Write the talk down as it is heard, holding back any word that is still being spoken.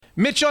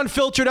Mitch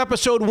Unfiltered,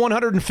 episode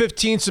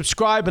 115.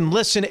 Subscribe and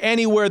listen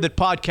anywhere that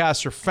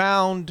podcasts are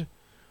found,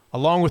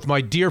 along with my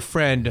dear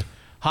friend,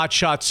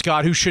 Hotshot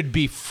Scott, who should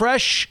be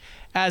fresh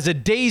as a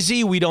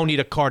daisy. We don't need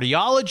a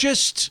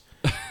cardiologist.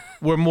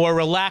 We're more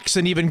relaxed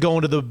than even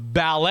going to the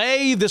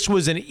ballet. This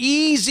was an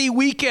easy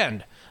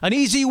weekend. An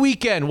easy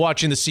weekend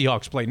watching the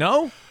Seahawks play,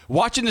 no?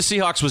 Watching the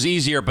Seahawks was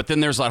easier, but then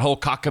there's that whole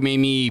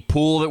cockamamie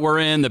pool that we're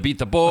in, the Beat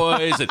the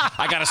Boys, and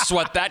I got to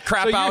sweat that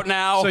crap out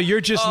now. So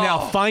you're just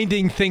now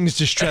finding things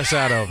to stress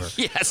out over.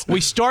 Yes. We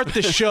start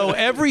the show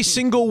every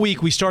single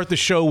week. We start the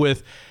show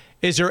with,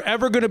 is there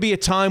ever going to be a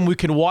time we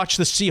can watch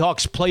the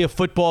Seahawks play a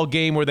football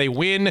game where they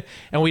win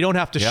and we don't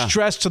have to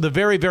stress to the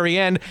very, very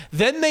end?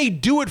 Then they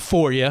do it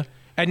for you.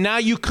 And now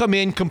you come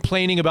in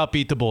complaining about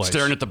Beat the Boys.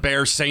 Staring at the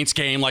Bears-Saints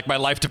game like my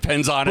life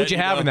depends on it. What'd you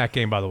have in that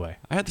game, by the way?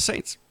 I had the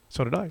Saints.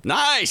 So did I.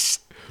 Nice.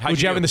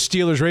 What'd you have in the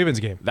Steelers-Ravens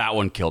game? That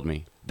one killed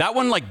me. That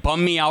one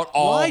bummed me out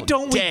all day. Why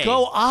don't we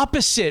go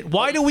opposite?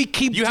 Why do we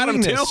keep doing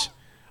this?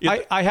 You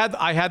had them too?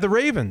 I had the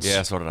Ravens.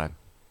 Yeah, so did I.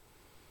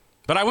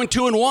 But I went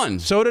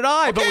 2-1. So did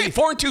I. Okay,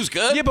 4-2's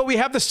good. Yeah, but we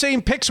have the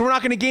same picks. We're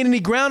not going to gain any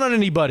ground on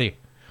anybody.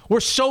 We're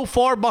so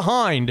far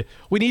behind.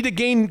 We need to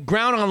gain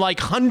ground on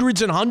like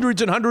hundreds and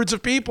hundreds and hundreds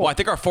of people. Well, I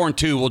think our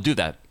 4-2 will do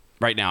that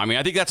right now. I mean,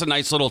 I think that's a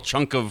nice little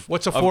chunk of...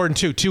 What's a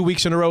 4-2? 2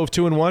 weeks in a row of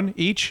 2-1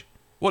 each?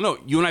 Well, no,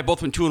 you and I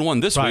both went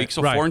 2-1 this week,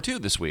 so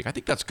 4-2 this week. I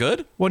think that's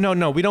good. Well,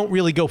 no, we don't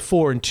really go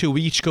 4-2.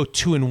 We each go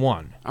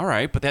 2-1. All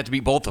right, but they have to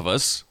beat both of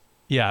us.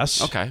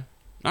 Yes. Okay.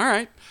 All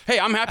right. Hey,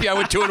 I'm happy I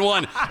went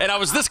 2-1, and I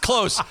was this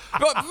close.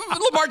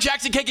 Lamar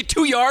Jackson can't get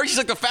 2 yards. He's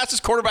like the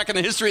fastest quarterback in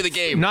the history of the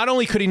game. Not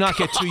only could he not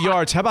get 2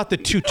 yards, how about the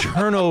 2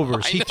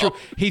 turnovers?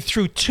 He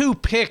threw 2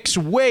 picks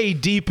way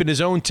deep in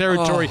his own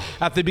territory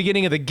at the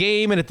beginning of the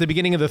game and at the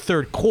beginning of the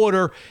third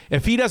quarter.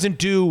 If he doesn't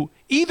do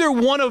either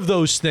one of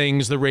those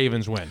things, the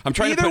Ravens win.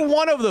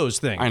 One of those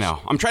things. I know.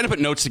 I'm trying to put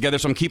notes together,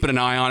 so I'm keeping an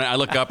eye on it. I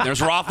look up, and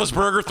there's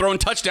Roethlisberger throwing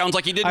touchdowns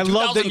like he did in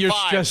 2005. I love that you're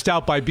stressed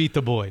out by Beat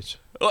the Boys.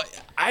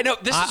 I know.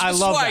 This is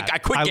why I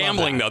quit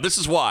gambling, though. This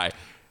is why.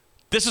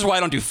 This is why I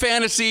don't do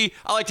fantasy.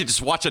 I like to just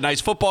watch a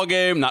nice football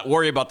game, not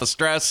worry about the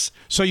stress.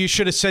 So you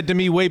should have said to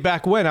me way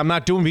back when, I'm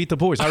not doing Beat the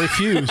Boys. I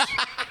refuse.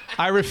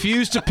 I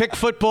refuse to pick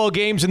football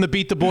games in the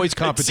Beat the Boys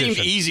competition. It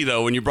seemed easy,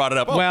 though, when you brought it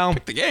up. Well,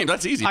 pick the game.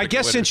 That's easy. I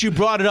guess since you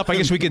brought it up, I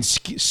guess we can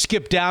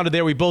skip down to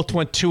there. We both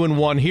went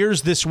 2-1.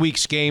 Here's this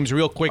week's games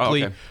real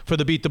quickly for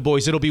the Beat the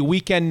Boys. It'll be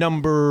weekend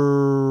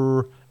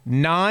number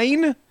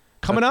 9.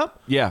 Coming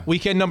up? Yeah.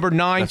 Weekend number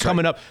 9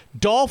 coming up.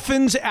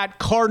 Dolphins at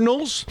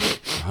Cardinals.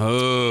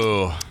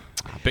 Oh,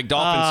 big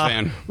Dolphins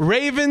fan.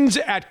 Ravens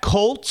at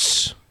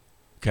Colts.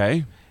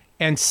 Okay.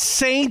 And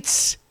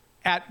Saints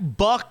at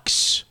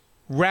Bucks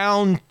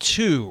round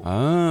 2.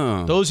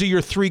 Oh. Those are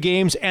your 3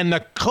 games. And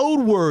the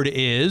code word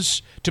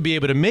is, to be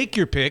able to make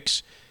your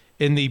picks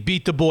in the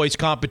Beat the Boys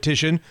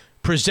competition,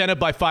 presented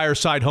by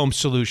Fireside Home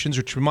Solutions,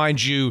 which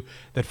reminds you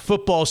that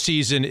football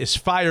season is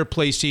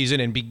fireplace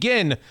season, and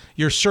begin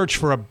your search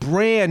for a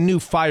brand new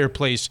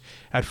fireplace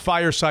at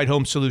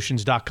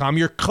firesidehomesolutions.com.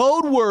 Your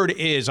code word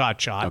is,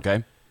 Hotshot.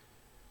 Okay.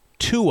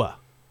 Tua.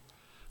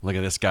 Look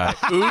at this guy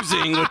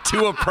oozing with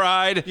Tua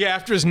pride. Yeah,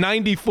 after his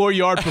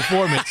 94-yard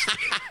performance.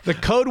 The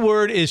code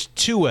word is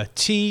Tua,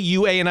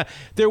 T-U-A. And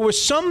there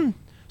was some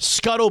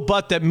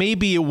scuttlebutt that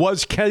maybe it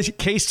was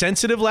case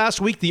sensitive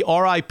last week, the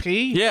RIP.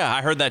 Yeah,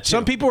 I heard that too.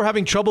 Some people were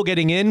having trouble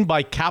getting in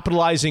by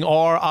capitalizing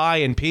R, I,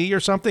 and P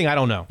or something. I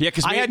don't know. Yeah,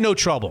 because I had no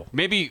trouble.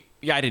 Maybe,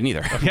 I didn't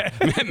either.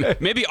 Okay.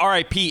 Maybe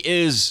RIP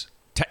is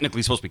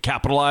technically supposed to be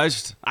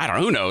capitalized. I don't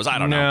know. Who knows? I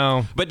don't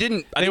know. But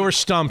they were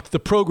stumped. The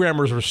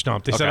programmers were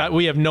stumped. They said,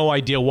 we have no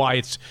idea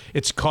why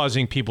it's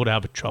causing people to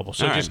have trouble.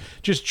 So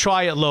just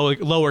try it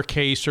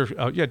lowercase or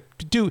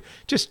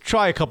just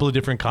try a couple of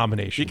different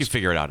combinations. You can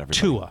figure it out, everybody.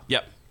 Tua.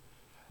 Yep.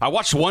 I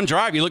watched one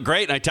drive. You look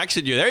great, and I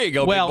texted you. There you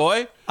go, big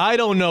boy. I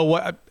don't know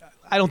what.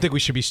 I don't think we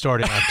should be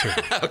starting on Tua.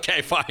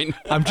 Okay, fine.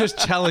 I'm just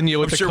telling you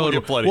what the code.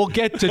 We'll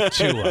get to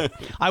Tua.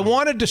 I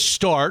wanted to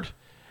start,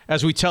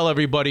 as we tell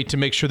everybody to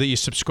make sure that you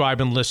subscribe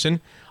and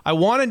listen. I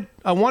wanted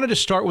to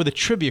start with a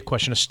trivia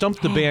question, a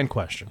Stump the Band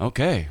question.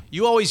 Okay.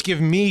 You always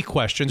give me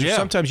questions, or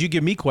sometimes you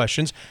give me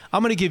questions.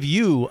 I'm going to give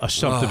you a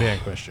Stump the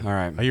Band question. All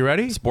right. Are you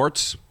ready?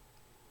 Sports.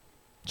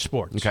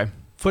 Okay.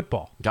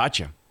 Football.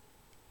 Gotcha.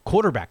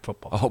 Quarterback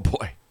football. Oh,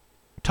 boy.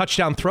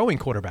 Touchdown throwing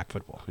quarterback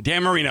football.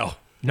 Dan Marino.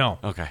 No.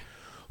 Okay.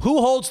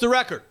 Who holds the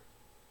record?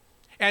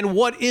 And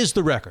what is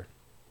the record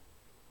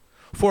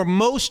for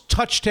most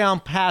touchdown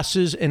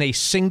passes in a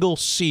single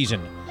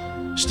season?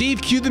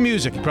 Steve, cue the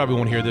music. You probably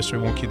won't hear this, or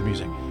you won't cue the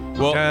music.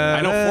 Well, I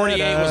know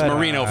 48 was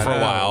Marino for a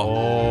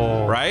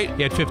while, right?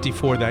 He had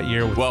 54 that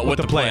year with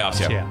the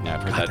playoffs. Yeah,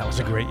 I've heard that was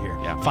a great year.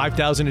 Yeah.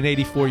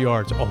 5,084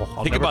 yards. Oh,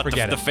 I'll Think never about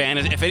forget the it.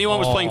 fantasy. If anyone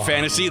was playing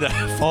fantasy, the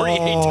 48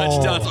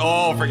 touchdowns.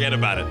 Oh, forget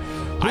about it.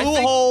 Who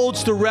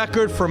holds the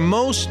record for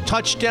most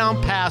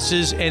touchdown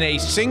passes in a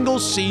single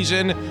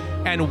season,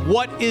 and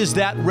what is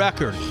that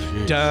record?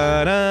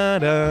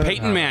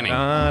 Peyton Manning.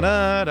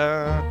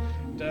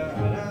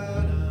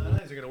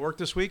 Is it going to work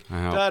this week?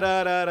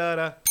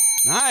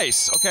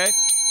 Nice. Okay.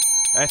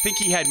 I think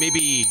he had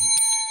maybe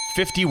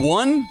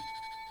 51?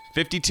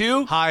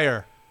 52?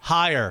 Higher.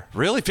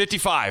 Really?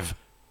 55.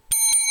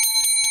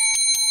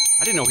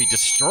 I didn't know he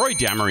destroyed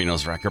Dan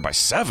Marino's record by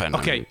 7.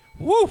 Okay.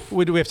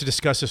 Woo! Do we have to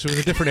discuss this? It was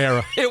a different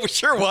era. It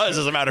sure was,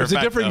 as a matter of fact. It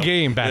was a different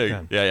game back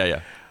then.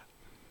 Yeah.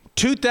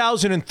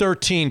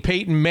 2013,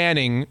 Peyton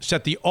Manning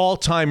set the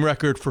all-time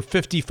record for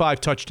 55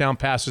 touchdown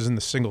passes in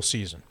the single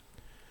season.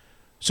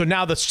 So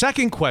now the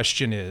second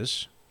question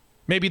is,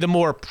 maybe the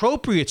more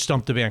appropriate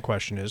Stump the Van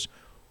question is,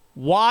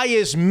 why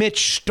is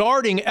Mitch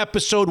starting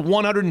episode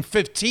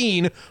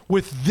 115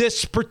 with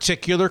this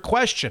particular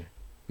question?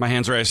 My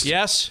hand's raised.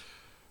 Yes?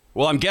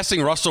 Well, I'm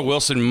guessing Russell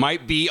Wilson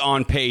might be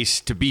on pace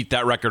to beat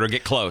that record or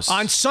get close.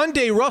 On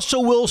Sunday,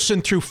 Russell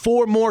Wilson threw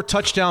 4 more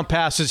touchdown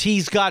passes.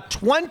 He's got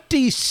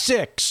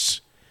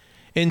 26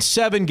 in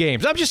 7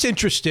 games. I'm just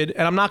interested,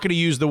 and I'm not going to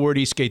use the word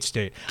Eastgate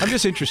State. I'm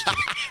just interested.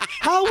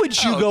 How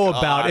would you go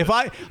about if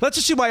let's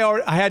assume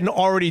I hadn't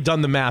already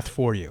done the math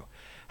for you.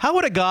 How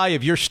would a guy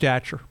of your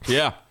stature?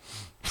 Yeah.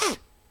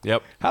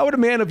 Yep. How would a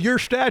man of your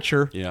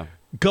stature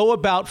go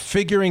about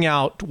figuring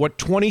out what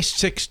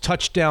 26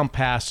 touchdown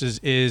passes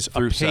is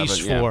through a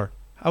pace 7, for?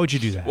 How would you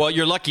do that? Well,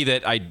 you're lucky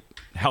that I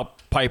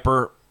help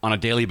Piper on a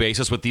daily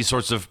basis with these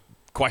sorts of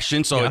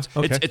questions. So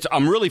it's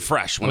I'm really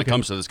fresh when it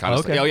comes to this kind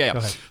of stuff. Oh,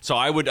 yeah. So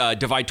I would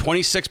divide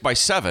 26 by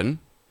 7,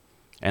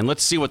 and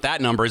let's see what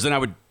that number is. Then I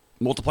would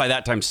multiply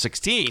that times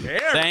 16.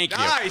 Thank you.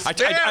 Nice. I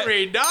do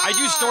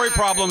story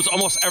problems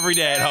almost every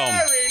day at home.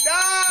 Very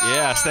nice.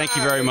 Yes, thank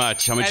you very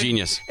much. I'm a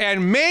genius.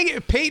 And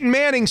Peyton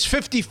Manning's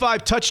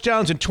 55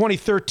 touchdowns in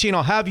 2013,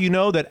 I'll have you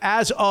know that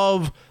as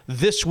of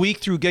this week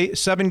through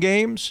 7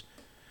 games,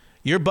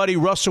 your buddy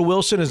Russell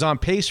Wilson is on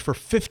pace for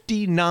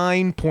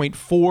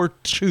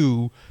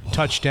 59.42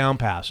 touchdown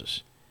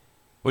passes.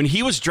 When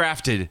he was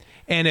drafted.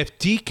 And if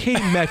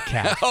DK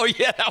Metcalf. Oh,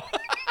 yeah.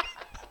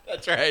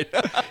 That's right.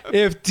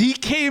 If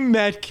DK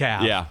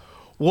Metcalf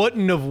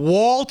wouldn't have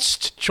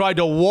tried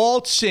to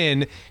waltz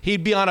in,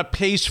 he'd be on a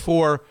pace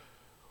for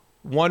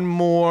one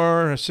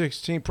more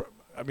 16.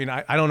 I mean,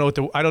 I don't know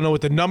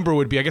what the number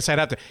would be. I guess I'd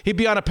have to. He'd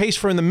be on a pace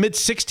for in the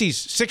mid-60s,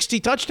 60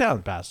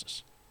 touchdown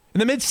passes. In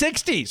the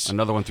mid-60s.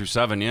 Another one through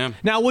 7, yeah.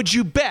 Now, would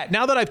you bet,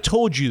 now that I've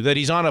told you that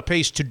he's on a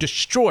pace to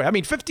destroy, I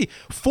mean,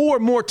 54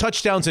 more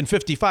touchdowns than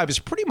 55 is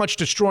pretty much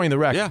destroying the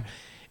record. Yeah.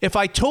 If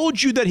I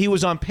told you that he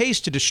was on pace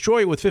to destroy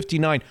it with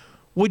 59,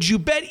 would you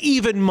bet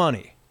even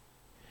money?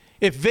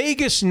 If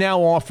Vegas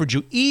now offered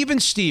you, even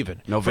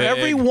Steven, for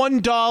every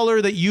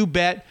 $1 that you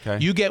bet,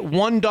 you get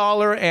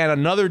 $1 and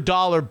another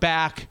 $1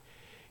 back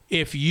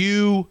if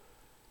you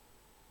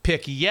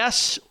pick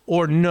yes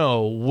or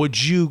no.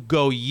 Would you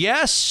go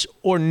yes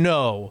or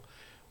no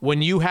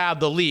when you have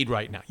the lead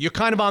right now? You're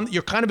kind of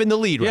in the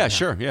lead right now. Yeah,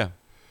 sure, yeah.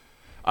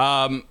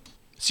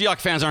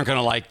 Seahawks fans aren't going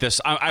to like this.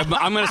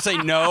 I'm going to say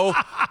no.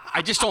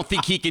 I just don't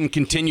think he can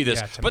continue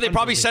this. But they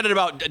probably said it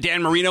about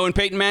Dan Marino and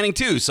Peyton Manning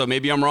too, so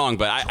maybe I'm wrong.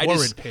 But I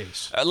just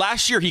pace.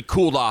 Last year he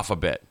cooled off a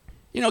bit.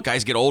 You know,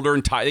 guys get older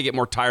and they get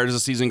more tired as the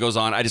season goes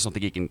on. I just don't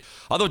think he can.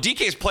 Although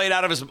DK's played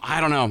out of his,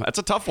 I don't know. That's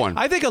a tough one.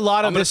 I think a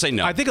lot of I'm going to say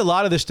no. I think a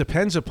lot of this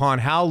depends upon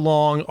how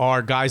long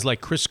are guys like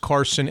Chris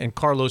Carson and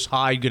Carlos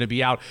Hyde going to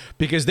be out,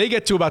 because they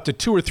get to about the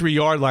 2 or 3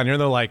 yard line and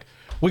they're like,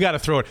 we got to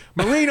throw it.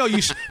 Marino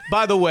used,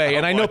 by the way,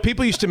 and I know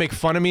people used to make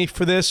fun of me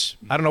for this.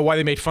 I don't know why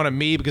they made fun of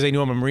me, because they knew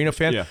I'm a Marino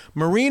fan. Yeah.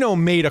 Marino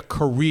made a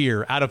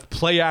career out of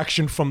play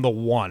action from the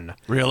 1.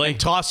 Really? And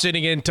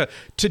tossing it into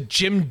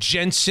Jim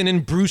Jensen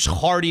and Bruce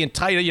Hardy and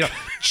tight,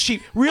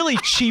 really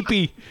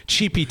cheapy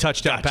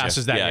touchdown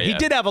passes that year. He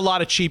did have a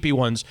lot of cheapy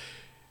ones.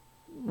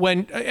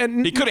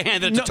 And he could have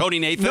handed it to Tony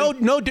Nathan.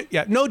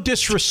 No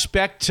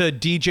disrespect to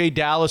DJ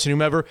Dallas and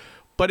whomever.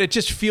 But it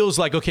just feels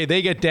like, okay,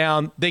 they get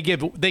down, they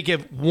give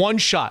one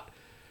shot.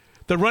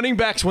 The running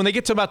backs, when they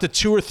get to about the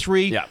 2 or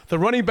 3, the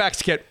running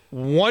backs get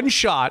one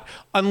shot,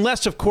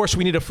 unless, of course,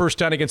 we need a first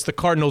down against the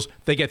Cardinals,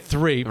 they get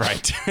 3.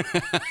 Right.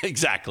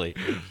 Exactly.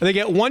 They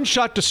get one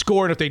shot to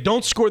score, and if they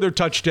don't score their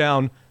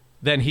touchdown,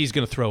 then he's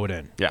going to throw it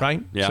in,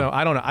 right? Yeah. So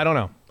I don't know. I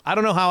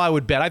don't know how I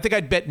would bet. I think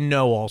I'd bet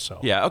no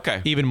also. Yeah,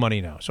 okay. Even money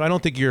no. So I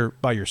don't think you're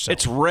by yourself.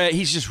 It's red.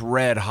 He's just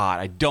red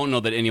hot. I don't know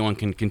that anyone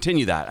can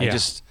continue that. Yeah.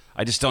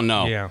 I just don't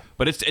know. Yeah.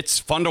 But it's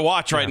fun to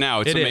watch right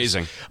now. It's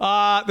amazing.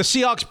 The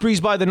Seahawks breeze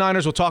by the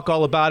Niners. We'll talk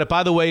all about it.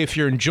 By the way, if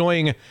you're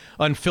enjoying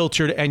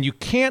Unfiltered and you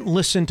can't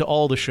listen to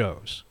all the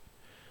shows,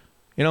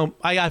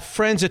 I have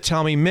friends that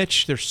tell me,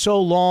 Mitch, they're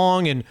so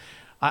long and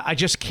I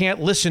just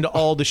can't listen to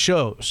all the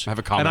shows. I have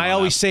a comment. And I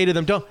always say to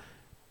them,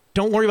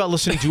 don't worry about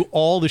listening to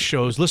all the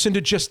shows. Listen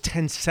to just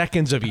 10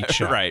 seconds of each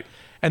show. Right.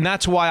 And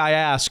that's why I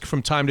ask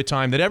from time to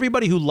time that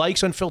everybody who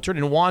likes Unfiltered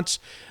and wants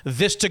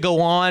this to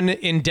go on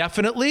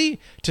indefinitely,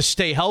 to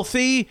stay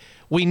healthy,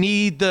 we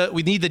need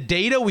the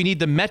data, we need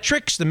the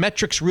metrics. The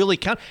metrics really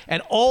count.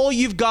 And all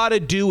you've got to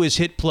do is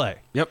hit play.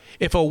 Yep.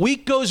 If a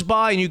week goes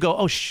by and you go,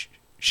 oh,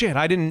 shit,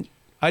 I didn't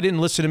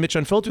listen to Mitch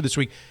Unfiltered this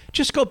week,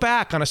 just go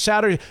back on a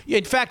Saturday.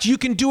 In fact, you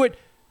can do it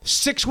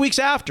 6 weeks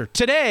after.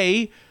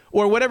 Today,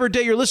 or whatever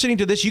day you're listening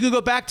to this, you can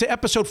go back to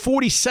episode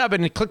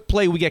 47 and click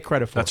play. We get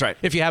credit for it. That's right.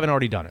 If you haven't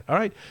already done it. All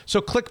right.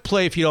 So click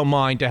play if you don't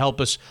mind to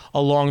help us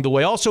along the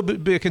way. Also,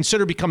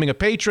 consider becoming a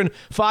patron.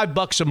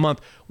 $5 a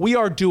month. We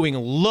are doing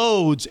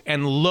loads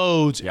and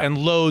loads and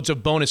loads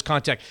of bonus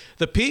content.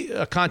 The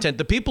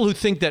people who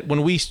think that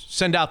when we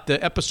send out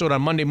the episode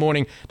on Monday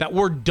morning that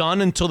we're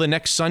done until the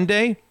next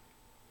Sunday,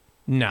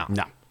 no.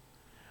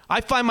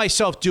 I find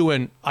myself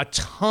doing a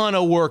ton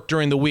of work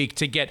during the week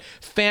to get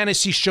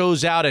fantasy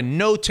shows out and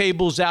no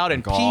tables out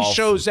and P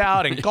shows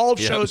out and golf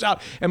shows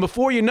out. And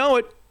before you know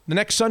it, the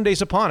next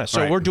Sunday's upon us.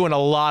 So we're doing a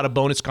lot of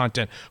bonus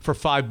content for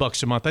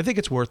 $5 a month. I think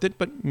it's worth it,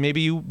 but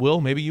maybe you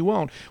will, maybe you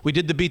won't. We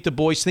did the Beat the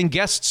Boys thing.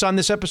 Guests on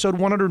this episode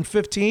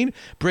 115,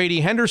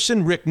 Brady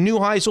Henderson, Rick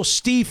Neuheisel,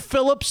 Steve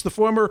Phillips, the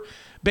former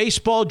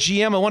baseball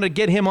GM. I want to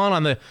get him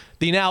on the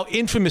now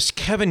infamous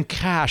Kevin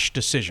Cash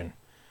decision.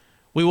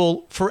 We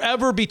will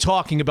forever be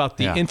talking about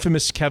the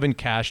infamous Kevin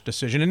Cash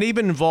decision, and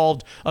even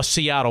involved a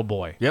Seattle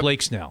boy,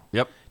 Blake Snell.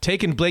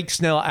 Taking Blake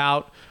Snell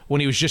out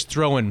when he was just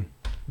throwing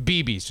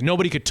BBs.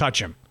 Nobody could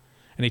touch him.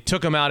 And he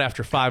took him out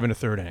after 5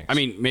 1/3 innings. I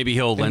mean, maybe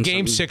he'll lend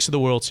Game 6 of the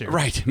World Series.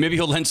 Right. Maybe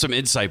he'll lend some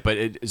insight, but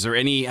is there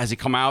any, has he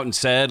come out and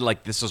said,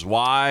 like, this is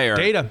why? Or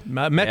data,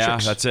 metrics. Yeah,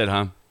 that's it,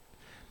 huh?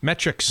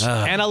 Metrics.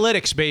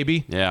 Analytics,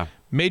 baby. Yeah.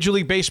 Major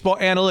League Baseball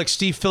analytics.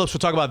 Steve Phillips will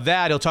talk about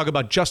that. He'll talk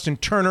about Justin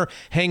Turner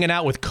hanging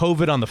out with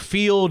COVID on the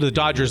field. The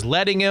Dodgers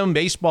letting him.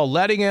 Baseball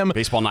letting him.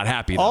 Baseball not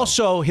happy, though.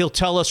 Also, he'll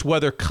tell us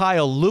whether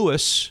Kyle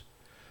Lewis,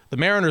 the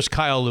Mariners'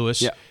 Kyle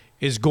Lewis,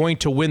 is going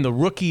to win the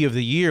Rookie of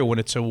the Year when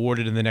it's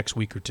awarded in the next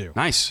week or two.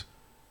 Nice.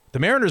 The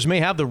Mariners may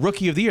have the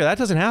Rookie of the Year. That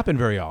doesn't happen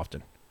very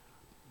often.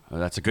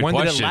 That's a good question.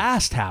 When did it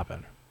last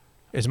happen?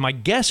 My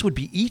guess would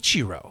be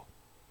Ichiro.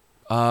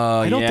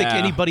 I don't think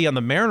anybody on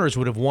the Mariners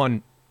would have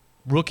won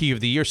Rookie of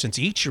the Year since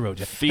Ichiro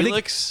did.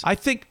 Felix? I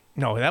think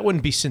no, that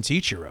wouldn't be since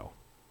Ichiro.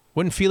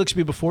 Wouldn't Felix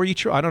be before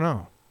Ichiro? I don't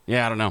know.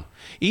 Yeah, I don't know.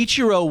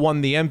 Ichiro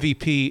won the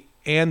MVP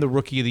and the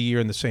Rookie of the Year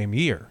in the same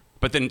year.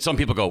 But then some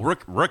people go,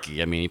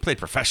 rookie. I mean, he played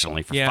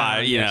professionally for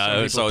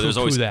 5, so there's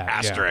always that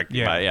asterisk.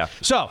 Yeah.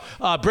 So,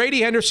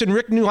 Brady Henderson,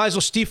 Rick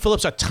Neuheisel, Steve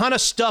Phillips, a ton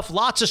of stuff,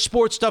 lots of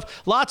sports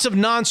stuff, lots of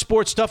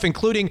non-sports stuff,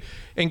 including,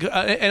 and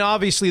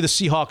obviously the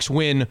Seahawks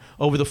win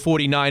over the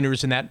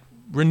 49ers and that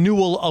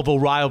renewal of a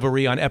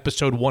rivalry on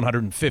episode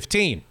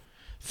 115.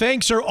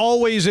 Thanks are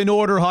always in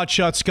order,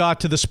 Hotshot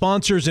Scott, to the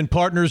sponsors and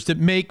partners that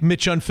make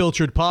Mitch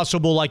Unfiltered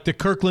possible, like the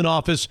Kirkland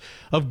office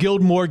of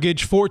Guild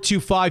Mortgage,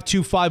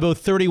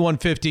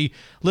 425-250-3150.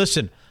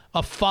 Listen,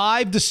 a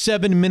 5 to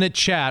 7 minute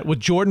chat with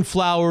Jordan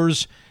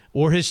Flowers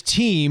or his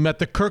team at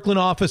the Kirkland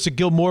office of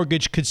Guild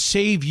Mortgage could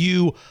save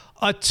you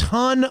a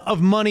ton of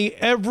money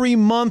every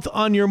month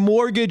on your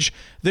mortgage.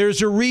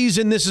 There's a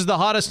reason this is the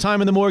hottest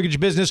time in the mortgage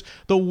business.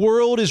 The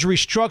world is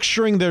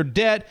restructuring their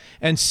debt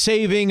and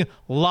saving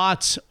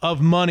lots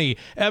of money.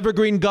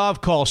 Evergreen Golf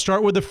Call.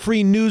 Start with a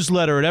free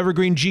newsletter at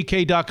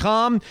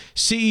evergreengk.com.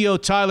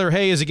 CEO Tyler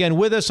Hay is again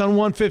with us on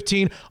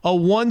 115, a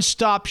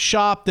one-stop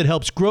shop that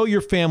helps grow your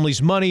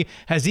family's money,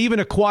 has even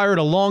acquired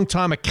a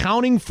long-time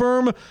accounting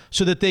firm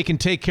so that they can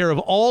take care of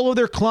all of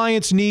their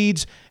clients'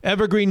 needs.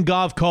 Evergreen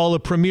Golf Call, a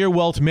premier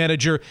wealth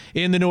manager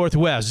in the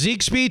Northwest.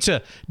 Zeke's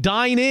Pizza.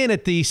 Dine in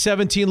at the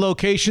 17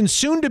 locations,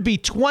 soon to be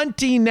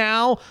 20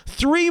 now.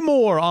 3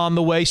 more on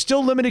the way.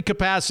 Still limited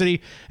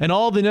capacity and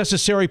all the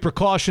necessary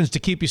precautions to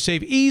keep you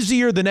safe.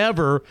 Easier than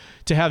ever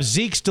to have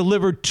Zeke's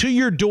delivered to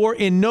your door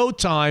in no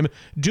time.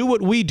 Do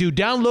what we do.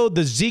 Download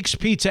the Zeke's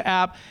Pizza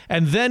app,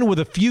 and then with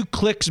a few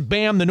clicks,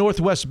 bam, the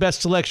Northwest's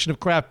best selection of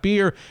craft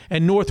beer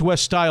and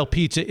Northwest-style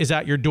pizza is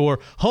at your door.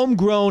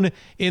 Homegrown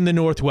in the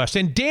Northwest.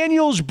 And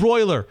Daniel's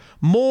Broiler.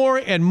 More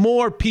and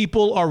more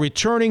people are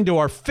returning to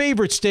our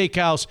favorite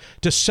steakhouse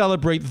to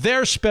celebrate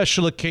their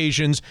special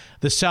occasions.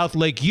 The South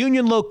Lake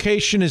Union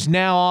location is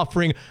now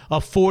offering a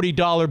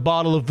 $40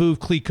 bottle of Veuve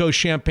Clicquot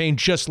champagne,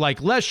 just like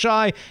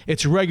Leschi.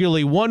 It's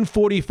regularly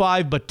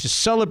 $145, but to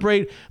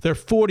celebrate their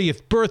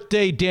 40th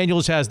birthday,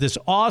 Daniel's has this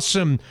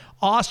awesome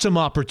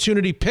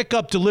opportunity. Pick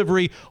up,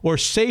 delivery, or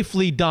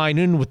safely dine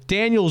in with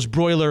Daniel's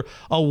Broiler,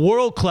 a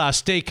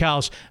world-class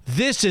steakhouse.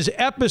 This is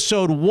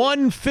episode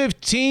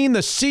 115. The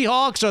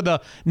Seahawks are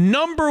the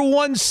number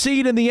 1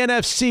 seed in the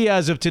NFC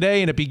as of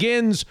today, and it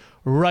begins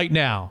right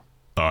now.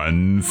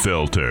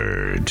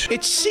 Unfiltered.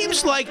 It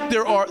seems like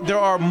there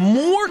are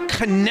more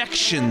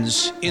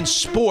connections in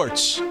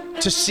sports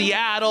to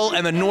Seattle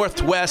and the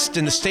Northwest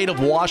and the state of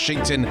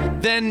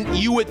Washington than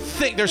you would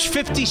think. There's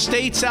 50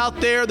 states out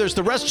there. There's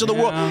the rest of the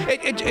world.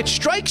 It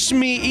strikes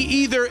me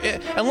either,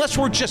 unless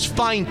we're just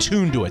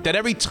fine-tuned to it, that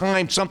every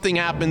time something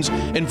happens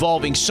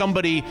involving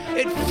somebody,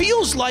 it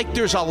feels like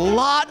there's a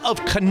lot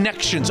of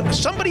connections.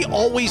 Somebody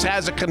always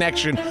has a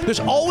connection. There's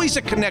always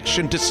a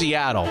connection to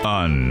Seattle.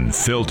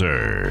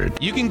 Unfiltered.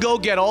 You can go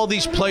get all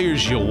these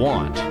players you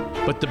want,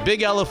 but the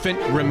big elephant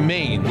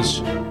remains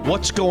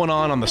what's going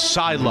on the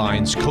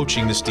sidelines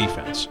coaching this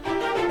defense.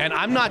 And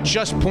I'm not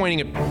just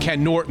pointing at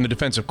Ken Norton, the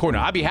defensive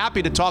coordinator. I'd be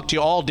happy to talk to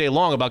you all day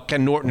long about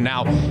Ken Norton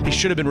now. He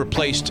should have been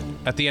replaced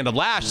at the end of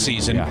last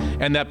season,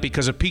 and that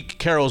because of Pete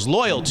Carroll's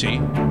loyalty,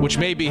 which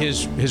may be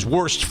his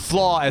worst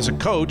flaw as a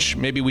coach,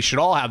 maybe we should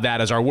all have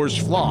that as our worst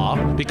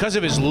flaw. Because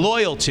of his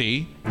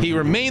loyalty, he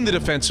remained the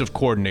defensive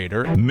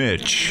coordinator.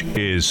 Mitch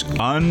is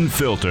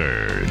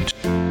unfiltered.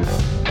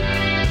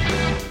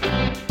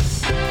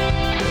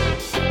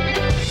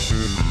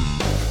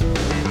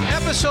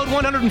 Episode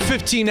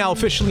 115 now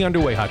officially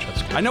underway, Hot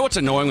Shots. I know it's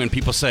annoying when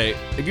people say,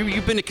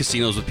 you've been to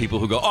casinos with people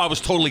who go, I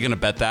was totally going to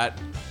bet that.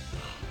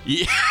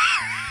 Yeah,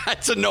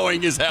 that's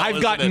annoying as hell.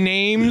 I've got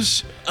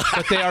names,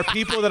 but they are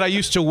people that I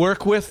used to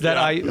work with that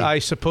I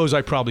suppose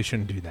I probably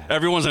shouldn't do that.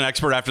 Everyone's an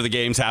expert after the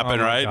games happen,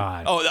 right?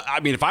 God. Oh,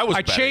 I mean, if I was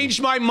betting,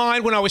 changed my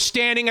mind when I was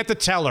standing at the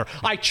teller.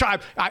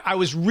 I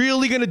was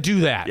really going to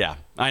do that. Yeah,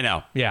 I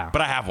know. Yeah.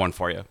 But I have one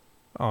for you.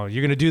 Oh,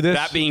 you're going to do this?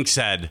 That being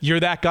said. You're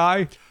that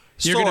guy?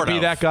 You're going to be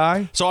that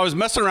guy? So I was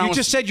messing around You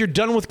just said you're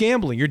done with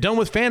gambling. You're done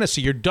with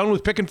fantasy. You're done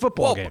with picking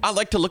football games. I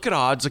like to look at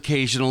odds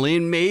occasionally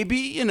and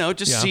maybe,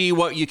 just see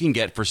what you can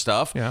get for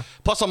stuff. Yeah.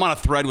 Plus, I'm on a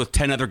thread with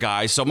 10 other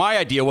guys. So my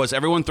idea was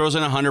everyone throws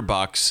in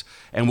 $100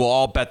 and we'll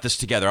all bet this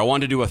together. I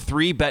wanted to do a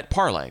 3-bet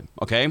parlay,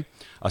 okay?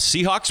 A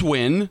Seahawks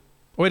win.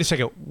 Wait a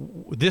second.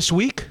 This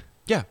week?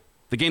 Yeah.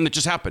 The game that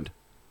just happened.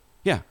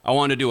 Yeah. I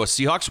wanted to do a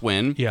Seahawks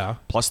win. Yeah.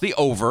 Plus the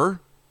over.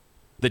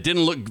 That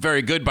didn't look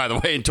very good, by the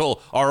way, until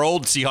our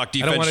old Seahawks defense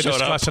showed up. I don't want to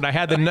discuss it. I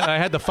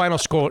had the final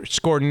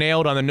score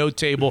nailed on the note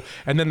table,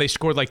 and then they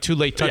scored like 2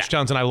 late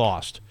touchdowns, and I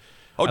lost.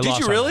 Oh, did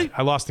you really?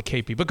 I lost the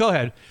KP. But go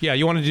ahead. Yeah,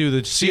 you want to do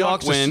the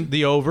Seahawks win,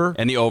 the over.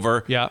 And the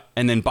over. Yeah.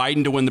 And then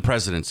Biden to win the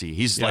presidency.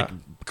 He's like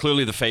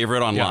clearly the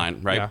favorite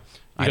online, right?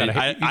 Yeah.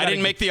 I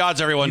didn't make the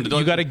odds, everyone.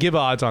 You got to give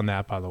odds on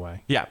that, by the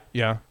way. Yeah.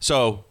 Yeah.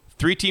 So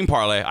 3-team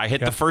parlay. I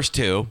hit the first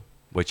 2.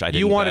 Which I didn't.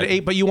 You wanted bet.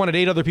 8, but you wanted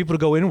 8 other people to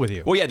go in with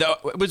you. Well, yeah,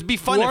 it would be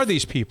fun. Who are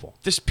these people?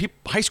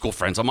 High school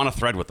friends. I'm on a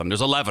thread with them.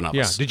 There's 11 of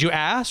us. Yeah. Did you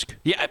ask?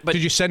 Yeah, but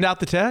did you send out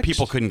the text?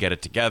 People couldn't get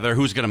it together.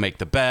 Who's going to make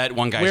the bet?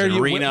 One guy's in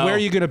Reno. Where are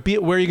you going to be?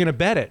 Where are you going to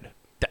bet it?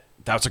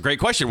 That's a great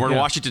question. We're in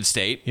Washington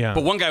State. Yeah.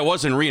 But one guy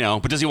was in Reno.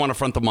 But does he want to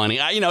front the money?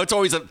 It's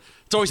always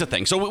a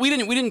thing. So we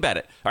didn't bet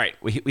it. All right,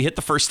 we hit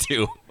the first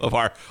 2 of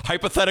our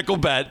hypothetical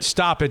bet.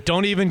 Stop it!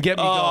 Don't even get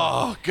me going.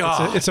 Oh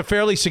God! It's a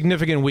fairly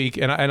significant week,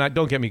 and I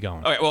don't get me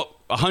going. All right, well,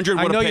 100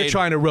 would have paid. I know you're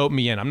trying to rope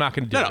me in. I'm not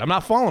going to do it. I'm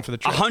not falling for the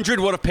trick. 100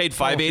 would have paid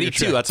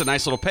 582. That's a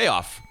nice little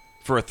payoff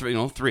for a 3.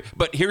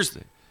 But here's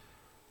the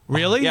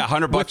really, yeah,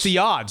 $100 with the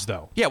odds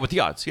though. Yeah, with the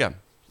odds. Yeah,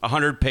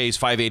 100 pays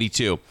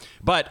 582.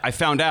 But I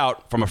found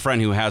out from a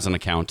friend who has an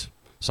account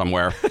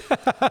somewhere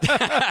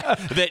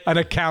that an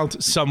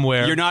account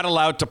somewhere. You're not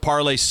allowed to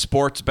parlay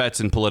sports bets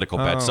and political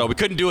bets, so we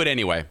couldn't do it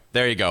anyway.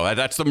 There you go.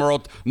 That's the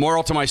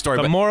moral to my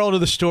story. The moral to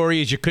the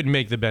story is you couldn't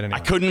make the bet anyway.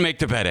 I couldn't make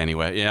the bet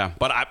anyway. Yeah,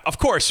 but of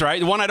course, right?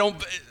 The one I don't.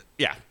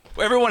 Yeah,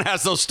 everyone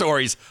has those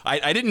stories.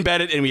 I didn't bet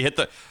it, and we hit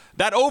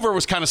that over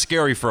was kind of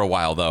scary for a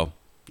while though.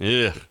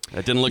 Yeah,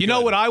 that didn't look. You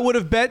know what I would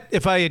have bet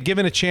if I had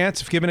given a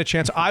chance?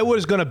 I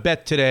was going to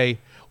bet today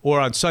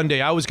or on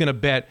Sunday. I was going to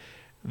bet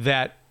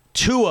that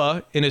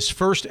Tua, in his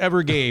first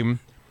ever game,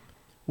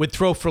 would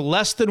throw for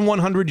less than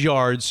 100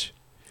 yards,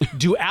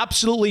 do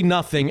absolutely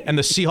nothing, and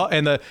the Seahawks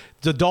and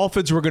the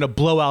Dolphins were going to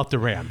blow out the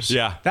Rams.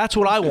 Yeah. That's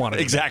what I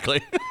wanted.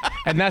 Exactly.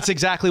 And that's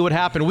exactly what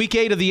happened. Week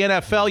 8 of the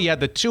NFL, you had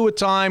the Tua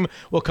time.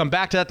 We'll come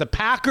back to that. The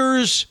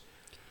Packers.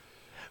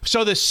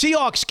 So the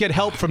Seahawks get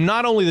help from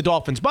not only the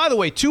Dolphins. By the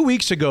way, 2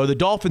 weeks ago, the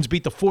Dolphins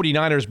beat the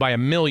 49ers by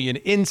 1 million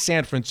in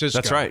San Francisco.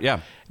 That's right, yeah.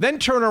 Then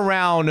turn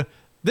around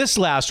this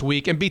last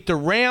week and beat the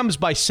Rams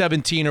by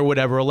 17 or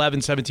whatever, 11,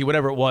 17,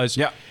 whatever it was,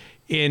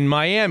 in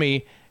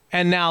Miami.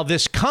 And now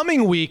this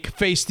coming week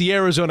face the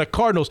Arizona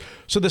Cardinals.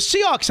 So the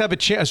Seahawks have a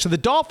chance. So the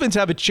Dolphins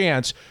have a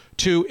chance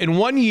to, in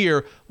 1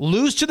 year,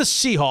 lose to the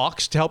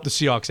Seahawks to help the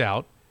Seahawks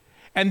out,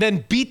 and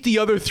then beat the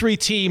other 3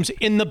 teams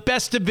in the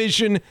best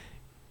division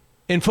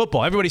in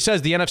football. Everybody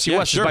says the NFC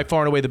West is by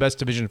far and away the best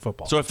division in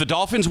football. So if the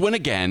Dolphins win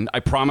again, I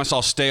promise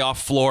I'll stay off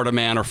Florida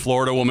man or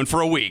Florida woman for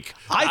a week.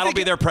 That'll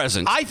be their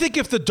present. I think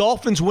if the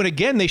Dolphins win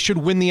again, they should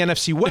win the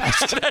NFC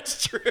West.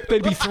 That's true.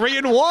 They'd be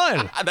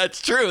 3-1.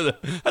 That's true.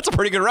 That's a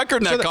pretty good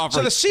record in that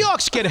conference. So the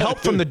Seahawks get help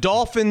from the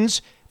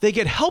Dolphins. They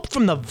get help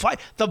from the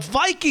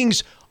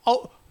Vikings.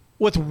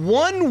 With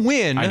 1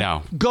 win, I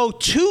know. Go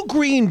to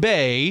Green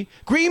Bay.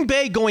 Green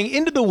Bay going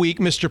into the week,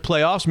 Mr.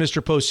 Playoffs,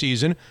 Mr.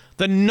 Postseason,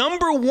 the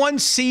number 1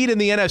 seed in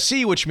the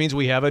NFC, which means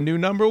we have a new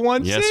number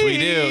 1 seed. Yes, we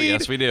do.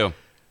 Yes, we do.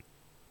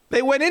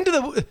 They went into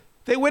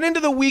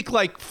the week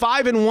like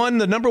 5-1,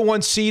 the number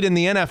 1 seed in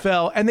the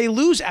NFL, and they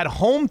lose at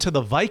home to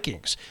the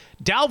Vikings.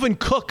 Dalvin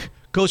Cook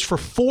goes for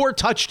 4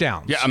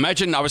 touchdowns. Yeah,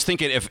 imagine, I was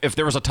thinking if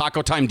there was a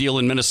Taco Time deal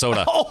in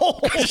Minnesota.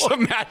 Just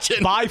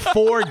imagine. Buy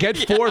 4, get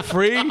 4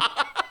 free.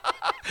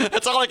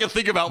 That's all I can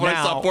think about when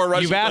I saw 4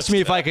 rushing. You've asked me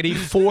if I could eat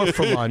 4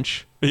 for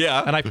lunch.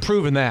 Yeah. And I've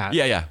proven that.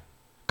 Yeah.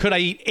 Could I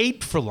eat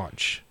 8 for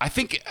lunch? I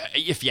think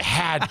if you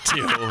had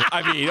to.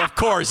 I mean, of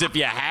course, if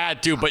you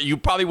had to, but you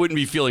probably wouldn't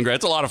be feeling great.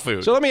 It's a lot of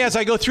food. So let me, as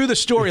I go through the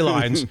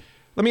storylines,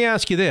 let me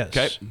ask you this.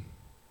 Okay.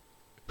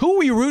 Who are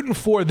we rooting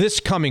for this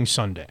coming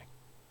Sunday?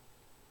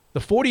 The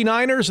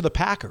 49ers or the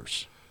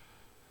Packers?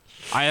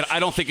 I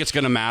don't think it's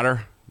going to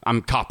matter.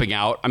 I'm copping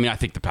out. I mean, I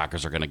think the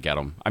Packers are going to get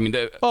them. I mean,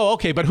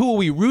 okay, but who are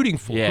we rooting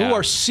for? Yeah. Who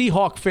do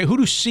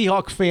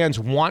Seahawk fans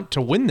want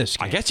to win this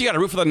game? I guess you got to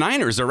root for the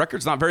Niners. Their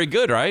record's not very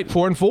good, right?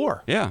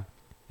 4-4.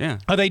 Yeah.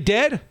 Are they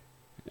dead?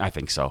 I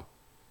think so.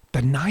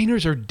 The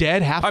Niners are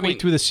dead halfway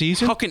through the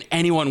season? How can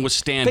anyone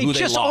withstand who they lost?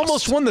 They just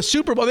almost won the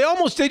Super Bowl.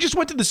 They just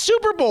went to the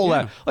Super Bowl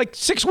like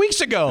 6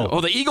 weeks ago. Oh,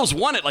 the Eagles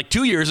won it like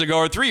 2 years ago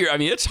or 3 years. I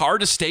mean, it's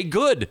hard to stay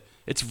good.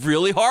 It's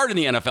really hard in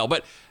the NFL.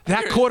 But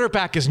that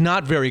quarterback is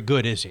not very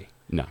good, is he?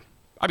 No.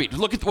 I mean,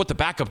 look at what the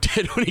backup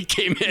did when he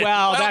came in.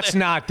 Well, that's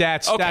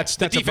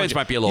the defense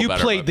might be a little better.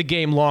 You played the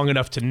game long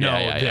enough to know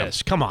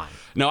this. Come on.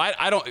 No,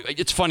 I don't.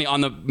 It's funny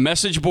on the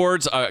message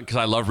boards because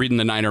I love reading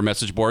the Niner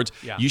message boards.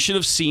 Yeah. You should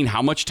have seen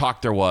how much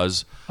talk there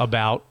was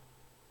about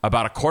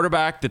a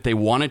quarterback that they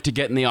wanted to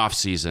get in the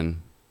offseason,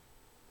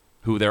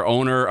 who their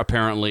owner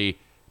apparently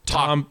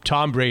Tom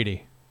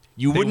Brady.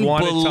 You wouldn't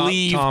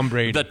believe Tom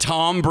Brady. The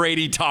Tom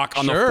Brady talk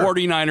on the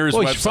 49ers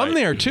website. He's from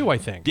there, too, I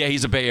think. Yeah,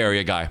 he's a Bay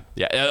Area guy.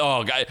 Yeah.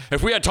 Oh, guy.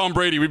 If we had Tom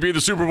Brady, we'd be in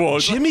the Super Bowl.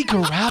 Jimmy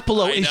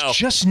Garoppolo is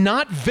just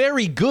not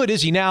very good,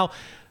 is he? Now,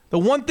 the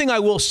one thing I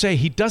will say,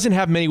 he doesn't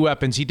have many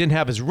weapons. He didn't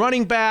have his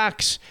running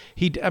backs.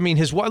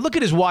 Look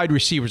at his wide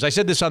receivers. I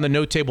said this on the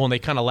note table, and they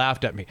kind of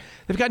laughed at me.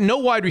 They've got no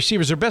wide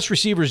receivers. Their best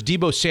receiver is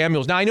Deebo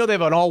Samuels. Now, I know they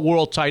have an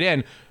all-world tight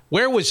end.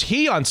 Where was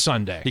he on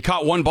Sunday? He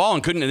caught one ball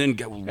and couldn't, and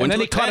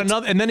then he caught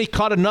another. And then he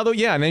caught another.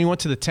 Yeah, and then he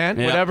went to the tent.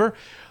 Yeah. Whatever.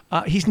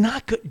 He's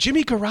not good.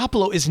 Jimmy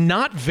Garoppolo is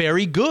not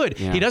very good.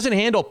 Yeah. He doesn't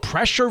handle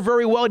pressure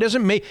very well. He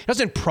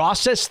doesn't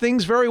process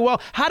things very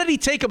well. How did he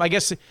take him? I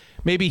guess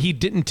maybe he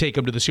didn't take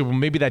him to the Super Bowl.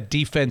 Maybe that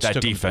defense.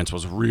 That defense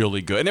was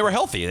really good, and they were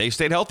healthy. They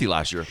stayed healthy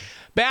last year.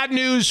 Bad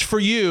news for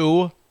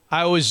you.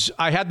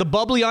 I had the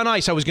bubbly on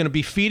ice. I was going to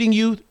be feeding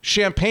you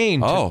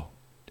champagne.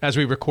 As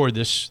we record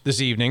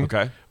this evening.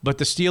 Okay. But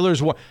the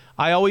Steelers won.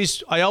 I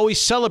always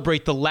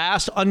celebrate the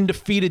last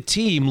undefeated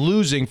team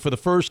losing for the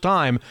first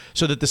time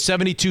so that the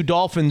 72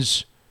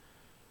 Dolphins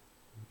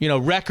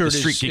record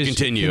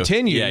continues.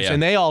 Yeah.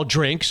 And they all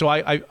drink. So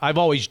I've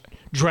always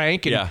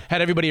drank and had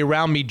everybody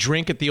around me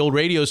drink at the old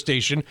radio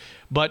station.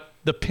 But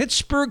the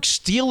Pittsburgh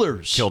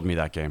Steelers killed me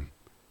that game.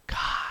 God.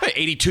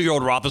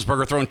 82-year-old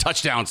Roethlisberger throwing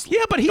touchdowns.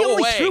 Yeah, but he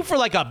only threw for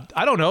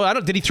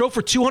did he throw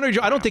for 200?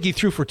 I don't think he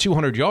threw for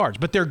 200 yards,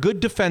 but they're good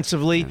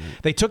defensively. Mm-hmm.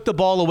 They took the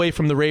ball away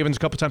from the Ravens a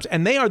couple times,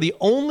 and they are the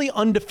only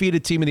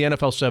undefeated team in the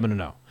NFL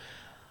 7-0.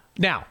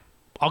 Now,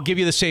 I'll give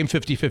you the same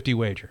 50-50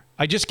 wager.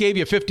 I just gave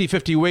you a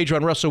 50-50 wager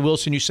on Russell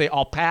Wilson. You say,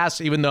 I'll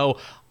pass even though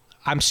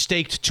I'm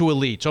staked to a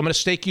lead. So I'm going to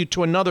stake you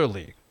to another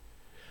league.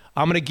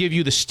 I'm going to give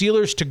you the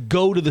Steelers to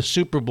go to the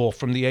Super Bowl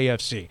from the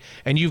AFC.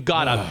 And you've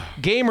got a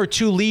game or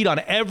two lead on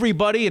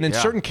everybody, and in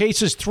certain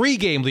cases,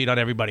 3-game lead on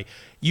everybody.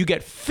 You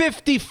get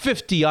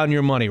 50-50 on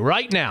your money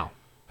right now.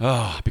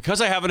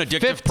 Because I have an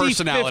addictive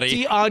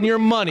personality. 50-50 on your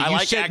money. You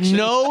said action.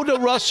 No to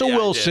Russell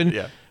Wilson. I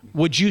did.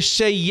 Would you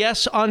say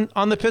yes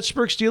on the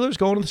Pittsburgh Steelers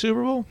going to the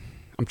Super Bowl?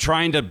 I'm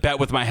trying to bet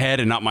with my head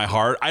and not my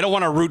heart. I don't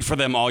want to root for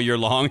them all year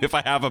long. If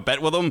I have a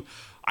bet with them,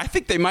 I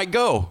think they might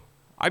go.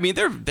 I mean,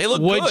 they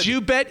look good. Would you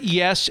bet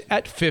yes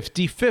at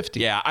 50-50?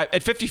 Yeah,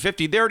 at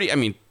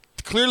 50-50,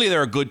 clearly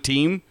they're a good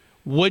team.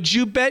 Would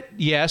you bet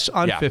yes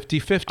on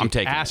 50-50? I'm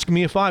taking Ask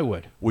me if I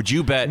would. Would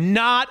you bet?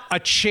 Not a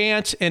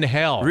chance in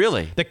hell.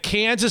 Really? The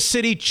Kansas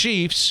City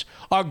Chiefs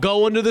are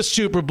going to the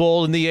Super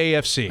Bowl in the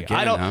AFC.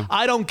 Again,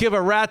 I don't give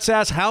a rat's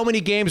ass how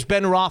many games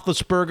Ben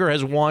Roethlisberger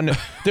has won.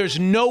 There's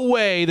no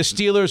way the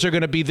Steelers are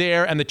going to be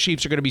there and the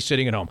Chiefs are going to be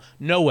sitting at home.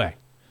 No way.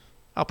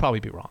 I'll probably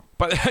be wrong.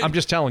 But I'm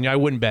just telling you, I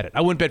wouldn't bet it.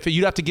 I wouldn't bet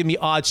you'd have to give me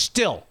odds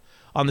still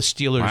on the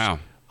Steelers.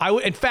 Wow.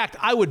 In fact,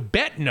 I would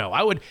bet no.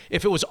 I would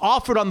if it was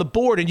offered on the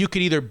board and you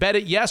could either bet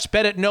it yes,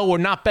 bet it no, or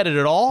not bet it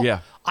at all.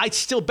 Yeah.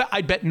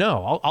 I'd bet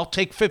no. I'll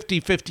take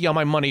 50-50 on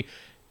my money.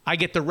 I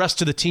get the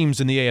rest of the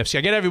teams in the AFC.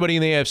 I get everybody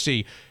in the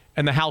AFC,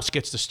 and the house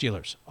gets the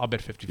Steelers. I'll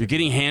bet 50-50. You're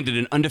getting handed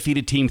an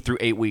undefeated team through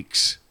 8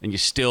 weeks, and you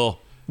still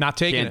not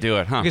taking can't do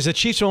it, huh? Because the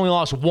Chiefs only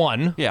lost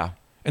 1. Yeah.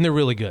 And they're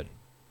really good.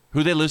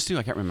 Who'd they lose to?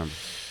 I can't remember.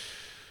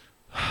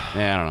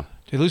 Yeah, I don't know.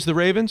 Did they lose to the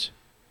Ravens?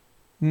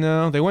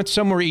 No, they went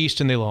somewhere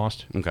east and they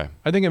lost. Okay.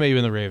 I think it may have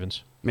been the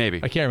Ravens. Maybe.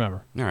 I can't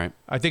remember. All right.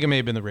 I think it may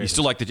have been the Ravens. You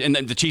still like and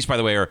the Chiefs, by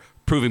the way, are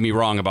proving me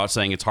wrong about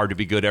saying it's hard to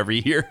be good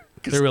every year.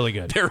 They're really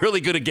good. They're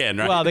really good again,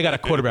 right? Well, they got a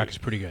quarterback who's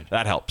pretty good.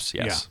 That helps,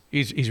 yes.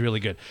 Yeah, he's really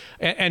good.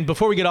 And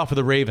before we get off of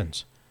the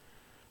Ravens,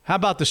 how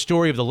about the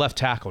story of the left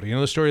tackle? Do you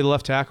know the story of the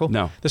left tackle?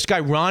 No. This guy,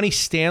 Ronnie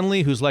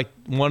Stanley, who's like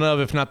one of,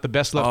 if not the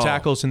best left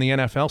tackles in the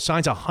NFL,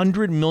 signs a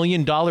 $100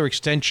 million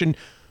extension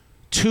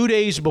 2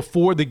 days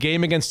before the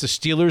game against the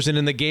Steelers, and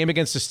in the game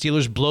against the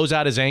Steelers, blows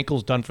out his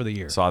ankles, done for the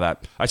year. Saw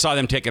that. I saw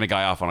them taking a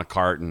guy off on a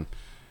cart, and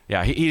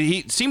yeah,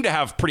 he seemed to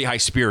have pretty high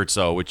spirits,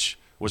 though, which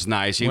was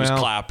nice. He was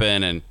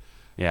clapping, and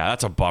yeah,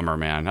 that's a bummer,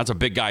 man. That's a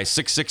big guy,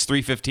 6'6",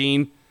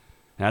 315.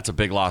 That's a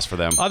big loss for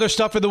them. Other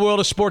stuff in the world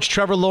of sports.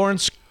 Trevor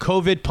Lawrence,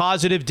 COVID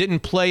positive,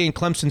 didn't play in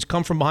Clemson's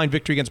come-from-behind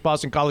victory against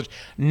Boston College.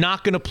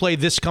 Not going to play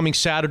this coming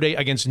Saturday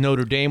against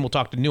Notre Dame. We'll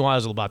talk to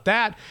Neuheisel about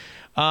that.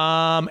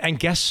 And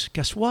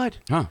guess what?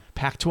 Huh.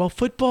 Pac-12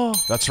 football.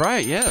 That's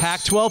right, yes.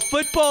 Pac-12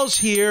 football's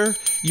here.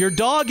 Your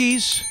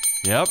doggies.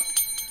 Yep.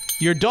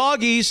 Your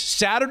doggies,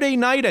 Saturday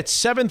night at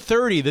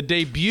 7:30, the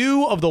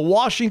debut of the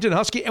Washington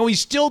Huskies. And we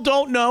still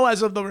don't know,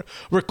 as of the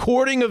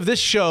recording of this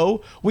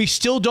show, we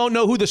still don't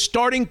know who the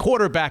starting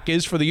quarterback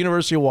is for the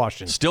University of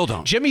Washington. Still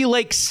don't. Jimmy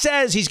Lake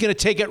says he's going to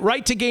take it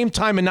right to game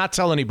time and not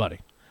tell anybody.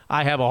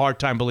 I have a hard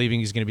time believing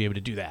he's going to be able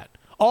to do that.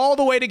 All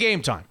the way to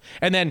game time.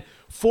 And then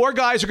 4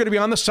 guys are going to be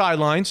on the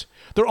sidelines.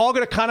 They're all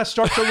going to kind of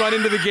start to run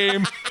into the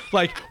game.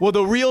 Like, well,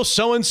 the real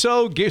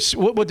so-and-so gives,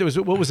 what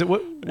was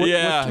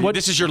it?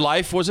 This Is Your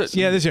Life, was it?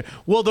 Yeah, this is.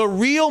 Well, the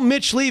real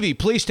Mitch Levy,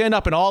 please stand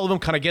up. And all of them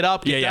kind of get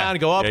up, get down,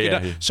 go up, get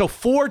down. So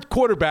 4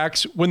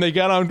 quarterbacks, when they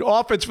got on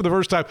offense for the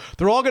first time,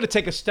 they're all going to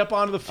take a step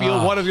onto the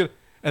field. One is going to,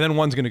 and then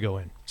one's going to go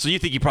in. So you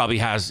think he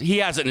has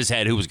it in his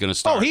head who was going to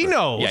start? Oh, he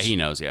knows. Yeah, he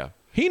knows, yeah.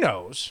 He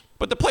knows.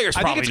 But the players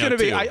probably I think it's know going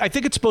to be. too. I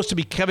think it's supposed to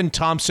be Kevin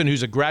Thompson,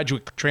 who's a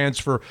graduate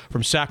transfer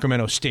from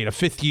Sacramento State, a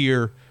fifth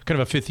year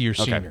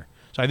senior.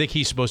 So I think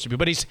he's supposed to be.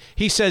 But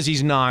he says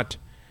he's not.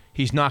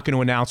 He's not going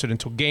to announce it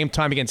until game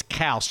time against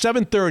Cal.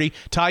 7:30.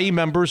 Tyee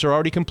members are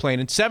already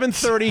complaining.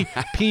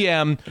 7:30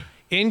 p.m.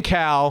 in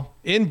Cal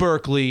in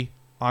Berkeley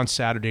on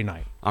Saturday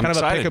night. I'm kind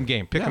excited. of a pick 'em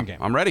game. Pick 'em game.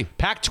 I'm ready.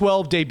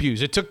 Pac-12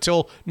 debuts. It took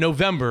till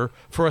November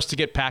for us to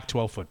get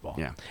Pac-12 football.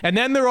 Yeah. And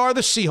then there are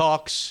the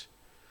Seahawks.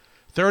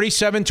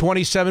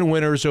 37-27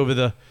 winners over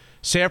the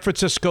San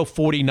Francisco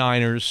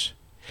 49ers.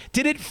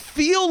 Did it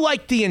feel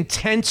like the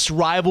intense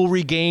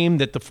rivalry game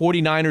that the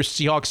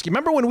 49ers-Seahawks game?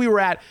 Remember when we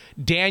were at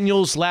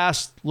Daniels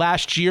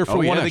last year for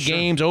one of the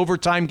games,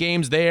 overtime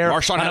games there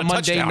Marshawn on had a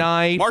Monday touchdown.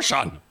 night?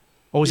 Marshawn.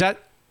 Oh, was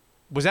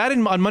that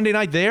on Monday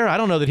night there? I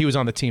don't know that he was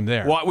on the team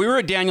there. Well, we were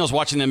at Daniels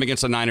watching them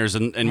against the Niners,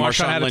 and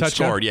Marshawn Lynch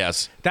scored,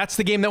 yes. That's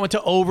the game that went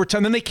to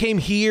overtime. Then they came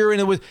here,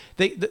 and it was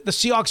the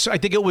Seahawks, I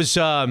think it was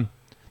the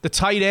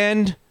tight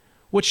end.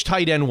 Which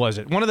tight end was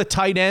it? One of the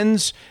tight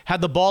ends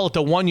had the ball at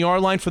the 1-yard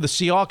line for the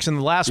Seahawks, and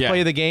the last play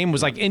of the game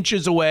was like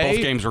inches away.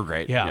 Both games were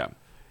great. Yeah.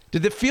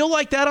 Did it feel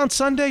like that on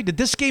Sunday? Did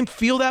this game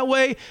feel that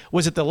way?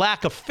 Was it the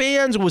lack of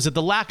fans? Was it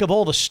the lack of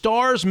all the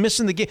stars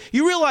missing the game?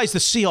 You realize the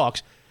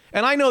Seahawks,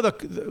 and I know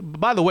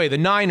by the way, the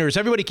Niners,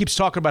 everybody keeps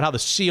talking about how the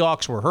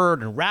Seahawks were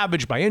hurt and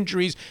ravaged by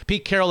injuries.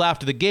 Pete Carroll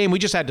after the game, we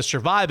just had to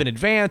survive in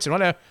advance and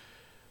whatever.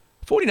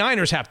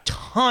 49ers have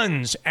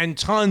tons and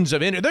tons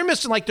of injuries. They're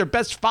missing like their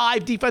best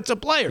 5 defensive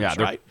players,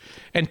 right?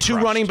 And 2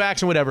 running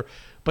backs and whatever.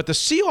 But the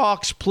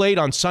Seahawks played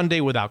on Sunday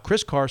without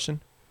Chris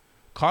Carson,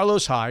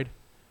 Carlos Hyde,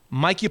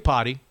 Mike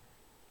Iupati,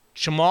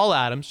 Jamal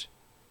Adams,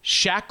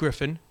 Shaq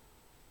Griffin,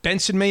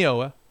 Benson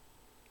Mayowa,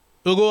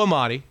 Ugo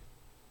Amadi,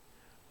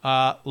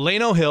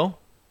 Lano Hill.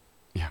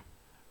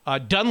 Yeah.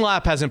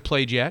 Dunlap hasn't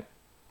played yet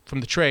from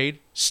the trade.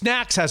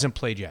 Snacks hasn't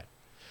played yet.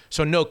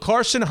 So no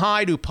Carson,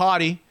 Hyde,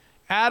 Iupati,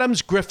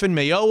 Adams, Griffin,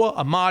 Mayowa,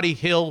 Amadi,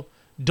 Hill,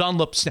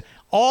 Dunlap.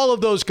 All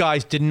of those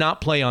guys did not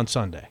play on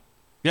Sunday.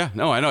 Yeah,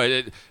 no, I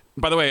know.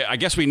 By the way, I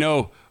guess we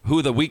know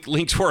who the weak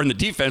links were in the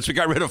defense. We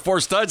got rid of 4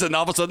 studs, and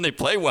all of a sudden they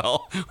play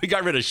well. We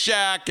got rid of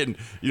Shaq,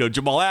 and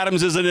Jamal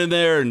Adams isn't in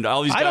there, and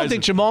all these guys. I don't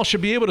think Jamal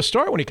should be able to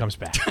start when he comes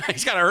back.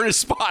 He's got to earn his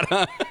spot,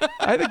 huh?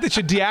 I think they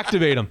should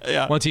deactivate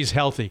him once he's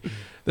healthy.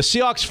 The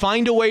Seahawks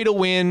find a way to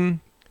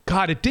win.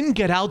 God, it didn't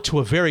get out to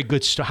a very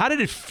good start. How did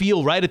it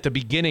feel right at the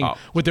beginning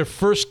with their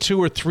first 2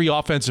 or 3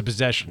 offensive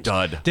possessions?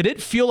 Dud. Did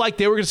it feel like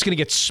they were just going to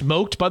get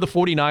smoked by the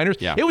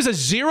 49ers? Yeah. It was a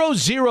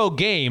 0-0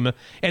 game,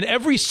 and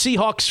every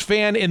Seahawks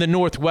fan in the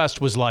Northwest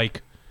was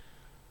like,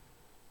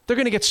 they're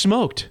going to get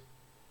smoked.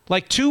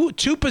 Like two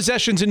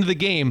possessions into the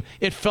game,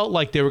 it felt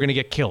like they were going to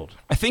get killed.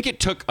 I think it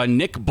took a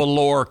Nick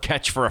Bellore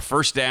catch for a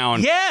first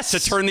down to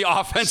turn the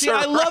offense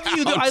around.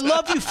 I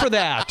love you for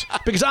that,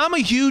 because I'm a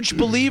huge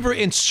believer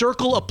in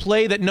circle a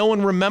play that no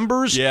one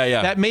remembers.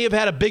 That may have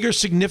had a bigger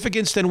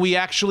significance than we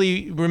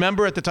actually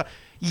remember at the time.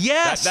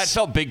 Yes. That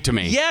felt big to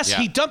me. Yes,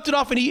 he dumped it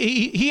off, and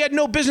he had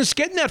no business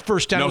getting that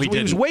first down. No, he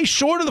was way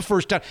short of the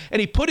first down, and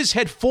he put his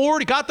head forward,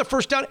 he got the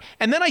first down,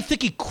 and then I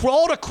think he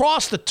crawled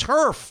across the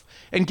turf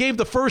and gave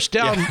the first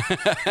down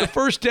the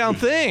first down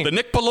thing. The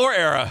Nick Bellore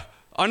era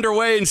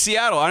underway in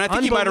Seattle. And I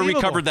think he might have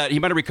recovered that. He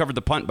might have recovered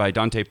the punt by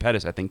Dante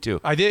Pettis, I think,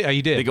 too. He did.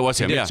 I think it was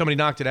him, yeah. Somebody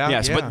knocked it out.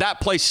 Yes, but that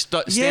play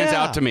stands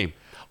out to me.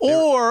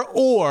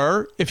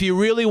 Or if you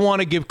really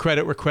want to give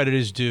credit where credit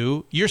is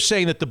due, you're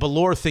saying that the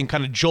Bellore thing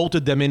kind of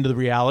jolted them into the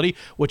reality,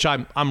 which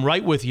I'm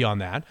right with you on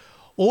that.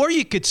 Or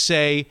you could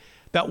say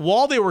that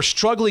while they were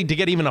struggling to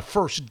get even a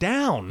first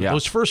down,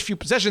 those first few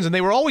possessions, and they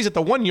were always at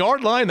the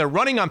 1-yard line, they're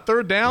running on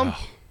 3rd down,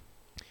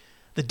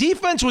 the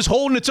defense was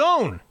holding its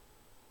own.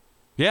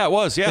 Yeah, it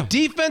was, yeah. The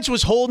defense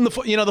was holding the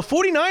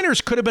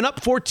 49ers could have been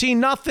up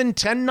 14-0,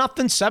 10-0,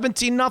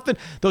 17-0.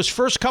 Those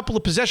first couple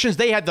of possessions,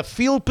 they had the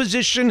field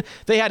position.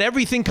 They had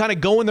everything kind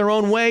of going their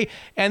own way.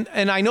 And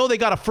I know they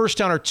got a first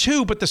down or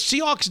 2, but the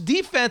Seahawks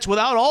defense,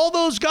 without all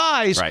those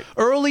guys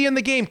early in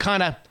the game,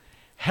 kind of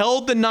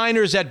held the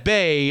Niners at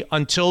bay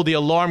until the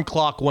alarm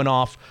clock went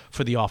off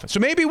for the offense.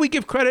 So maybe we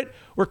give credit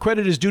where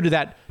credit is due to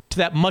that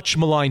much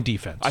maligned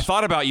defense. I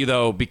thought about you,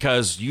 though,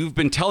 because you've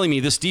been telling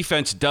me this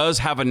defense does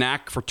have a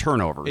knack for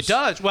turnovers. It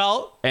does.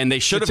 Well, and they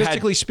should have had,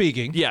 statistically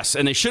speaking. Yes,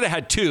 and they should have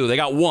had 2. They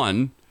got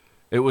 1.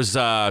 It was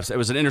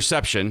an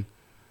interception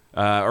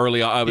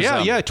early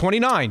on.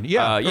 29.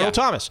 Earl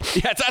Thomas.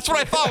 Yeah, that's what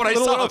I thought when I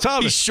saw Earl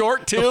Thomas. He's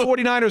short, too. The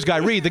 49ers guy,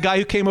 Reed, the guy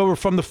who came over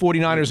from the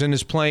 49ers and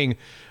is playing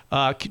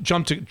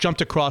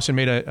jumped across and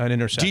made an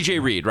interception.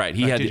 DJ Reed, right?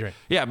 He had,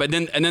 but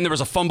then there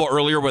was a fumble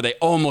earlier where they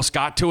almost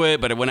got to it,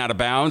 but it went out of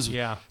bounds.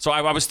 Yeah. So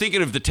I was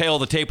thinking of the tail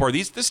of the tape where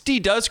this D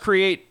does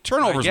create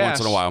turnovers once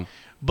in a while.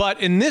 But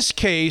in this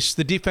case,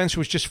 the defense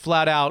was just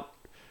flat out.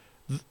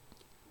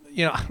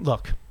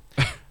 Look,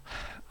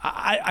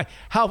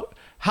 how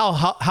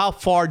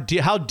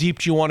deep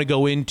do you want to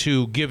go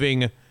into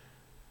giving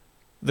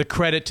the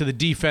credit to the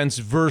defense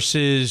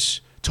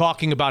versus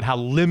talking about how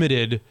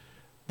limited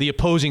the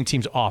opposing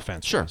team's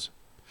offense Sure. was?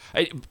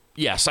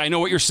 Yes, I know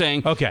what you're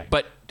saying. Okay.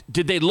 But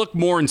did they look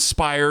more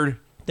inspired?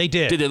 They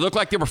did. Did they look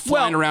like they were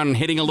flying around and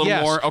hitting a little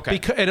more? Okay.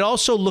 Because it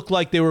also looked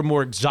like they were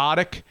more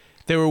exotic.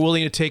 They were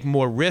willing to take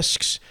more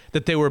risks,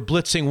 that they were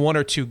blitzing 1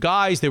 or 2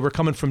 guys. They were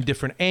coming from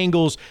different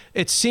angles.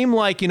 It seemed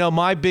like,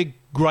 my big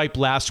gripe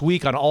last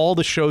week on all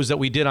the shows that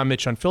we did on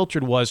Mitch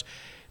Unfiltered was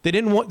they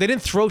didn't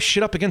throw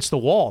shit up against the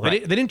wall.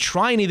 Right. They didn't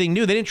try anything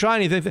new. They didn't try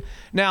anything.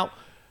 Now,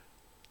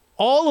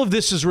 all of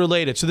this is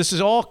related. So this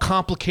is all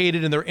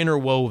complicated and they're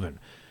interwoven.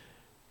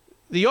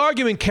 The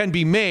argument can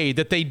be made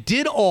that they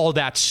did all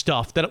that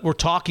stuff that we're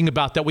talking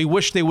about that we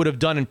wish they would have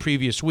done in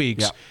previous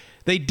weeks. Yeah.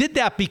 They did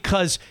that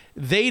because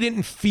they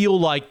didn't feel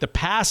like the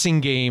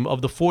passing game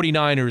of the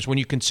 49ers, when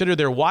you consider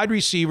their wide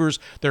receivers,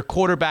 their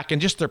quarterback,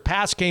 and just their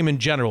pass game in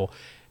general,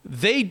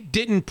 they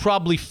didn't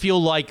probably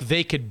feel like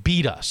they could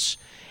beat us.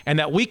 And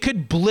that we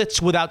could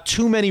blitz without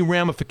too many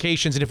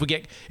ramifications. And if we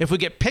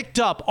get picked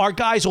up, our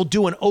guys will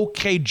do an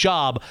okay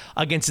job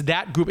against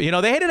that group. They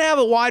didn't have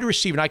a wide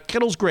receiver. Now,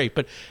 Kittle's great,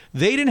 but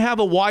they didn't have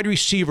a wide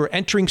receiver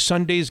entering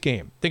Sunday's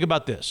game. Think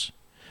about this.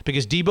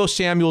 Because Deebo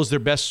Samuel is their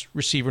best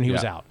receiver, and he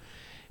was out.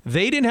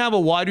 They didn't have a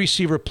wide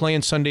receiver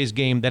playing Sunday's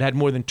game that had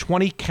more than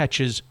 20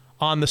 catches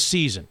on the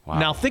season. Wow.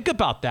 Now, think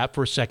about that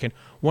for a second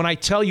when I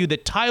tell you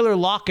that Tyler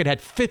Lockett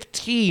had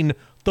 15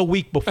 the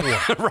week before.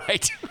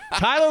 Right.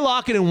 Tyler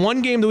Lockett in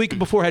one game the week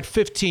before had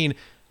 15.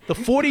 The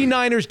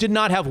 49ers did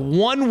not have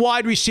one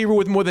wide receiver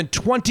with more than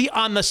 20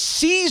 on the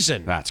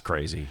season. That's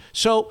crazy.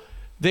 So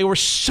they were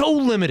so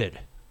limited.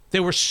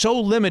 They were so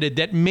limited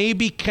that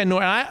maybe Ken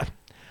Norton...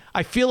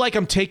 I feel like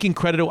I'm taking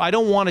credit. I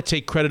don't want to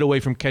take credit away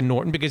from Ken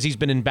Norton because he's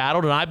been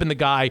embattled, and I've been the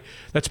guy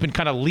that's been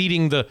kind of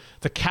leading the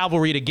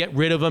cavalry to get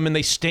rid of him, and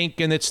they stink,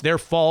 and it's their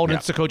fault, and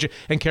it's the coach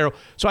and Carroll.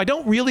 So I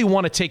don't really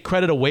want to take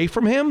credit away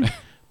from him.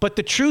 But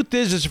the truth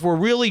is if we're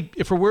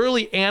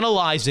really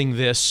analyzing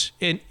this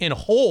in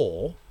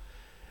whole,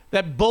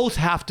 that both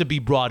have to be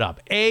brought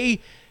up.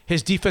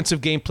 His defensive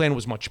game plan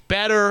was much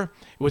better.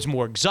 It was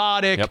more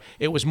exotic. Yep.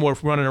 It was more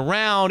running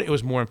around. It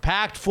was more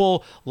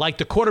impactful. Like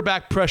the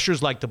quarterback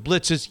pressures, like the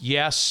blitzes,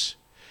 yes.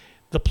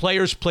 The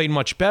players played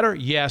much better,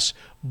 yes.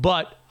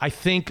 But I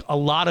think a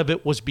lot of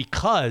it was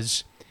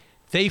because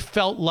they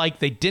felt like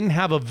they didn't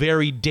have a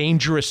very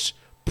dangerous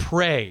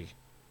prey.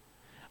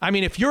 I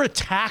mean, if you're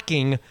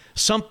attacking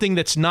something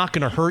that's not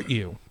going to hurt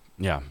you.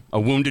 Yeah, a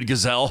wounded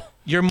gazelle.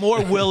 You're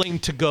more willing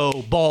to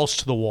go balls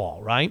to the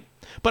wall, right?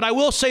 But I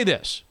will say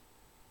this.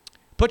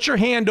 Put your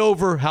hand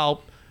over how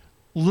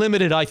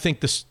limited I think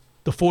the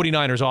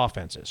 49ers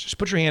offense is. Just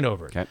put your hand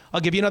over it. Okay. I'll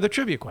give you another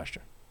trivia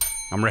question.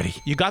 I'm ready.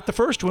 You got the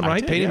first one,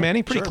 right? Did, Peyton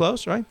Manning, pretty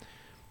close, right?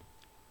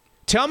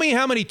 Tell me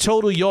how many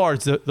total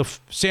yards the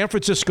San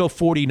Francisco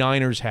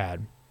 49ers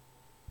had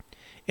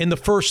in the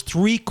first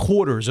 3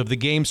 quarters of the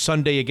game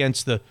Sunday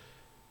against the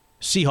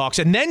Seahawks.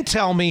 And then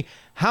tell me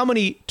how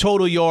many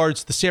total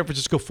yards the San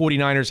Francisco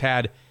 49ers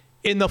had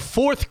in the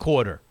 4th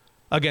quarter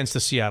against the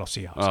Seattle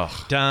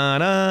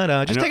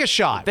Seahawks. Just take a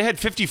shot. They had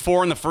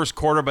 54 in the first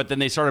quarter, but then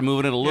they started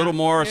moving it a little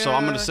more. So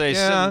I'm going to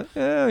say I'll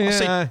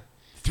say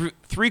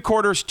 3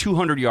 quarters,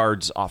 200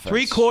 yards offense.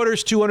 3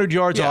 quarters, 200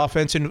 yards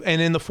offense, and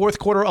in the 4th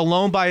quarter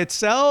alone by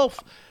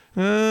itself,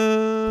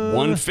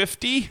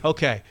 150.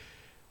 Okay,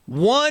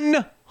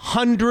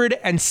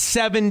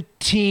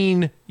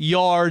 117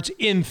 yards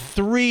in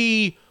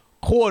 3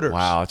 quarters.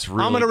 Wow, it's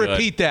really. I'm going to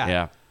repeat that.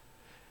 Yeah.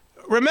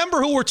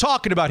 Remember who we're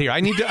talking about here.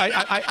 I need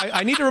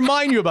to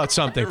remind you about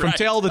something from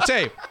Tail of the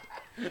Tape.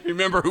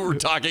 Remember who we're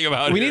talking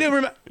about. We need to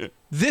remember.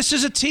 This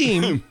is a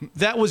team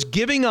that was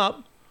giving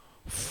up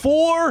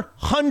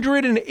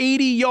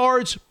 480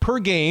 yards per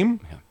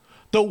game,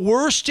 the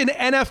worst in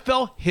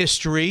NFL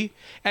history,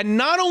 and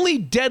not only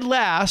dead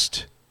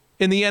last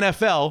in the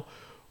NFL,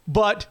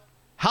 but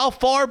how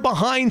far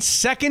behind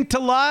second to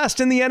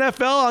last in the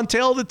NFL on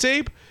Tail of the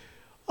Tape?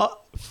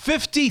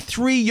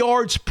 53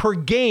 yards per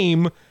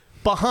game.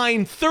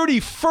 Behind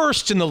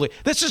 31st in the league.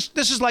 This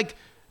is like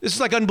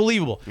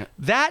unbelievable. Yeah.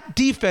 That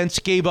defense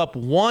gave up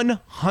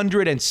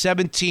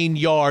 117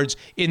 yards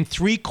in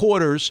 3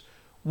 quarters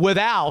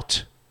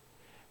without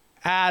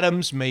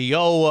Adams,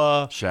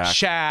 Mayowa,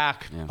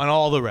 Shaq, and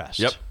all the rest.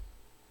 Yep.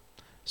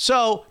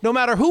 So no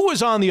matter who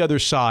was on the other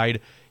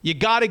side, you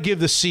got to give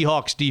the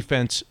Seahawks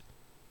defense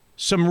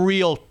some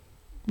real,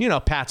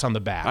 pats on the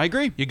back. I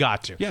agree. You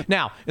got to. Yeah.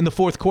 Now, in the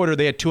fourth quarter,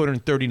 they had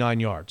 239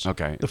 yards.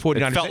 Okay. The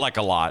 49ers. It felt like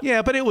a lot.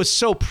 Yeah, but it was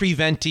so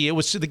prevent-y.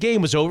 The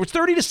game was over. It's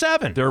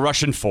 30-7. They're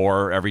rushing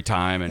 4 every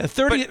time. And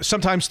 30,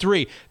 sometimes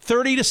 3.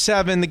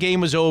 30-7, the game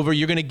was over.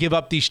 You're going to give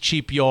up these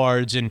cheap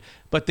yards.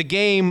 But the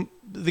game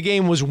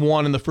was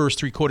won in the first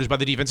 3 quarters by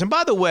the defense. And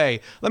by the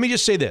way, let me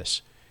just say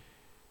this.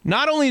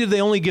 Not only did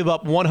they only give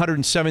up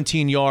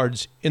 117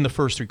 yards in the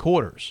first 3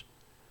 quarters,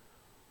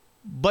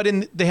 but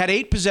they had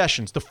 8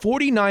 possessions. The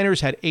 49ers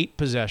had 8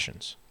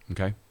 possessions.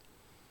 Okay.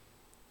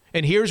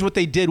 And here's what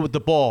they did with the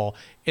ball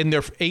in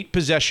their 8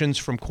 possessions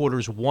from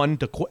quarters 1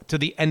 to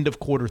the end of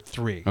quarter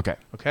 3.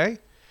 Okay?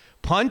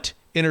 Punt,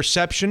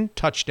 interception,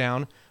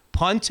 touchdown.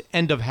 Punt,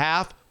 end of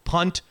half.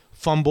 Punt,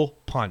 fumble,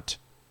 punt.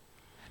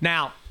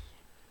 Now,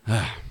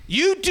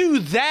 you do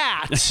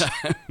that,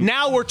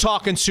 now we're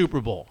talking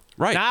Super Bowl.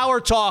 Right. Now we're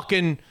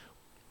talking,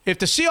 if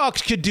the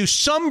Seahawks could do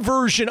some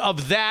version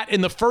of that in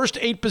the first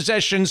 8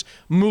 possessions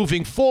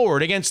moving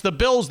forward against the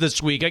Bills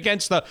this week,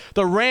 against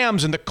the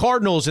Rams and the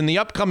Cardinals in the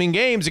upcoming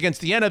games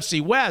against the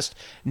NFC West,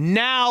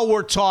 now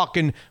we're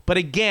talking. But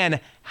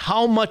again,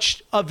 how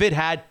much of it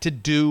had to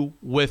do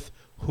with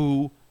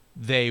who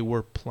they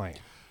were playing?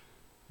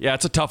 Yeah,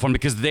 it's a tough one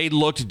because they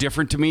looked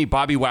different to me.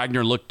 Bobby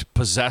Wagner looked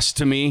possessed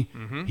to me.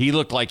 Mm-hmm. He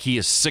looked like he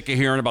is sick of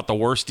hearing about the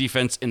worst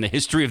defense in the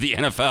history of the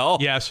NFL.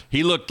 Yes.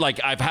 He looked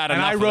like I've had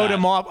enough of that. And I wrote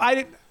him off.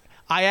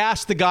 I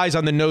asked the guys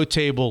on the note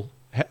table,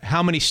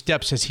 how many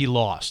steps has he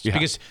lost? Yeah.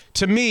 Because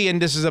to me,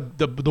 and this is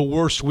the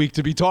worst week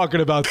to be talking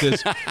about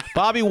this,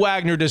 Bobby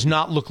Wagner does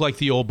not look like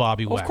the old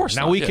Bobby Wagner. Of course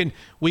now, not.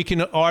 we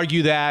can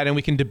argue that and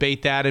we can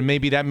debate that, and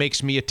maybe that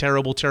makes me a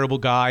terrible, terrible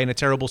guy and a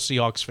terrible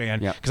Seahawks fan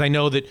because I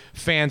know that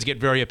fans get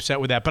very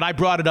upset with that. But I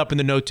brought it up in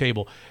the note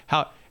table.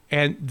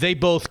 And they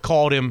both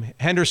called him,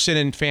 Henderson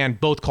and Fan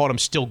both called him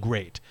still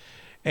great.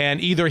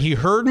 And either he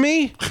heard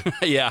me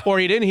or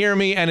he didn't hear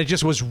me, and it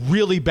just was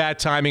really bad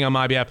timing on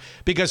my behalf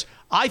because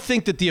I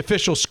think that the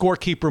official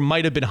scorekeeper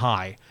might have been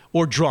high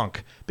or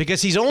drunk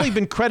because he's only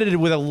been credited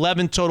with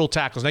 11 total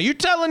tackles. Now, you're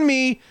telling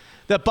me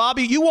that,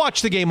 Bobby, you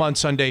watched the game on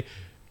Sunday.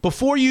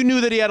 Before you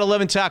knew that he had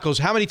 11 tackles,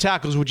 how many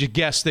tackles would you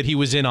guess that he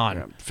was in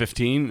on?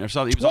 15 or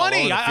something? 20.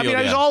 He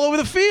was all over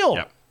the field.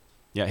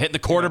 Yeah, hitting the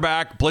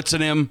quarterback,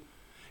 blitzing him.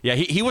 Yeah,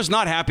 he was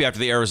not happy after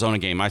the Arizona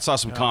game. I saw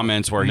some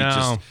comments where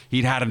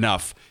he'd had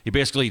enough. He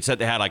basically said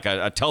they had like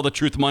a Tell the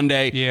Truth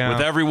Monday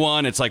with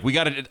everyone. It's like, we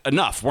got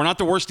enough. We're not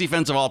the worst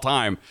defense of all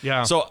time.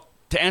 Yeah. So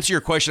to answer your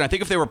question, I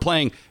think if they were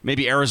playing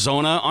maybe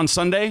Arizona on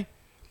Sunday,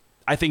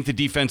 I think the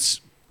defense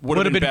would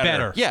have been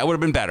better. Yeah, it would have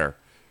been better.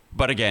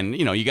 But again,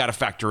 you got to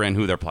factor in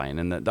who they're playing.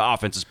 And the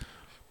offense is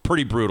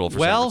pretty brutal for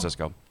San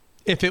Francisco.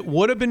 If it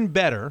would have been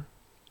better,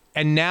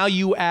 and now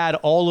you add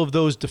all of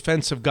those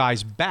defensive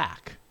guys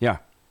back. Yeah.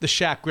 The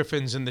Shaq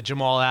Griffins and the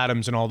Jamal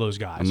Adams and all those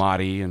guys.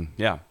 Amadi and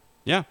yeah.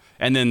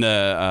 And then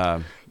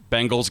the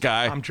Bengals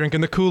guy. I'm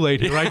drinking the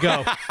Kool-Aid. Here I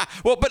go.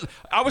 Well, but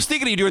I was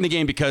thinking of you during the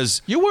game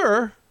because... You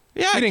were.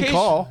 Yeah, you didn't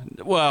call.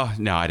 Well,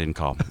 no, I didn't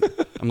call.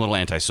 I'm a little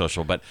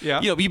antisocial. But,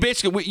 you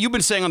you've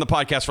been saying on the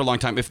podcast for a long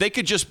time, if they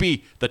could just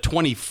be the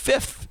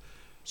 25th...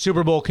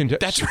 Super Bowl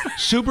That's right.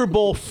 Super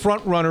Bowl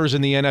front runners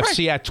in the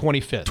NFC at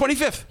 25th.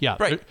 25th. Yeah.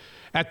 Right.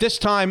 At this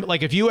time,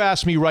 like if you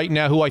ask me right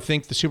now who I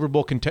think the Super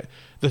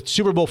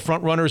Bowl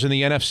front runners in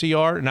the NFC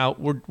are, now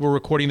we're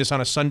recording this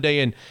on a Sunday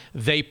and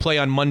they play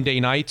on Monday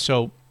night,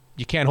 so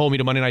you can't hold me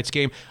to Monday night's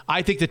game.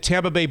 I think the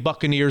Tampa Bay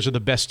Buccaneers are the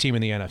best team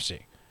in the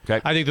NFC.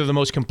 Okay. I think they're the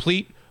most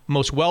complete,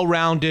 most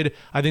well-rounded.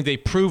 I think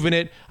they've proven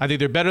it. I think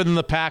they're better than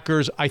the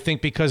Packers. I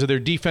think because of their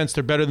defense,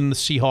 they're better than the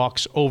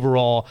Seahawks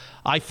overall.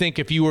 I think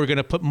if you were going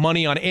to put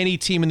money on any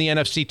team in the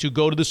NFC to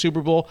go to the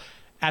Super Bowl,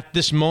 at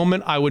this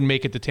moment, I would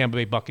make it the Tampa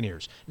Bay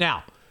Buccaneers.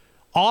 Now,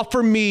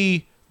 offer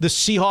me the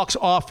Seahawks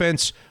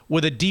offense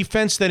with a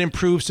defense that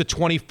improves to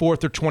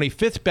 24th or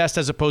 25th best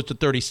as opposed to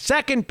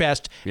 32nd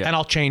best, and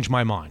I'll change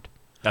my mind.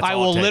 That's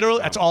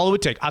all it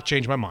would take. I'll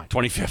change my mind.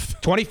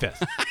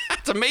 25th.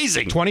 That's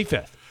amazing.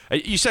 25th.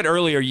 You said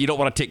earlier you don't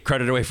want to take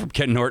credit away from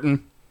Ken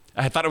Norton.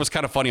 I thought it was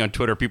kind of funny on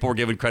Twitter. People were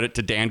giving credit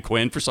to Dan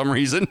Quinn for some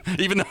reason,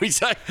 even though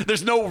he's like,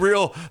 there's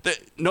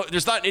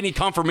not any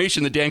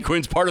confirmation that Dan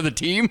Quinn's part of the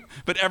team.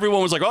 But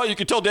everyone was like, "Oh, you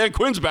can tell Dan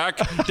Quinn's back.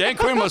 Dan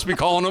Quinn must be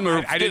calling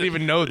him." I didn't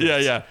even know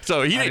this. Yeah.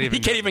 So he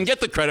can't even get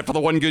the credit for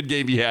the one good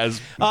game he has.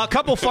 A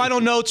couple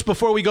final notes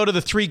before we go to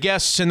the 3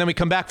 guests, and then we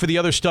come back for the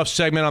other stuff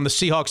segment on the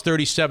Seahawks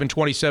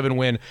 37-27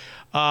 win.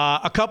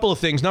 A couple of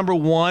things. Number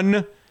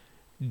one,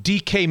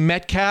 DK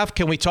Metcalf.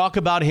 Can we talk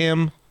about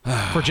him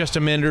for just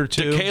a minute or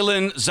two?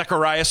 Kalen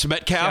Zacharias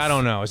Metcalf. I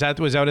don't know. Is that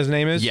what his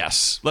name is?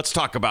 Yes. Let's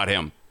talk about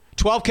him.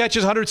 12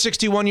 catches,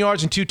 161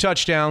 yards, and 2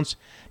 touchdowns.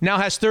 Now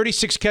has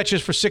 36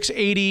 catches for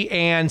 680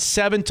 and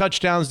 7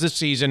 touchdowns this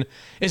season.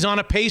 Is on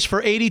a pace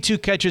for 82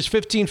 catches,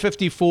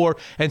 1554,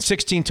 and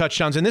 16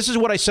 touchdowns. And this is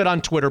what I said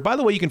on Twitter. By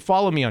the way, you can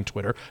follow me on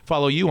Twitter.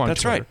 Follow you on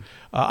Twitter. That's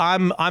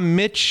right. I'm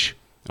Mitch.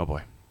 Oh,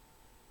 boy.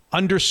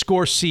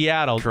 underscore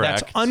Seattle.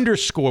 Correct. That's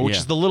underscore, which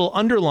is the little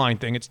underline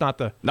thing. It's not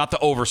the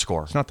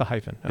overscore. It's not the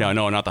hyphen. No,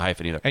 not the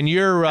hyphen either. And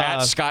you're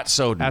at Scott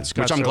Soden,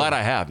 which I'm glad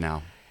I have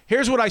now.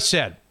 Here's what I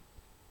said.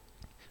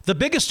 The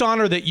biggest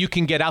honor that you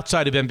can get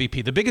outside of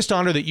MVP, the biggest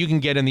honor that you can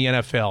get in the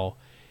NFL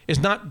is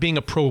not being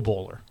a Pro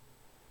Bowler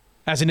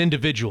as an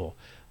individual.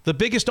 The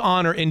biggest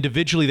honor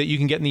individually that you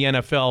can get in the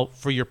NFL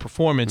for your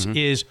performance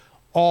is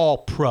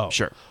All-Pro.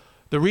 Sure.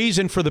 The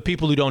reason for the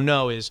people who don't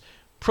know is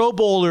Pro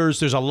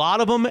Bowlers, there's a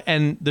lot of them,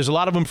 and there's a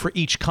lot of them for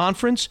each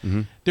conference.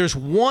 There's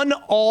one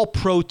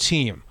All-Pro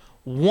team,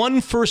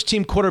 one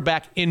first-team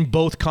quarterback in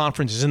both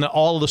conferences in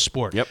all of the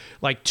sport. Yep.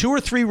 Like 2 or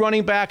 3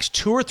 running backs,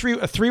 2 or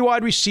 3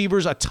 wide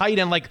receivers, a tight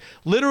end. Like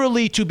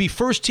literally to be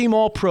first-team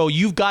All-Pro,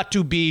 you've got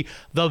to be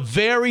the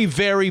very,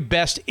 very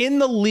best in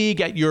the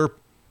league at your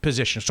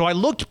position. So I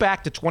looked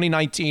back to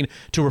 2019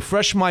 to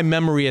refresh my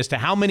memory as to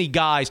how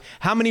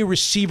many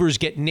receivers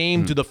get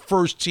named to the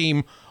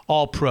first-team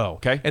All-Pro.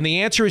 Okay. And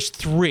the answer is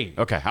 3.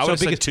 Okay. I would have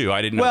said 2.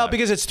 I didn't know that.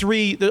 Because it's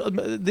 3.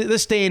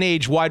 This day and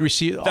age, wide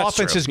receiver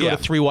offenses go to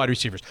 3 wide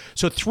receivers.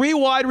 So 3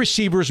 wide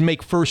receivers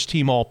make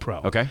first-team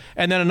All-Pro. Okay.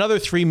 And then another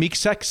 3 make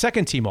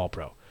second-team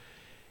All-Pro.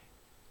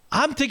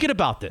 I'm thinking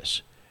about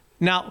this.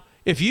 Now,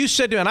 if you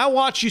said to me,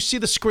 and you see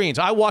the screens.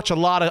 I watch a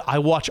lot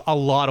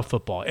of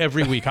football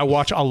every week. I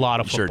watch a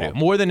lot of football, sure do.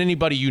 more than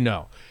anybody you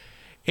know.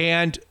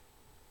 And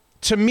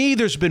to me,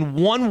 there's been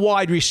one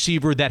wide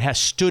receiver that has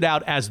stood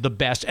out as the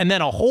best, and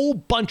then a whole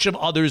bunch of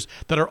others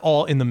that are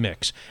all in the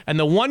mix. And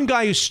the one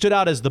guy who stood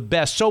out as the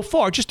best so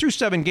far, just through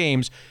 7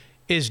 games,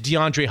 is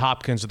DeAndre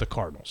Hopkins of the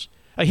Cardinals.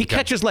 He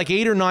catches like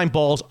 8 or 9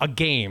 balls a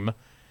game.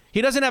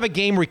 He doesn't have a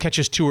game where he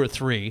catches 2 or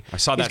 3. I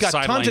saw that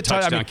sideline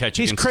touchdown catch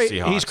against the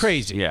Seahawks. He's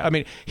crazy. Yeah. I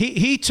mean,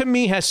 he to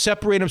me has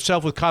separated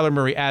himself with Kyler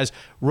Murray as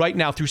right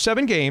now through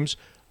 7 games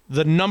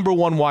the number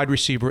 1 wide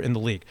receiver in the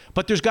league.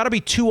 But there's got to be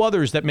 2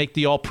 others that make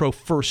the All-Pro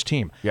first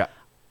team. Yeah.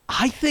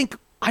 I think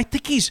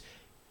he's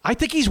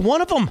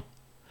one of them.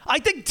 I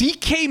think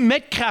DK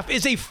Metcalf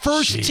is a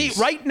first team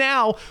right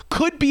now,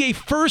 could be a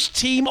first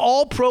team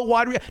All-Pro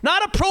wide receiver,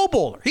 not a Pro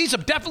Bowler. He's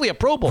definitely a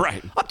Pro Bowler.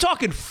 Right. I'm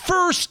talking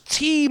first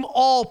team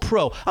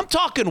All-Pro. I'm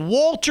talking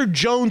Walter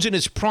Jones in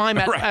his prime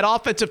at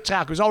offensive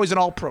tackle. He's always an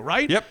All-Pro,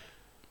 right? Yep.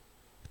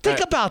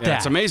 Think about that.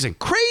 It's amazing.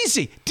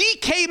 Crazy.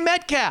 DK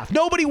Metcalf.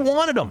 Nobody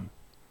wanted him.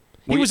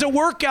 He was a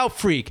workout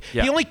freak.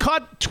 Yeah. He only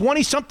caught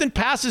 20-something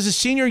passes his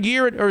senior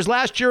year or his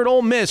last year at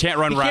Ole Miss. Can't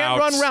run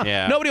routes.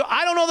 Yeah. Nobody.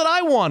 I don't know that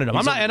I wanted him.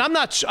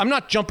 I'm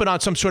not jumping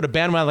on some sort of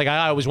bandwagon like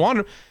I always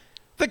wanted him.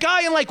 The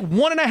guy in like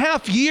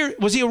 1.5 years,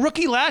 was he a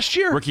rookie last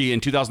year? Rookie in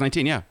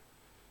 2019, yeah.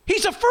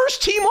 He's a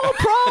first-team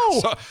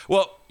All-Pro.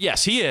 Well,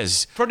 yes, he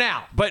is. For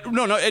now. But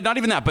no, not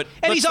even that. But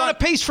and he's on a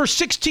pace for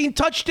 16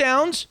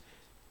 touchdowns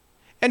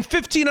and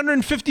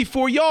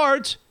 1,554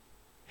 yards.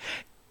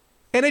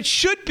 And it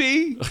should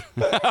be.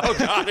 Oh,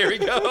 God, here we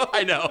go.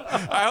 I know.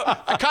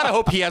 I kind of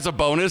hope he has a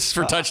bonus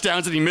for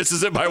touchdowns and he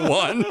misses it by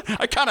 1.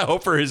 I kind of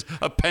hope for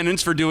a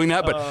penance for doing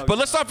that. But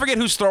let's not forget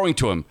who's throwing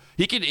to him.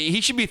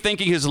 He should be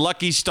thanking his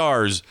lucky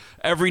stars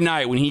every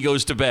night when he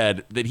goes to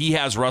bed that he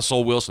has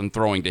Russell Wilson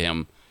throwing to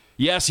him.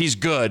 Yes, he's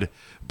good,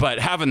 but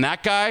having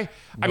that guy,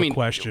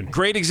 question.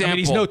 Great example.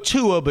 He's no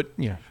Tua, but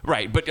yeah.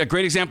 Right, but a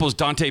great example is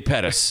Dante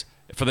Pettis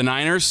for the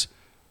Niners.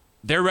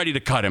 They're ready to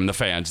cut him, the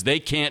fans. They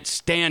can't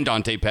stand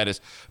Dante Pettis.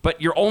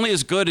 But you're only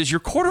as good as your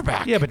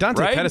quarterback. Yeah, but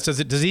Dante Pettis,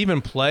 does he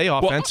even play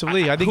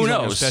offensively? Well, I think who he's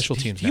knows? on special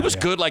teams. He was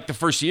good like the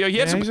first year.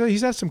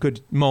 He's had some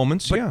good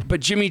moments, But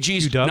Jimmy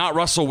G's not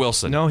Russell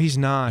Wilson. No, he's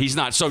not. He's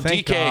not. So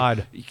Thank DK,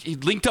 God. He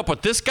linked up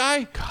with this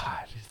guy?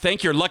 God.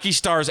 Thank your lucky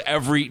stars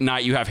every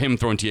night you have him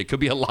thrown to you. It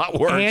could be a lot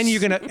worse.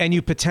 And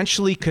you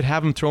potentially could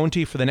have him thrown to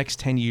you for the next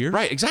 10 years.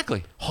 Right,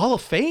 exactly. Hall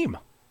of Fame.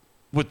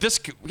 With this,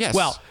 yes.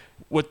 Well,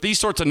 with these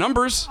sorts of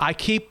numbers. I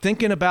keep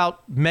thinking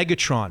about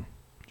Megatron. Do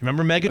you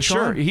remember Megatron?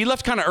 Sure. He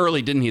left kind of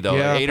early, didn't he, though?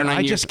 Yeah, 8 or 9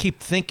 years. I just keep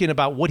thinking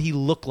about what he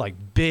looked like,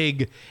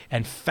 big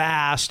and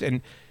fast.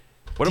 And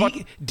what about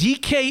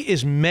DK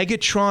is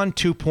Megatron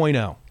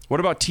 2.0. What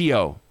about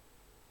T.O.?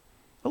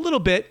 A little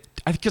bit.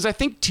 Because I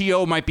think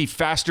T.O. might be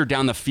faster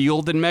down the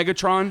field than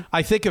Megatron.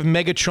 I think of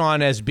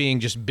Megatron as being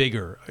just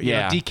bigger.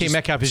 DK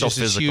Metcalf is just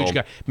this huge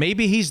guy.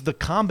 Maybe he's the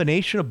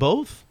combination of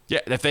both. Yeah,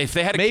 if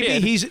they had a maybe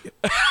kid, he's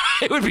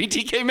it would be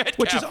DK Metcalf.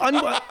 Which is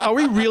are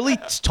we really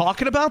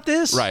talking about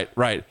this?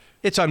 Right.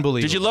 It's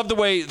unbelievable. Did you love the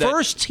way that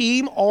first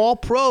team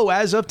All-Pro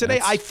as of today?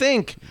 I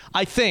think.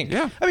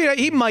 Yeah. I mean,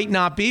 he might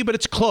not be, but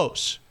it's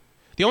close.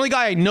 The only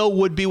guy I know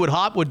would be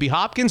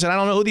Hopkins, and I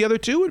don't know who the other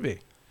 2 would be.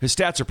 His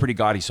stats are pretty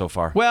gaudy so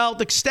far. Well,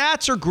 the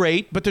stats are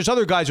great, but there's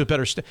other guys with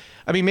better stats.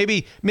 I mean,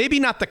 maybe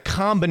not the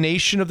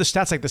combination of the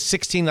stats, like the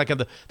 16, like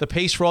the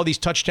pace for all these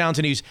touchdowns,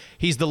 and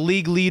he's the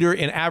league leader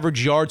in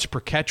average yards per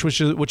catch, which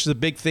is a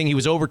big thing. He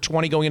was over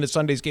 20 going into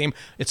Sunday's game.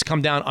 It's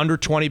come down under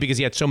 20 because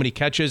he had so many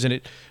catches and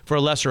it for a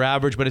lesser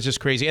average, but it's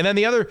just crazy. And then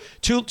the other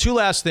two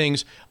last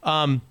things.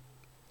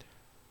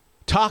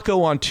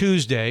 Taco on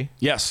Tuesday.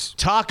 Yes.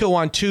 Taco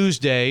on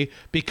Tuesday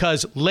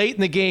because late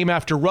in the game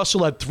after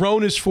Russell had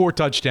thrown his 4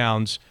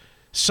 touchdowns,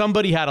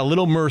 somebody had a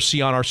little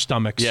mercy on our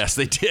stomachs. Yes,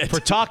 they did. For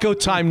Taco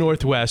Time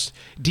Northwest,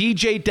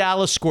 DJ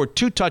Dallas scored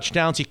 2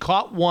 touchdowns. He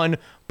caught one,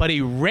 but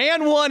he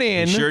ran one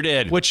in. He sure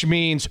did. Which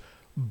means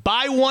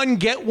buy one,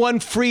 get one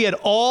free at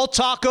all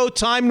Taco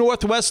Time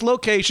Northwest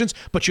locations,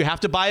 but you have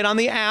to buy it on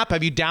the app.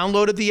 Have you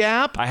downloaded the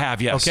app? I have,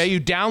 yes. Okay, you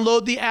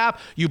download the app.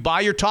 You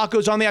buy your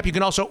tacos on the app. You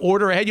can also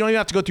order ahead. You don't even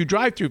have to go through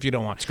drive-thru if you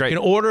don't want. It's great. You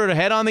can order it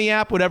ahead on the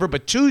app, whatever.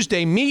 But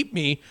Tuesday, meet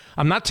me.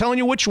 I'm not telling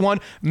you which one.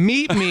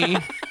 Meet me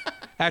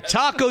at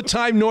Taco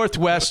Time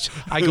Northwest.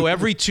 I go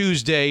every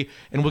Tuesday,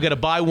 and we'll get a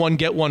buy one,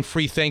 get one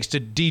free thanks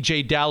to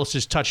DJ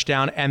Dallas's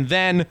touchdown. And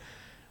then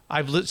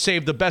I've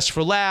saved the best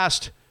for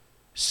last.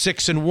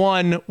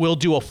 6-1. We'll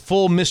do a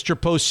full Mr.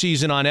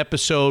 Postseason on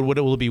episode. What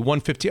it will be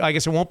 115. I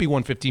guess it won't be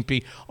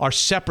 115p. Our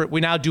separate. We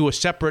now do a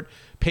separate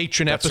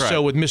patron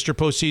episode with Mr.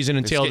 Postseason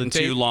and Tail of the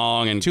Tape. Too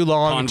long and too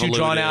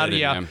drawn out.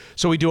 Yeah.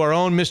 So we do our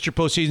own Mr.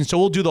 Postseason. So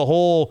we'll do the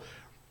whole,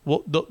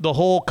 the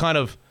whole kind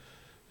of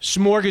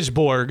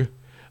smorgasbord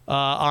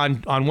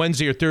on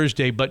Wednesday or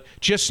Thursday. But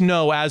just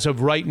know, as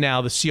of right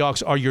now, the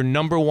Seahawks are your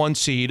number 1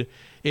 seed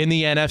in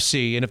the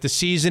NFC. And if the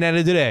season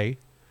ended today,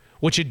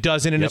 which it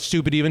doesn't, and it's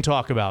stupid to even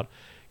talk about,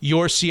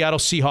 your Seattle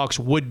Seahawks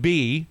would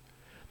be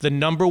the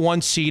number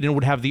 1 seed and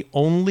would have the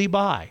only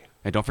bye.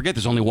 And don't forget,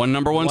 there's only one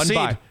number 1 seed.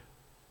 Bye.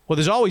 Well,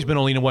 there's always been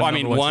only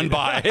one. One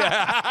bye.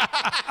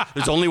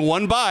 There's only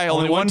one bye.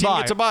 Only one team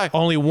gets a bye.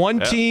 Only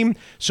one team.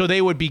 So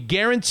they would be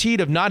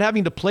guaranteed of not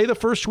having to play the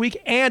first week,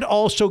 and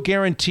also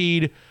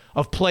guaranteed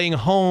of playing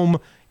home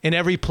in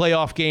every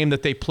playoff game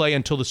that they play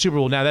until the Super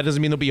Bowl. Now, that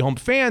doesn't mean they'll be home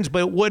fans, but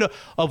it would.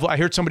 I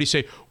heard somebody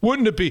say,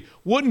 wouldn't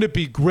it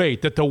be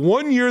great that the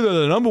one year they're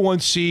the number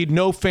 1 seed,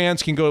 no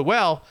fans can go?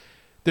 Well,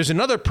 there's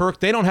another perk.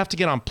 They don't have to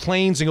get on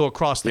planes and go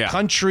across the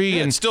country.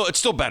 Yeah, and it's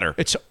still better.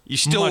 You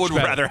still would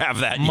rather have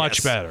that.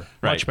 Much better.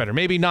 Right. Much better.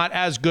 Maybe not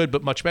as good,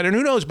 but much better. And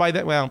who knows by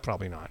then? Well,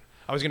 probably not.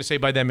 I was going to say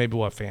by then maybe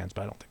we'll have fans,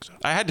 but I don't think so.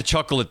 I had to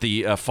chuckle at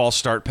the false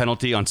start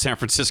penalty on San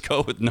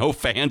Francisco with no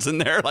fans in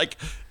there. Like,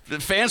 the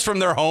fans from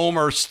their home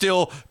are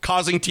still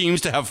causing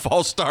teams to have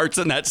false starts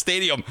in that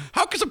stadium.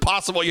 How is it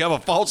possible you have a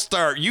false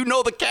start? You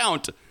know the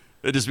count.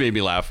 It just made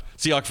me laugh.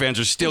 Seahawks fans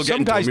are still getting.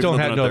 Some guys don't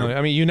have.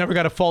 I mean, you never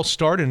got a false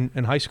start in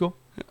high school.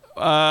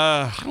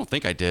 I don't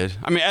think I did.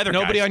 I mean,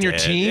 nobody on your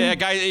team. Yeah,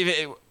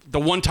 guys. The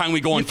one time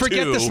we go on, you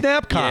forget the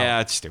snap count.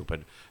 Yeah, it's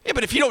stupid. Yeah,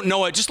 but if you don't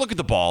know it, just look at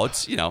the ball.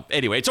 It's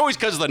anyway. It's always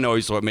because of the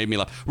noise, so it made me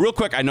laugh. Real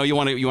quick, I know you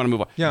want to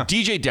move on. Yeah.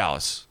 DJ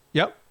Dallas.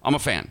 Yep. I'm a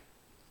fan,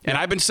 and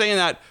I've been saying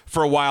that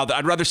for a while. That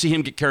I'd rather see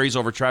him get carries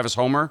over Travis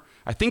Homer.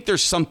 I think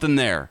there's something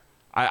there.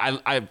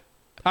 I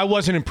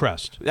wasn't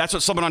impressed. That's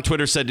what someone on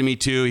Twitter said to me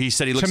too. He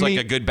said he looks like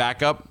a good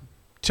backup.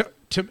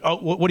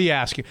 What are you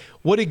asking?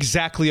 What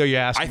exactly are you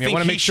asking me? I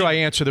want to make sure I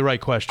answer the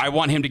right question. I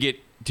want him to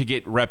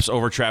get reps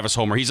over Travis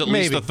Homer. He's at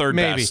least the third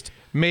best.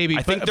 Maybe.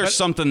 I think there's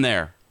something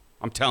there.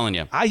 I'm telling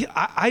you.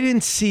 I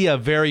didn't see a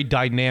very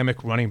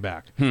dynamic running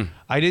back.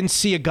 I didn't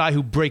see a guy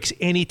who breaks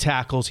any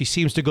tackles. He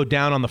seems to go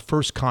down on the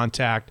first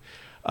contact.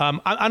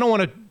 I don't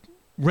want to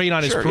rain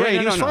on his parade.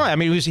 He was fine. I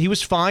mean, he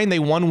was fine. They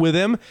won with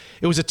him.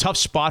 It was a tough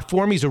spot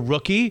for him. He's a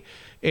rookie.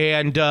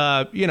 And,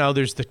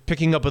 there's the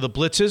picking up of the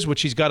blitzes,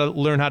 which he's got to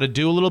learn how to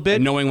do a little bit.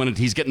 And knowing when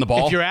he's getting the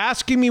ball. If you're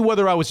asking me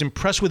whether I was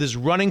impressed with his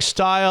running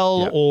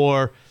style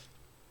or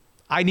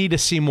I need to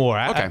see more.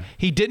 Okay.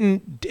 It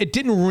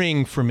didn't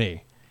ring for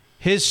me.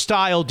 His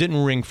style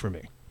didn't ring for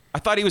me. I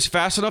thought he was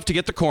fast enough to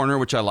get the corner,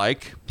 which I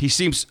like. He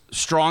seems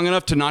strong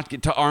enough to not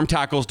get to arm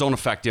tackles don't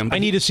affect him. I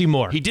need to see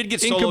more. He did get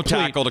solo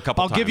tackled a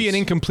couple times. I'll give you an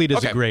incomplete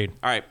as a grade.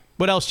 All right.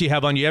 What else do you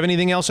have on you? Have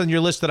anything else on your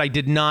list that I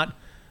did not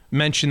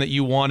mention that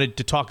you wanted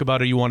to talk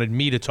about or you wanted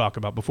me to talk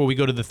about before we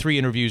go to the 3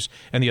 interviews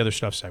and the other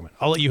stuff segment?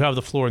 I'll let you have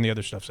the floor in the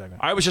other stuff segment.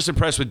 I was just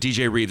impressed with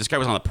DJ Reed. This guy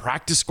was on the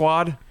practice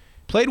squad.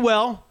 Played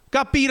well.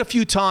 Got beat a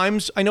few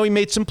times. I know he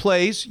made some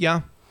plays.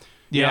 Yeah.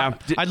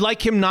 I'd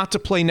like him not to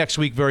play next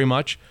week very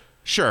much.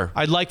 Sure.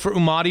 I'd like for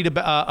Amadi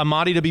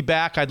to be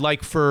back. I'd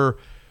like for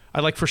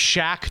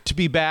Shaq to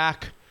be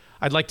back.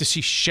 I'd like to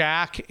see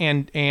Shaq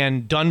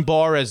and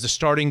Dunbar as the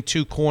starting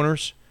 2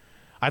 corners.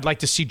 I'd like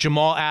to see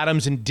Jamal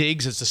Adams and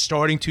Diggs as the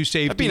starting 2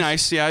 safeties. That'd be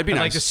nice. Yeah, it'd be nice.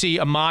 I'd like to see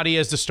Amadi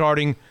as the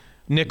starting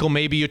nickel.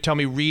 Maybe you tell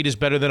me Reed is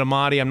better than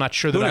Amadi. I'm not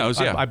sure that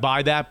I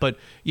buy that, but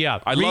yeah.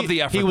 I love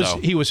the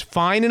effort, He was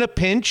fine in a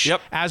pinch,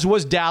 as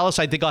was Dallas.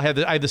 I think I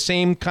have the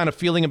same kind of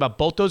feeling about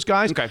both those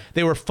guys. Okay.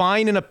 They were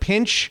fine in a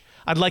pinch.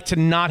 I'd like to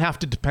not have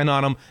to depend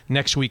on them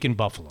next week in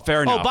Buffalo.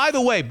 Fair enough. Oh, by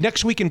the way,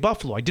 next week in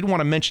Buffalo. I did want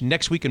to mention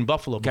next week in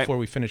Buffalo before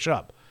we finish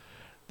up.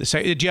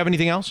 Did you have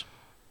anything else?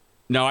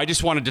 No, I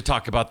just wanted to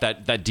talk about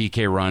that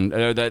DK run,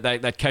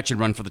 that catch and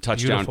run for the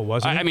touchdown. Beautiful,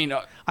 wasn't it? I mean,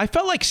 I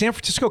felt like San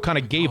Francisco kind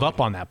of gave up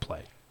on that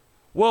play.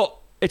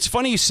 Well, it's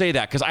funny you say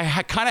that because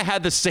I kind of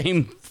had the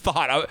same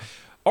thought.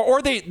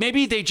 Or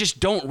maybe they just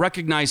don't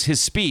recognize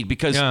his speed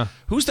because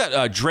who's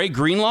that? Dre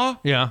Greenlaw?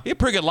 Yeah. He's a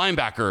pretty good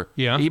linebacker.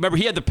 Yeah. Remember,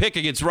 he had the pick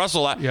against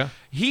Russell. Yeah.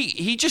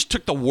 He just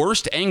took the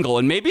worst angle,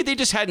 and maybe they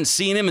just hadn't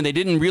seen him and they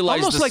didn't realize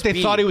almost the like speed.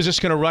 They thought he was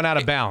just going to run out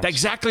of bounds.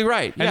 Exactly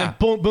right. And then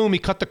boom, he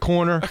cut the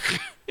corner.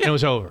 and it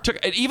was over.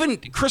 Even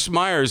Chris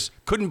Myers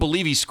couldn't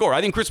believe he scored.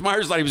 I think Chris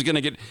Myers thought he was going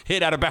to get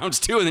hit out of bounds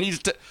too, and then he's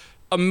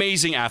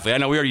amazing athlete. I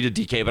know we already did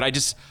DK, but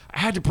I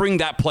had to bring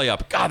that play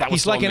up. God, that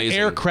was so amazing. He's like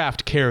an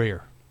aircraft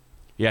carrier.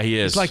 Yeah, he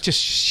is. He's like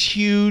just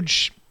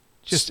huge,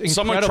 just incredible.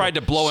 Someone tried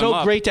to blow him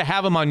up. So great to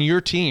have him on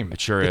your team. It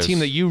sure is. The team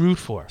that you root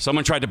for.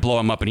 Someone tried to blow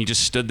him up, and he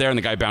just stood there, and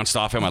the guy bounced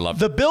off him. I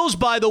loved it. The Bills,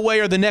 by the way,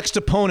 are the next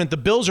opponent.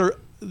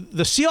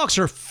 The Seahawks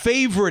are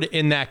favored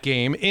in that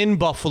game in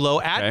Buffalo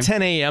at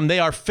 10 a.m. They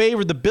are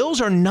favored. The Bills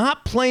are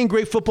not playing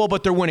great football,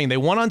 but they're winning. They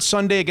won on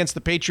Sunday against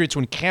the Patriots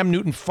when Cam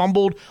Newton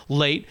fumbled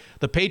late.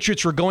 The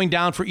Patriots were going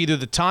down for either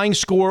the tying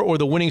score or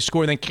the winning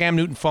score, and then Cam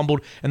Newton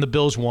fumbled, and the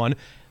Bills won.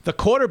 The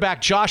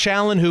quarterback, Josh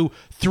Allen, who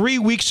 3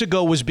 weeks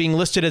ago was being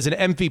listed as an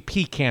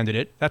MVP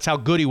candidate, that's how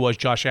good he was,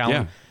 Josh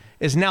Allen,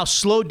 is now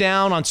slowed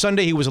down. On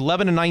Sunday, he was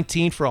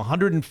 11-19 for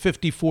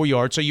 154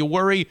 yards.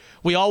 So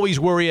we always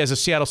worry as a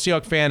Seattle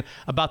Seahawks fan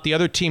about the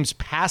other team's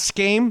pass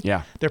game.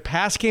 Yeah. Their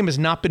pass game has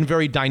not been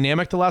very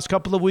dynamic the last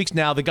couple of weeks.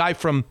 Now, the guy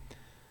from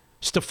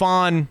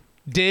Stephon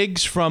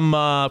Diggs from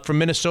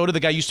Minnesota, the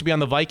guy used to be on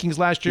the Vikings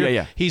last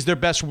year, he's their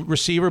best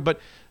receiver. But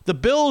the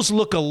Bills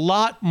look a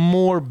lot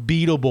more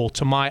beatable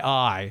to my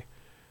eye.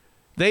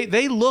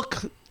 They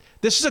look...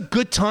 This is a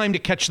good time to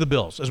catch the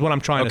Bills, is what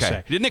I'm trying to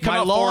say. Didn't they come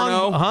out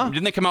 4-0?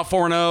 Didn't they come out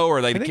 4-0? Or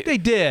I think they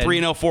did.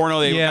 3-0,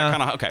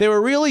 4-0. They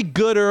were really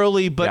good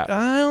early, but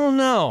I don't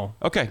know.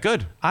 Okay,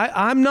 good.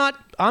 I'm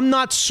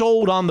not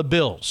sold on the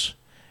Bills.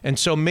 And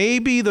so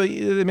maybe the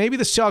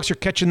Seahawks are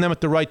catching them at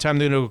the right time.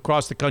 They're going to go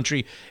across the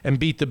country and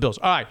beat the Bills.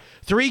 All right,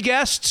 3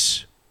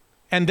 guests,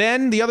 and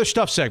then the other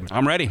stuff segment.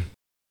 I'm ready.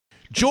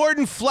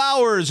 Jordan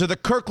Flowers of the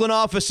Kirkland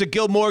office at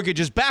Guild Mortgage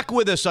is back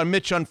with us on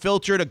Mitch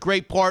Unfiltered, a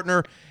great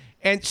partner.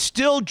 And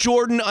still,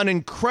 Jordan, an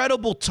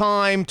incredible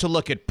time to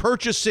look at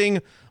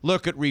purchasing,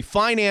 look at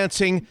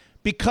refinancing,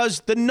 because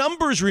the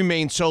numbers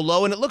remain so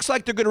low, and it looks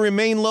like they're going to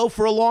remain low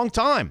for a long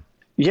time.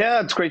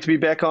 Yeah, it's great to be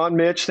back on,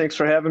 Mitch. Thanks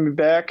for having me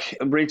back.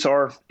 Rates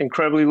are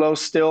incredibly low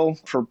still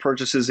for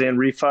purchases and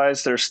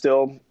refis. They're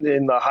still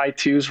in the high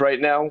 2s right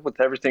now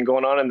with everything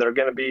going on, and they're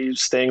going to be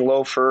staying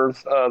low for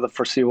the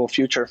foreseeable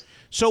future.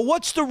 So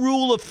what's the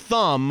rule of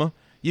thumb?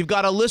 You've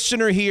got a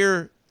listener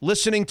here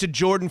listening to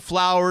Jordan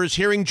Flowers,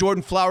 hearing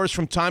Jordan Flowers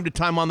from time to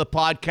time on the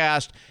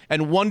podcast,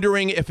 and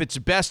wondering if it's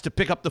best to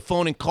pick up the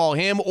phone and call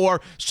him or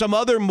some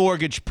other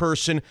mortgage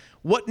person.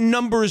 What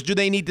numbers do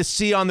they need to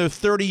see on their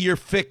 30-year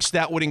fix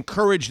that would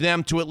encourage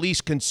them to at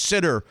least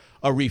consider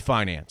a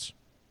refinance?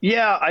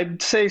 Yeah,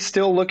 I'd say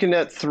still looking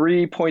at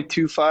 3.25,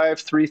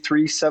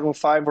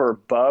 3.375 or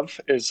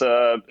above is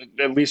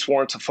at least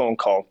warrants a phone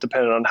call,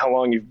 depending on how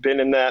long you've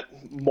been in that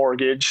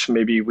mortgage.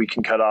 Maybe we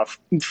can cut off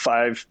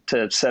 5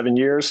 to 7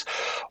 years,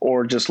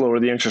 or just lower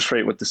the interest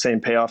rate with the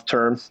same payoff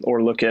term,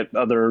 or look at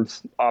other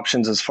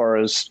options as far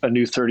as a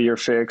new 30-year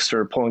fix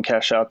or pulling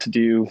cash out to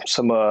do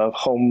some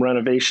home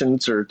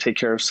renovations or take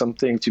care of some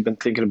things you've been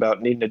thinking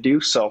about needing to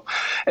do. So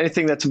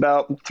anything that's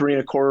about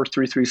 3.25,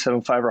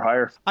 3.375 or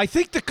higher. I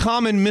think the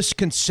common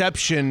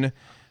misconception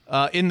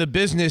in the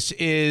business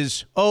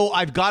is,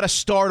 I've got to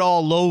start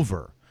all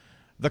over.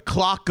 The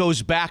clock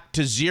goes back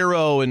to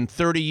 0 and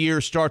 30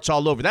 years starts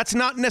all over. That's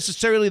not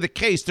necessarily the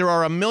case. There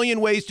are a million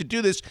ways to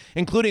do this,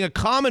 including a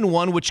common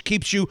one, which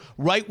keeps you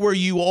right where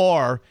you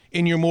are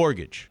in your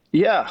mortgage.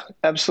 Yeah,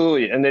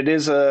 absolutely. And it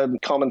is a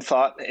common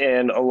thought.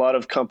 And a lot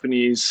of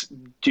companies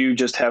do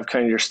just have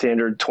kind of your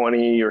standard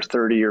 20 or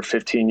 30 or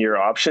 15-year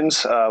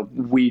options.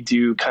 We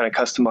do kind of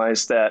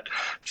customize that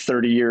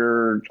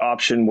 30-year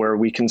option where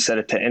we can set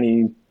it to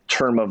any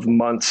term of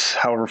months,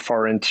 however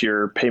far into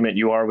your payment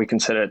you are. We can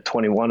set it at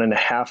 21 and a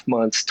half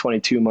months,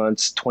 22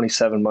 months,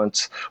 27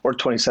 months, or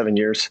 27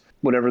 years.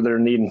 Whatever they're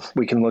needing,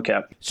 we can look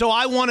at. So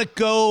I want to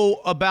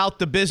go about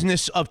the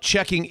business of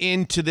checking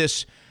into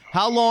this.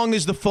 How long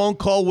is the phone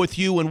call with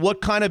you, and what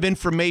kind of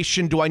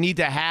information do I need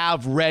to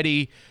have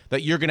ready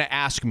that you're going to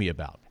ask me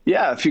about?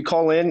 Yeah, if you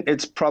call in,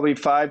 it's probably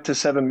 5 to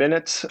 7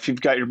 minutes. If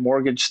you've got your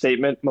mortgage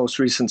statement, most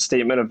recent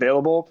statement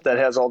available, that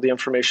has all the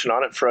information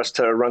on it for us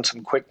to run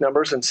some quick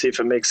numbers and see if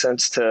it makes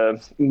sense to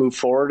move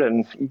forward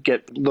and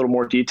get a little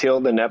more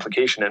detailed in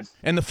application in.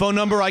 And the phone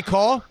number I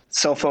call?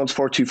 Cell phone's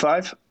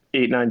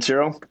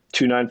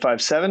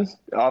 425-890-2957.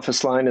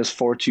 Office line is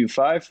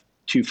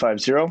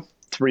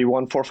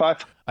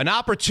 425-250-3145. An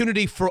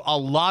opportunity for a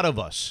lot of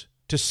us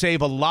to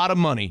save a lot of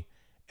money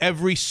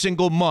every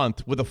single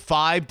month with a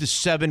 5 to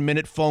 7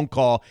 minute phone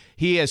call.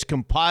 He has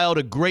compiled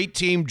a great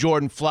team,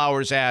 Jordan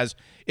Flowers has.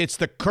 It's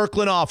the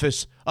Kirkland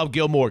office of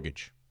Guild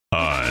Mortgage.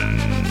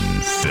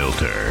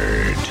 Unfiltered.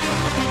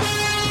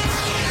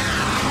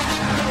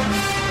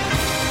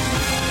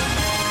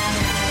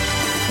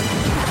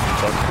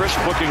 A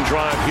crisp-looking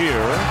drive here,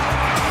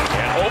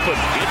 and open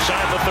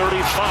inside the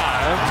 35.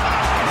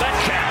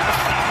 Metcalf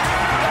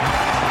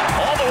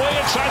all the way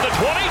inside the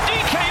 20.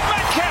 DK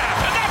Metcalf,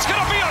 and that's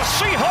going to be a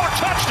Seahawk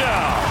touchdown.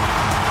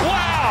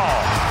 Wow!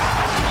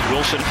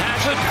 Wilson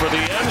has it for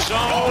the end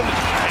zone,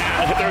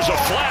 and there's a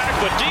flag,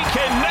 but DK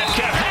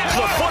Metcalf has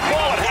the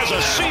football and has a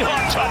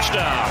Seahawk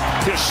touchdown.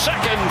 His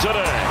second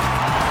today.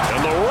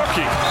 And the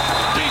rookie,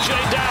 DJ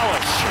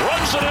Dallas,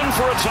 runs drills it in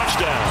for a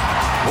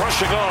touchdown,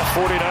 rushing off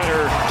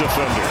 49er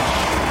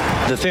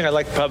defenders. The thing I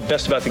liked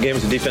best about the game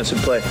was the defensive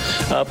play.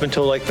 Up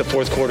until like the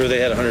fourth quarter, they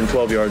had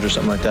 112 yards or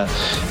something like that.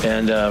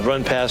 And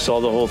run past all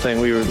the whole thing.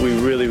 We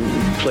really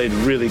played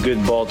really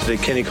good ball today.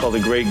 Kenny called a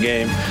great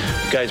game.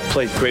 Guys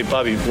played great.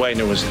 Bobby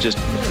Wagner was just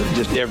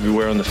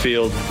everywhere on the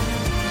field.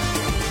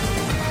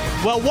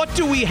 Well, what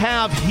do we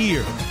have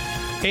here?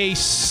 A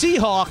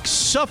Seahawks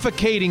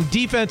suffocating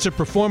defensive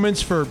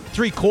performance for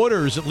 3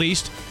 quarters at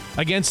least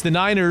against the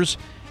Niners.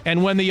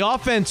 And when the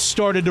offense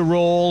started to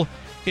roll,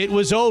 it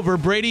was over.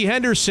 Brady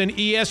Henderson,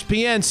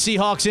 ESPN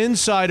Seahawks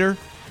insider,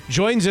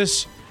 joins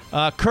us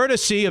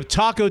courtesy of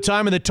Taco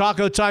Time and the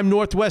Taco Time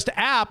Northwest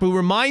app, who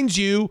reminds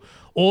you,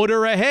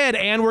 order ahead.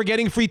 And we're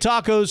getting free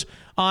tacos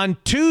on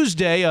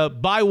Tuesday, a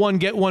buy one,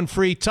 get one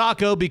free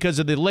taco because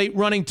of the late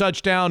running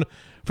touchdown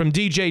from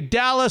DJ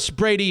Dallas.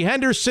 Brady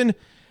Henderson,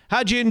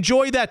 how'd you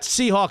enjoy that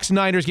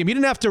Seahawks-Niners game? You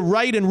didn't have to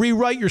write and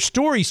rewrite your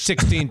story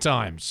 16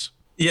 times.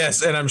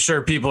 Yes, and I'm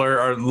sure people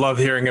are love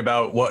hearing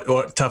about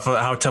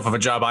how tough of a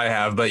job I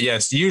have. But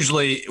yes,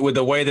 usually with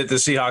the way that the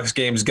Seahawks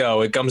games go,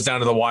 it comes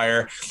down to the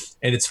wire,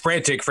 and it's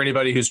frantic for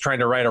anybody who's trying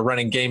to write a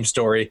running game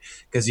story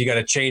because you got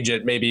to change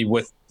it maybe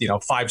with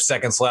 5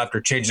 seconds left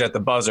or change it at the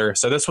buzzer.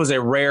 So this was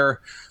a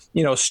rare,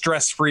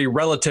 stress-free,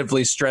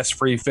 relatively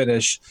stress-free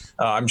finish,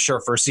 I'm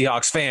sure, for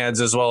Seahawks fans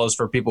as well as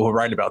for people who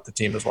write about the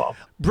team as well.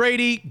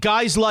 Brady,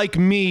 guys like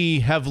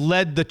me have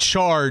led the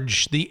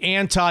charge, the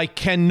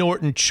anti-Ken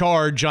Norton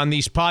charge on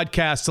these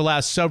podcasts the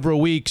last several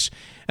weeks,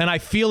 and I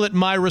feel it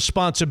my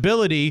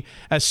responsibility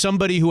as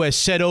somebody who has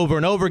said over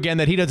and over again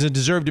that he doesn't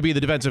deserve to be the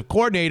defensive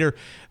coordinator,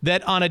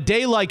 that on a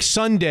day like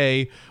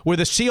Sunday where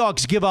the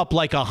Seahawks give up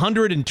like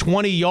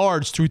 120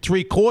 yards through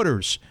 3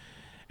 quarters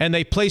and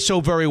they play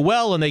so very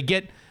well and they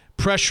get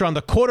pressure on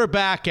the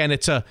quarterback, and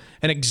it's an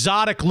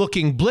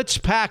exotic-looking blitz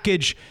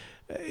package.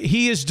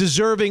 He is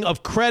deserving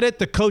of credit.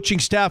 The coaching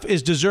staff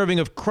is deserving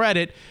of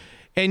credit.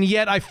 And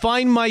yet I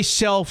find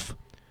myself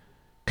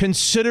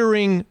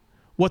considering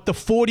what the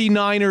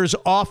 49ers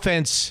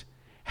offense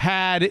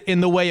had in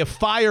the way of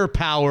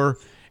firepower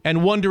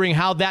and wondering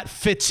how that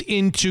fits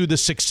into the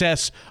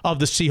success of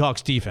the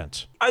Seahawks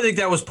defense. I think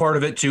that was part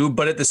of it too,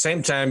 but at the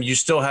same time, you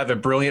still have a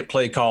brilliant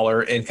play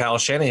caller in Kyle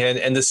Shanahan,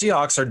 and the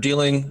Seahawks are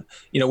dealing,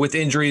 with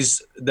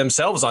injuries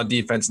themselves on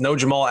defense. No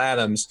Jamal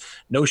Adams,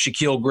 no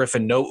Shaquille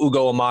Griffin, no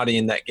Ugo Amadi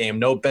in that game,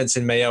 no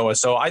Benson Mayowa.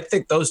 So I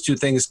think those two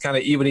things kind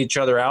of even each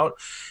other out.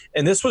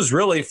 And this was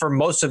really, for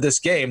most of this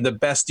game, the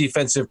best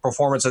defensive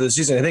performance of the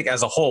season. I think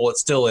as a whole, it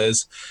still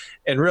is.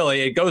 And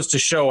really, it goes to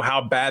show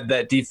how bad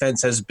that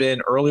defense has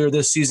been earlier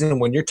this season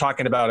when you're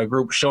talking about a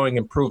group showing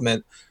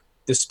improvement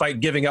despite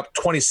giving up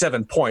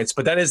 27 points.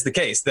 But that is the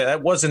case.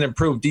 That was an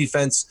improved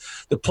defense.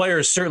 The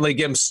players certainly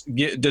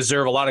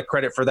deserve a lot of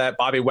credit for that.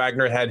 Bobby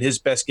Wagner had his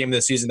best game of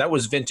the season. That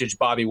was vintage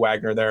Bobby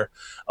Wagner there.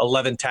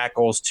 11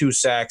 tackles, 2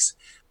 sacks.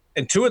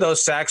 And 2 of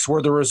those sacks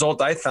were the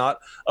result, I thought,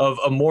 of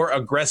a more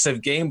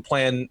aggressive game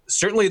plan,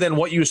 certainly than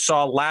what you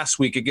saw last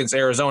week against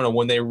Arizona,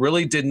 when they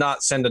really did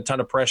not send a ton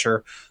of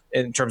pressure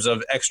in terms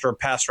of extra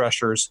pass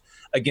rushers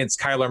against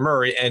Kyler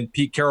Murray. And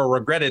Pete Carroll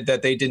regretted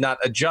that they did not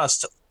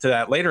adjust to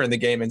that later in the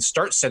game and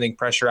start sending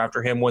pressure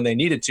after him when they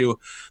needed to.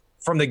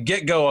 From the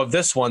get-go of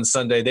this one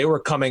Sunday, they were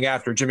coming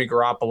after Jimmy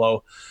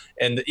Garoppolo.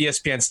 And the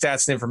ESPN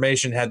Stats and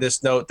Information had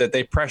this note that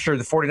they pressured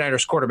the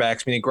 49ers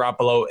quarterbacks, meaning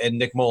Garoppolo and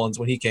Nick Mullins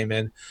when he came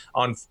in,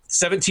 on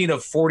 17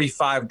 of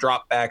 45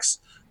 dropbacks,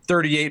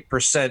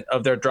 38%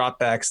 of their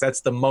dropbacks.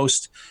 That's the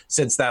most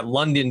since that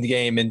London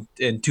game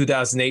in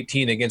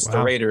 2018 against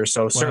the Raiders.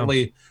 So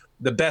certainly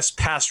the best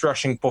pass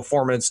rushing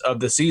performance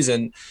of the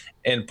season.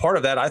 And part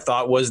of that, I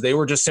thought, was they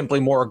were just simply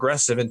more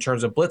aggressive in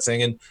terms of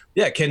blitzing. And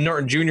yeah, Ken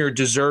Norton Jr.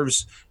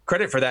 deserves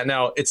credit for that.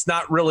 Now, it's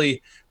not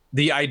really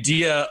the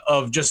idea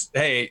of just,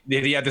 hey,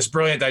 he had this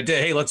brilliant idea,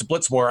 hey, let's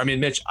blitz more. I mean,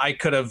 Mitch, I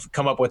could have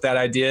come up with that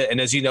idea. And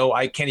as you know,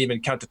 I can't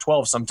even count to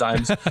 12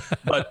 sometimes.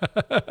 But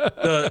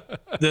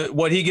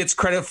what he gets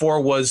credit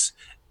for was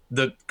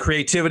the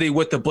creativity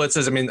with the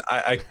blitzes. I mean,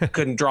 I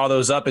couldn't draw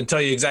those up and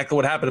tell you exactly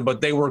what happened,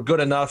 but they were good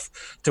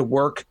enough to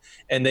work,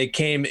 and they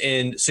came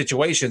in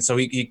situations. So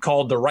he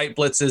called the right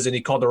blitzes, and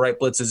he called the right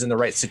blitzes in the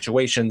right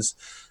situations,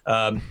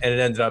 and it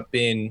ended up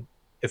being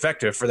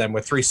effective for them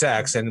with 3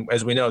 sacks. And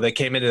as we know, they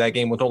came into that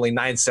game with only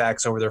 9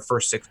 sacks over their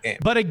first 6 games.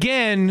 But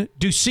again,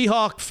 do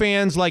Seahawk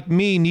fans like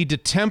me need to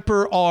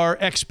temper our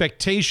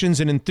expectations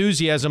and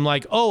enthusiasm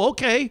like, oh,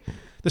 okay,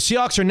 the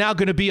Seahawks are now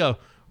going to be a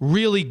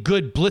really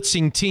good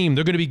blitzing team.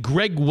 They're going to be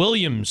Greg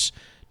Williams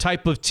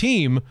type of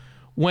team,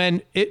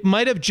 when it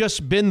might have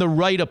just been the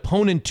right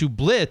opponent to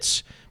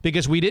blitz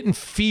because we didn't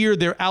fear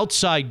their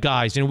outside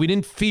guys and we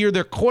didn't fear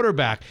their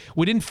quarterback.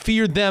 We didn't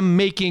fear them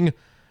making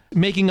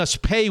us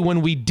pay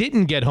when we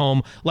didn't get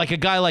home, like a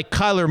guy like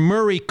Kyler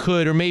Murray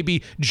could, or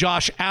maybe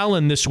Josh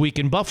Allen this week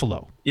in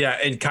Buffalo. Yeah,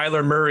 and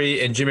Kyler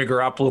Murray and Jimmy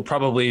Garoppolo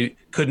probably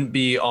couldn't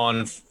be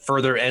on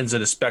further ends of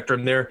the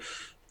spectrum there.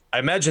 I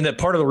imagine that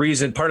part of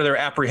their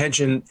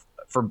apprehension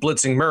for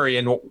blitzing Murray,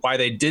 and why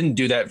they didn't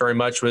do that very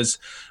much was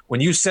when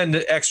you send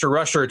an extra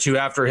rusher or two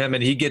after him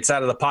and he gets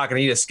out of the pocket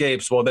and he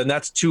escapes, well, then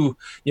that's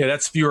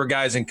that's fewer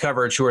guys in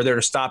coverage who are there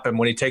to stop him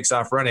when he takes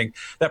off running.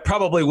 That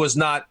probably was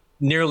not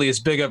nearly as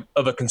big of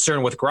a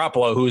concern with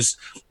Garoppolo, who's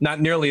not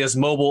nearly as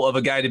mobile of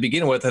a guy to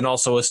begin with, and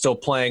also is still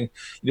playing,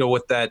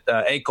 with that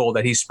ankle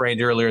that he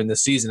sprained earlier in the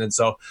season. And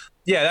so,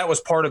 yeah, that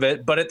was part of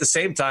it. But at the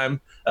same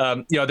time,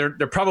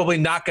 they're probably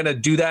not going to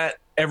do that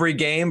every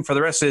game for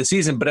the rest of the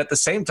season. But at the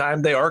same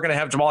time, they are going to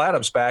have Jamal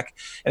Adams back.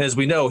 And as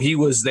we know,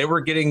 they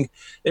were getting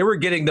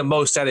the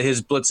most out of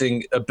his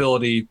blitzing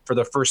ability for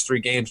the first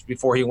 3 games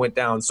before he went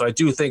down. So I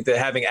do think that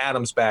having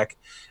Adams back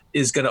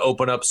is going to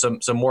open up some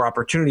more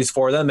opportunities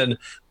for them. And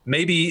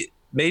maybe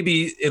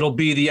it'll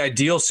be the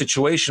ideal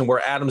situation where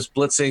Adams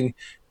blitzing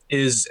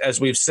is, as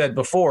we've said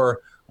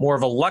before, more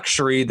of a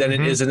luxury than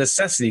it is a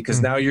necessity,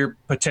 because now you're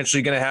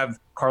potentially going to have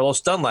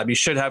Carlos Dunlap. You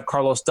should have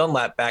Carlos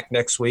Dunlap back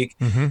next week.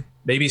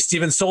 Maybe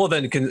Stefan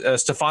Sullivan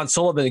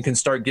can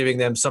start giving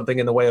them something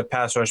in the way of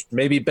pass rush.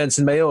 Maybe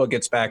Benson Mayowa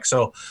gets back.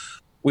 So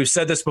we've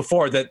said this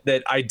before,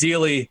 that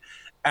ideally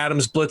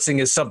Adams blitzing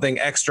is something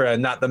extra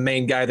and not the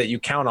main guy that you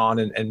count on,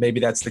 and maybe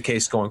that's the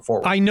case going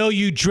forward. I know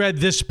you dread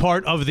this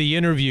part of the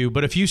interview,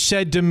 but if you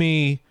said to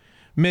me,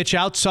 Mitch,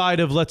 outside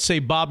of, let's say,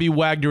 Bobby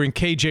Wagner and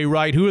KJ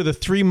Wright, who are the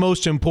 3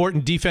 most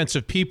important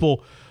defensive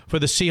people for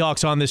the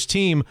Seahawks on this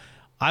team,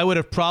 I would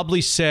have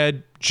probably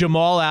said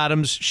Jamal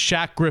Adams,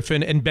 Shaq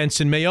Griffin, and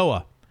Benson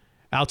Mayowa,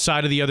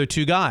 outside of the other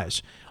 2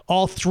 guys.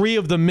 All 3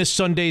 of them missed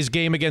Sunday's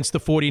game against the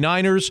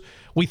 49ers.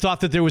 We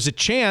thought that there was a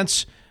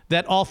chance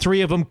that all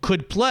 3 of them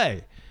could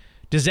play.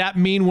 Does that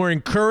mean we're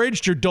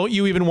encouraged, or don't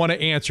you even want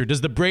to answer?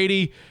 Does the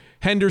Brady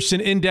Henderson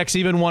Index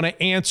even want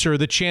to answer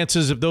the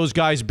chances of those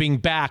guys being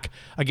back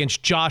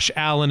against Josh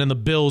Allen and the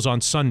Bills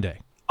on Sunday?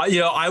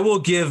 I will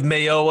give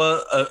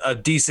Mayowa a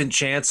decent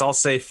chance. I'll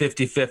say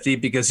 50-50,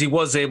 because he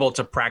was able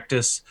to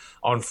practice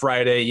on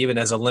Friday, even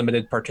as a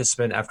limited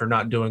participant after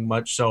not doing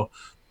much. So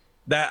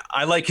that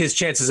I like his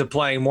chances of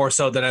playing more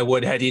so than I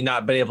would had he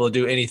not been able to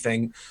do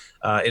anything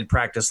in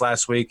practice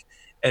last week.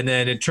 And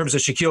then in terms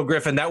of Shaquill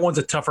Griffin, that one's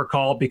a tougher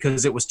call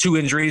because it was 2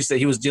 injuries that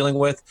he was dealing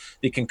with,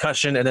 the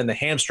concussion and then the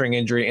hamstring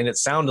injury. And it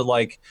sounded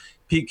like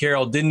Pete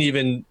Carroll didn't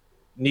even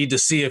need to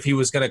see if he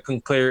was going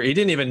to clear. He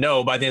didn't even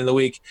know by the end of the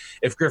week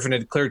if Griffin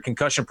had cleared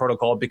concussion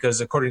protocol,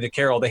 because according to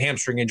Carroll, the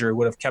hamstring injury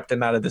would have kept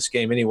him out of this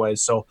game anyway.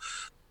 So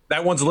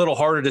that one's a little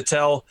harder to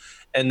tell.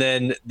 And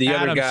then the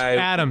other guy,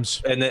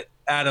 Adams.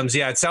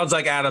 Yeah, it sounds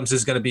like Adams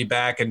is going to be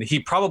back, and he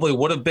probably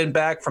would have been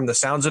back from the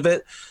sounds of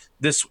it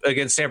this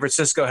against San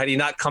Francisco had he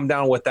not come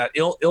down with that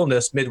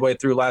illness midway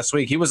through last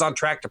week. He was on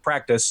track to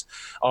practice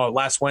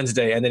last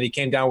Wednesday, and then he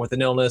came down with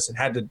an illness and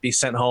had to be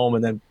sent home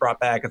and then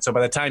brought back. And so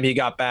by the time he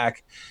got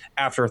back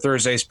after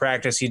Thursday's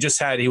practice, he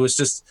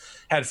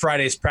had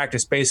Friday's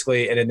practice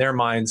basically, and in their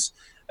minds,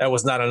 that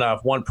was not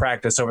enough. One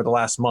practice over the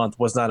last month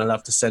was not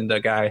enough to send a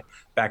guy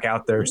back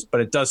out there.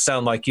 But it does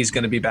sound like he's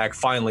going to be back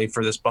finally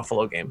for this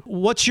Buffalo game.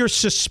 What's your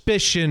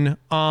suspicion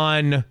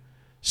on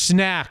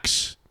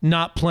Snacks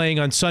not playing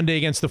on Sunday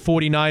against the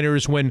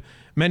 49ers when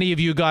many of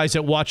you guys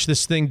that watch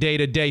this thing day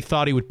to day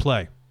thought he would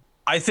play?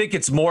 I think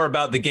it's more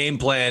about the game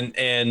plan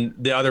and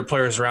the other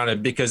players around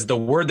it, because the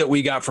word that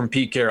we got from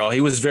Pete Carroll,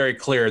 he was very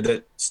clear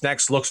that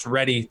Snacks looks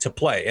ready to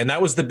play. And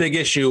that was the big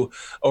issue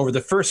over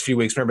the first few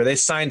weeks. Remember, they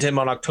signed him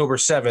on October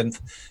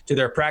 7th to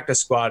their practice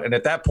squad. And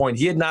at that point,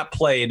 he had not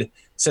played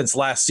since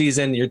last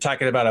season. You're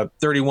talking about a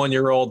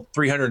 31-year-old,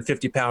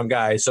 350-pound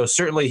guy. So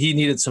certainly he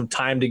needed some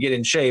time to get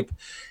in shape.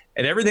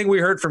 And everything we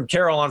heard from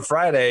Carroll on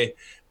Friday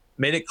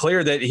made it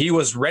clear that he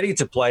was ready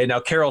to play. Now,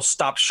 Carroll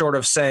stopped short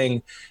of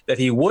saying that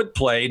he would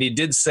play, and he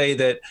did say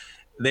that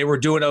they were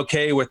doing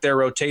okay with their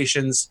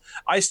rotations.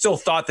 I still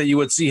thought that you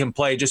would see him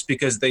play just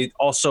because they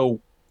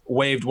also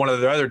waived one of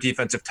their other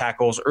defensive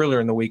tackles earlier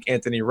in the week,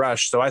 Anthony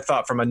Rush. So I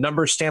thought from a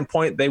numbers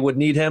standpoint, they would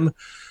need him,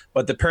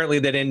 but apparently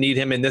they didn't need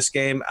him in this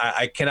game.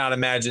 I cannot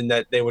imagine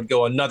that they would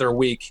go another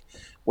week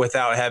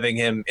without having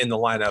him in the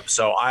lineup.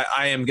 So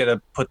I am going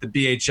to put the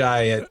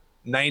BHI at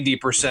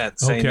 90%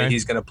 saying that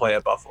he's going to play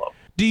at Buffalo.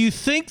 Do you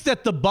think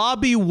that the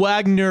Bobby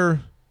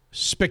Wagner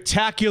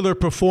spectacular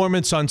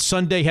performance on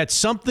Sunday had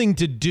something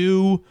to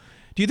do?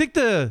 Do you think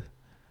the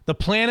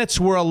planets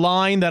were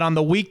aligned that on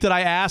the week that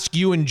I asked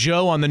you and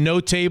Joe on the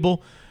note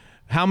table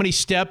how many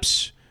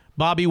steps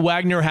Bobby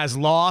Wagner has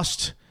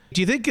lost,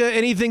 do you think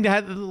anything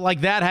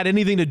like that had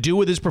anything to do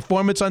with his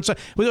performance on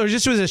Sunday? Or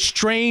just was a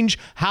strange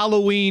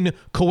Halloween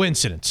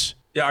coincidence?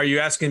 Yeah, are you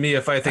asking me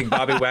if I think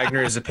Bobby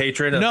Wagner is a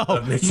patron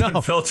of Mitch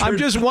Unfiltered? I'm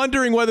just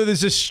wondering whether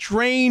there's a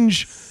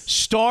strange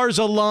stars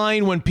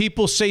align when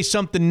people say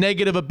something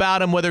negative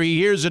about him, whether he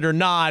hears it or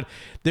not.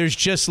 There's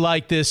just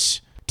like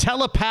this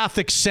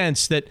telepathic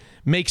sense that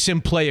makes him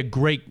play a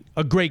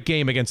great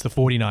game against the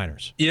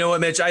 49ers. You know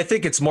what, Mitch? I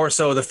think it's more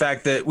so the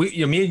fact that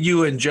me and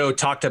you and Joe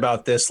talked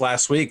about this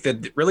last week,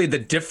 that really the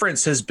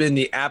difference has been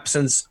the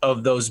absence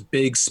of those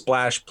big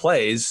splash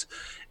plays.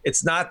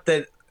 It's not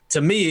that, to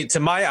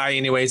my eye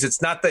anyways,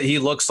 it's not that he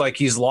looks like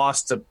he's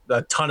lost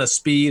a ton of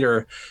speed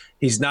or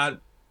he's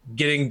not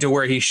getting to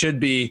where he should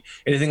be,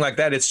 anything like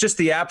that. It's just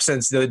the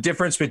absence, the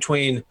difference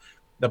between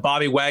the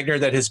Bobby Wagner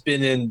that has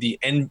been in the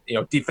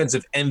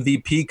defensive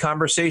MVP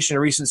conversation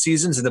in recent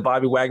seasons and the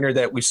Bobby Wagner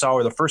that we saw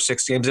over the first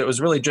 6 games. It was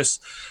really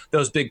just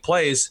those big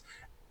plays.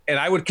 And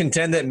I would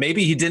contend that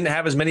maybe he didn't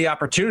have as many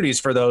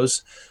opportunities for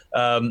those,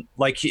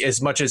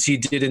 as much as he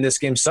did in this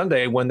game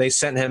Sunday when they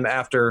sent him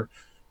after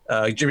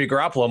Jimmy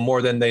Garoppolo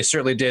more than they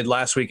certainly did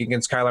last week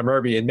against Kyler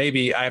Murray. And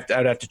maybe I'd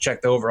have to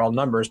check the overall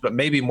numbers, but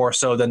maybe more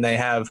so than they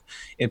have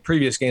in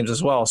previous games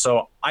as well.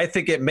 So I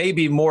think it may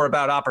be more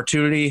about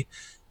opportunity.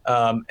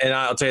 And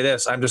I'll tell you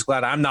this, I'm just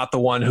glad I'm not the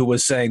one who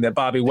was saying that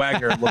Bobby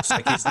Wagner looks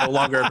like he's no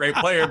longer a great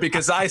player,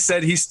 because I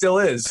said he still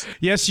is.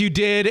 Yes, you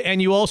did. And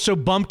you also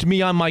bumped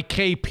me on my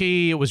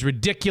KP. It was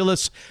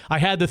ridiculous. I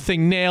had the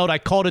thing nailed. I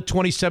called it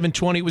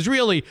 27-20. It was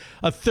really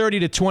a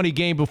 30-20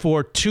 game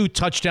before 2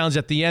 touchdowns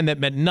at the end that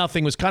meant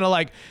nothing. It was kind of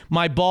like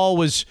my ball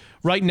was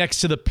right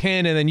next to the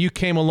pin, and then you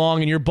came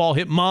along and your ball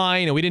hit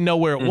mine, and we didn't know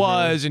where it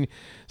was. And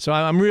so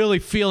I'm really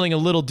feeling a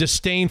little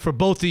disdain for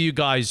both of you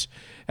guys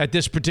at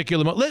this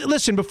particular moment.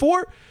 Listen,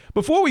 before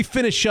we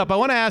finish up, I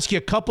want to ask you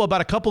about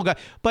a couple guys.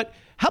 But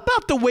how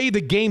about the way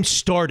the game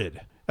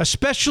started,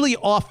 especially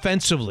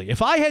offensively?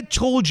 If I had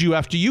told you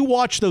after you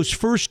watched those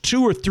first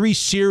 2 or 3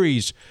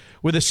 series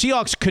where the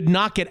Seahawks could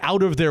not get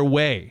out of their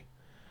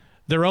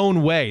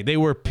own way, they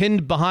were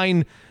pinned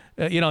behind,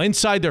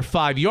 inside their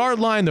 5-yard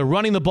line. They're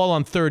running the ball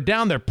on 3rd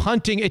down. They're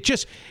punting.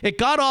 It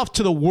got off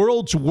to the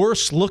world's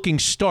worst looking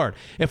start.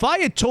 If I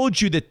had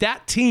told you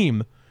that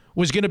team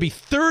was going to be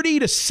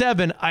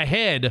 30-7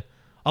 ahead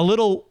a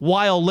little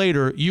while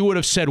later, you would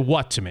have said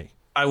what to me?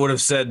 I would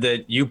have said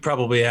that you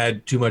probably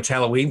had too much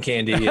Halloween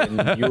candy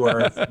and you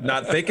are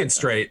not thinking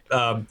straight.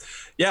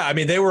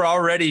 They were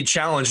already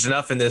challenged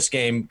enough in this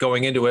game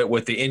going into it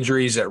with the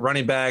injuries at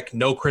running back,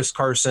 no Chris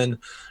Carson,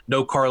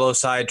 no Carlos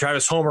Hyde.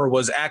 Travis Homer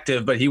was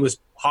active, but he was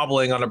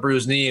hobbling on a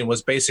bruised knee and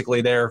was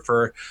basically there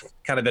for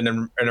kind of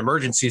an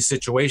emergency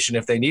situation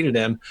if they needed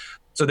him.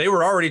 So they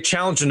were already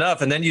challenged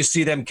enough, and then you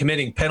see them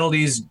committing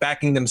penalties,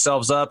 backing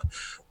themselves up,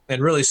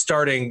 and really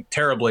starting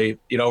terribly,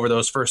 over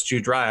those first 2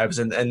 drives,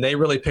 and they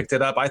really picked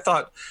it up. I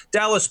thought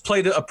Dallas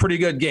played a pretty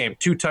good game,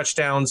 2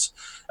 touchdowns.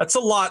 That's a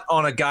lot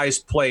on a guy's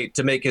plate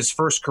to make his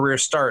first career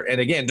start,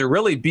 and again, to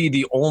really be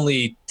the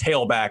only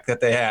tailback that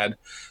they had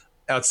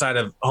outside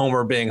of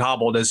Homer being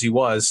hobbled as he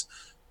was.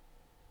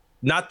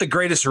 Not the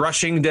greatest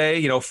rushing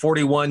day,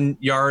 41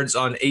 yards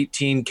on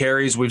 18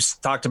 carries. We've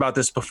talked about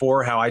this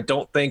before, how I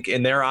don't think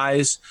in their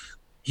eyes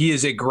he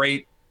is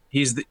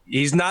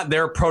he's not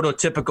their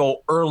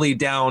prototypical early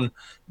down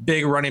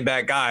big running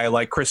back guy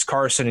like Chris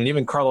Carson and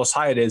even Carlos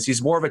Hyde is.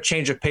 He's more of a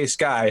change of pace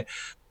guy.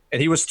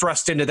 And he was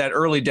thrust into that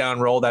early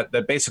down role, that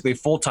basically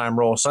full-time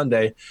role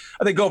Sunday.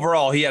 I think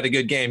overall he had a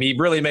good game. He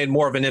really made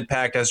more of an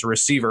impact as a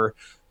receiver.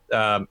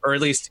 Or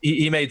at least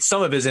he made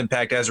some of his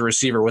impact as a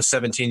receiver with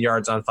 17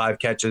 yards on 5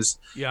 catches.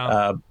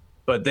 Yeah.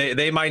 But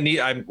they might need,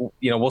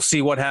 we'll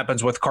see what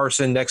happens with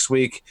Carson next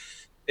week.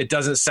 It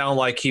doesn't sound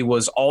like he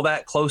was all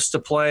that close to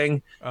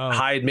playing.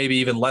 Hyde maybe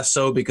even less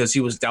so because he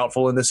was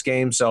doubtful in this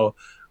game. So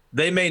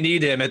they may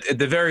need him at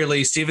the very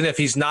least, even if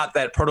he's not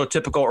that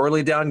prototypical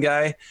early down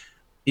guy.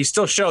 He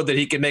still showed that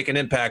he can make an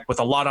impact with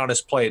a lot on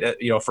his plate,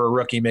 for a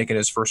rookie making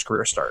his first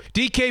career start.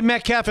 DK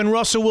Metcalf and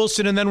Russell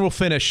Wilson, and then we'll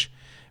finish.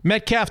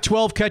 Metcalf,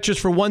 12 catches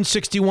for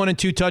 161 and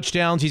 2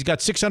 touchdowns. He's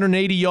got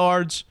 680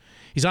 yards.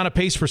 He's on a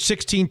pace for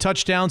 16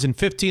 touchdowns and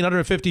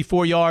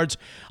 1,554 yards.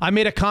 I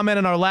made a comment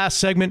in our last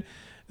segment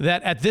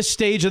that at this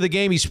stage of the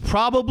game, he's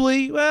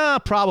probably,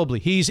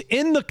 he's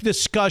in the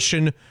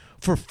discussion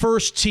for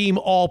first team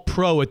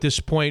All-Pro at this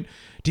point.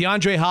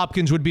 DeAndre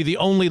Hopkins would be the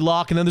only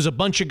lock, and then there's a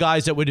bunch of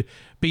guys that would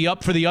be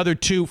up for the other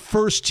 2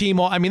 first team.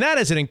 That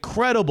is an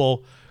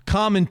incredible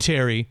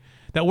commentary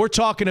that we're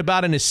talking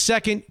about in his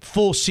second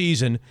full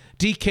season,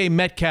 DK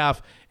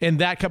Metcalf,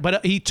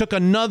 but he took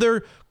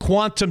another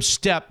quantum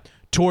step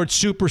towards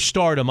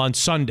superstardom on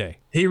Sunday.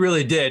 He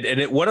really did,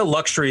 and what a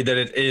luxury that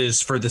it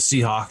is for the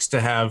Seahawks to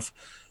have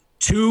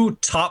 2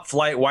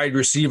 top-flight wide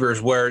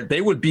receivers where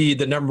they would be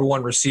the number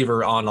 1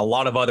 receiver on a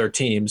lot of other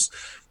teams.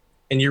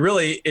 And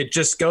it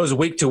just goes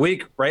week to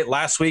week, right?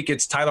 Last week,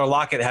 it's Tyler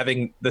Lockett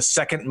having the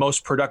second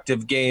most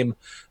productive game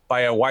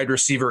by a wide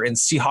receiver in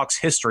Seahawks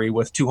history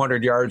with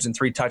 200 yards and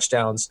 3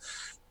 touchdowns.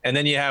 And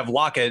then you have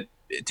Lockett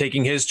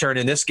taking his turn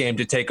in this game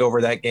to take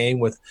over that game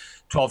with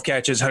 12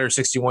 catches,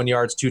 161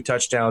 yards, 2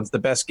 touchdowns, the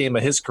best game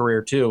of his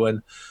career too.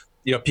 And,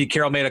 Pete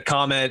Carroll made a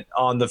comment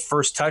on the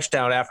first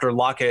touchdown after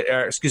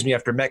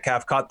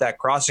Metcalf caught that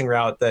crossing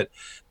route that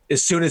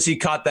as soon as he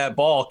caught that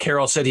ball,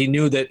 Carroll said he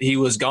knew that he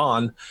was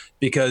gone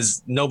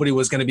because nobody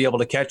was going to be able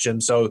to catch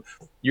him. So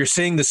you're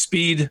seeing the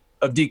speed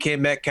of DK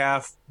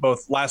Metcalf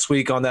both last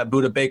week on that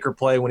Budda Baker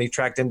play when he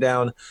tracked him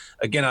down,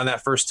 again on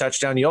that first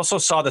touchdown. You also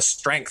saw the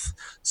strength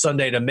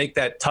Sunday to make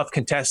that tough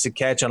contested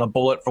catch on a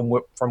bullet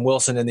from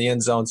Wilson in the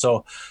end zone.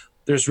 So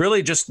there's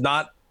really just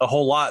not a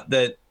whole lot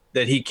that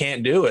he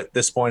can't do at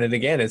this point. And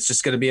again, it's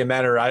just going to be a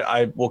matter,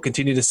 I will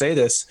continue to say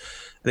this,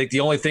 I think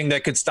the only thing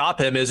that could stop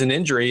him is an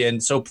injury.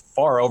 And so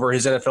far over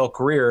his NFL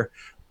career,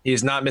 He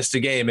has not missed a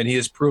game, and he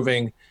is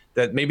proving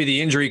that maybe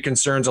the injury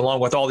concerns, along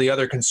with all the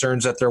other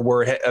concerns that there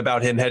were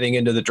about him heading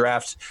into the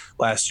draft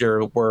last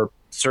year, were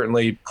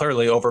certainly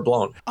clearly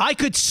overblown. I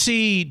could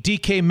see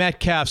DK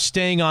Metcalf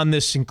staying on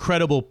this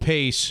incredible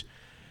pace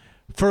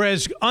for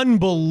as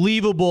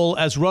unbelievable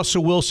as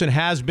Russell Wilson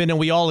has been, and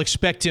we all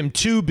expect him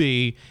to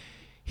be.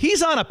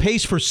 He's on a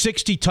pace for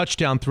 60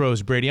 touchdown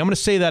throws, Brady. I'm going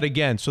to say that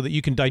again so that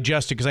you can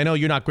digest it, because I know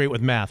you're not great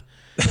with math.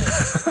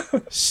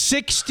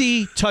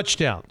 60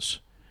 touchdowns.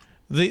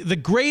 The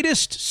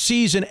greatest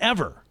season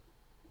ever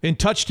in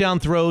touchdown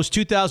throws,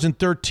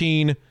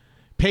 2013,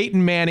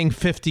 Peyton Manning,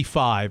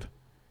 55.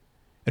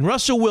 And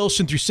Russell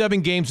Wilson, through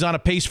 7 games, is on a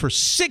pace for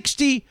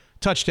 60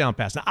 touchdown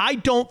passes. Now, I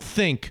don't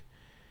think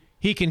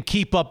he can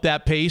keep up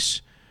that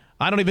pace.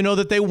 I don't even know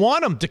that they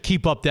want him to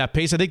keep up that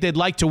pace. I think they'd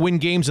like to win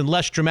games in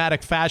less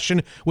dramatic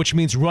fashion, which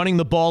means running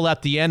the ball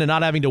at the end and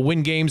not having to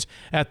win games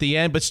at the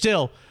end. But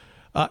still,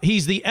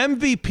 he's the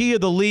MVP of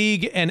the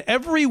league, and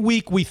every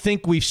week we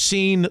think we've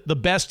seen the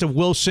best of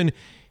Wilson.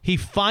 He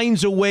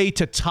finds a way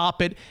to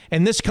top it,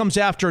 and this comes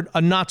after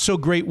a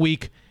not-so-great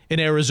week in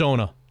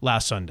Arizona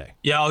last Sunday.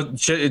 Yeah, I'll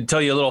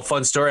tell you a little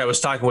fun story. I was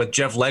talking with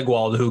Jeff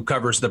Legwald, who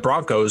covers the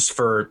Broncos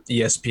for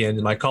ESPN,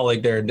 my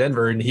colleague there in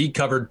Denver, and he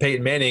covered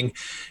Peyton Manning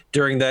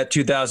during that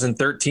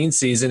 2013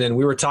 season, and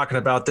we were talking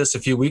about this a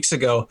few weeks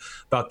ago,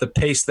 about the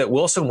pace that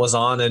Wilson was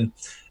on, and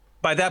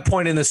by that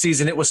point in the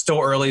season, it was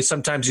still early.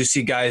 Sometimes you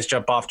see guys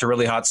jump off to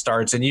really hot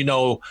starts, and you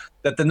know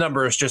that the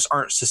numbers just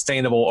aren't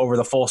sustainable over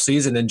the full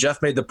season. And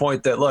Jeff made the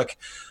point that, look,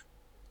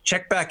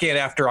 check back in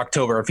after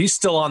October. If he's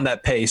still on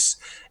that pace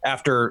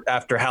after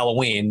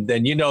Halloween,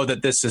 then you know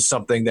that this is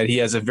something that he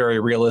has a very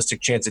realistic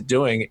chance at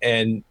doing,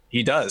 and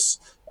he does.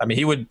 I mean,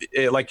 he would,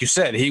 like you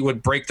said, he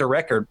would break the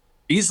record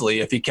easily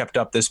if he kept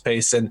up this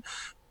pace. And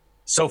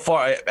so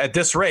far, at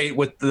this rate,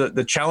 with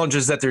the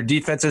challenges that their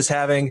defense is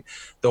having,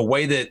 the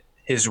way that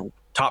his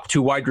top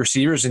 2 wide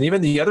receivers and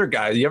even the other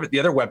guy, the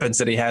other weapons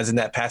that he has in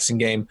that passing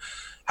game,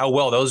 how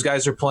well those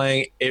guys are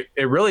playing, it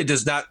really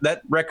does not,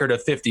 that record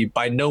of 50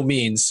 by no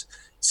means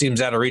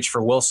seems out of reach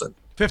for Wilson.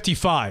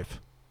 55.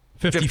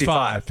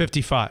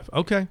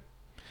 Okay.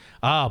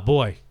 Ah,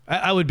 boy.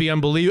 I would be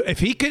unbelievable. If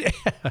he could,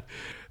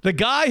 the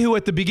guy who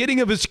at the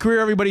beginning of his career,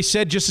 everybody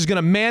said just is going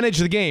to manage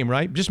the game,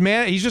 right?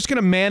 He's just going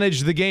to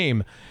manage the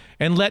game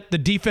and let the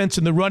defense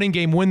and the running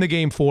game win the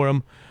game for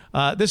him.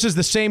 This is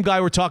the same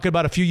guy we're talking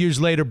about a few years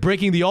later,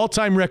 breaking the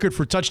all-time record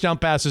for touchdown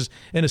passes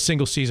in a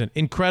single season.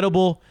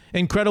 Incredible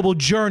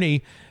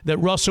journey that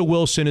Russell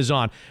Wilson is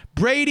on.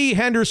 Brady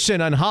Henderson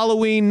on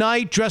Halloween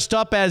night, dressed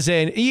up as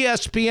an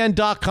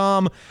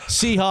ESPN.com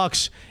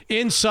Seahawks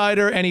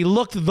insider, and he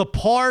looked the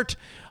part.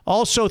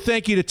 Also,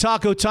 thank you to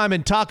Taco Time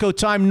and Taco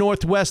Time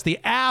Northwest, the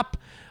app.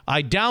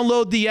 I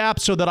download the app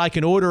so that I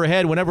can order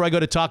ahead. Whenever I go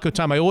to Taco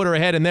Time, I order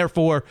ahead, and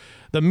therefore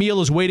the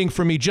meal is waiting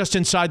for me just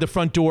inside the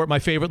front door at my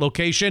favorite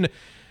location.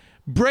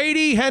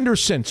 Brady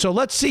Henderson. So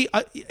let's see.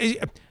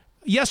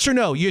 Yes or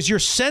no? Is your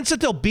sense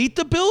that they'll beat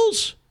the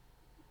Bills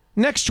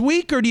next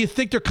week, or do you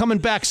think they're coming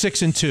back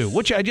 6-2?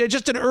 Which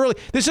just an early.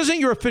 This isn't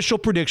your official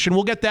prediction.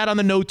 We'll get that on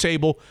the note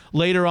table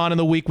later on in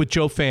the week with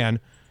Joe Fan.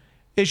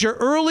 Is your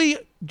early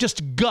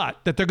just gut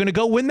that they're going to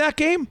go win that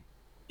game?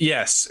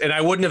 Yes, and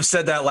I wouldn't have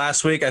said that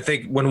last week. I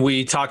think when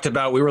we talked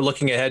about, we were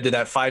looking ahead to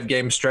that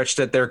 5-game stretch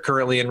that they're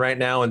currently in right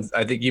now, and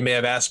I think you may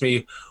have asked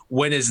me,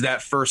 when is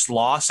that first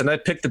loss? And I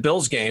picked the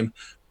Bills game,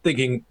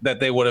 thinking that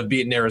they would have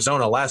beaten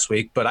Arizona last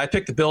week. But I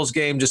picked the Bills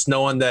game just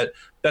knowing that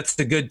that's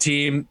the good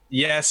team.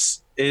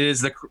 Yes, it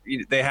is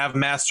they have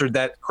mastered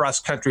that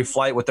cross-country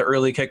flight with the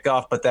early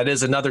kickoff, but that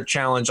is another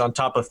challenge on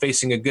top of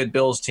facing a good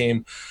Bills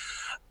team.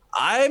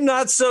 I'm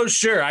not so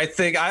sure. I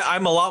think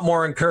I'm a lot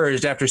more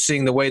encouraged after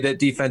seeing the way that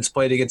defense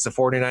played against the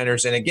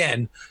 49ers. And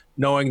again,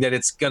 knowing that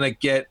it's going to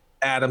get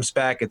Adams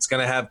back, it's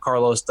going to have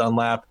Carlos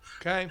Dunlap.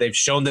 Okay. They've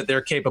shown that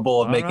they're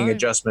capable of making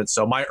adjustments.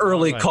 So my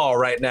early call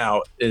right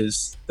now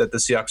is that the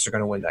Seahawks are going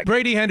to win that game.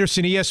 Brady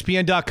Henderson,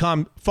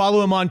 ESPN.com.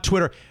 Follow him on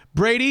Twitter.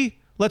 Brady,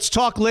 let's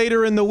talk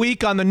later in the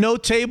week on the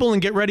note table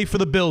and get ready for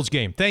the Bills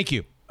game. Thank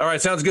you. All right.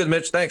 Sounds good,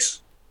 Mitch.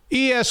 Thanks.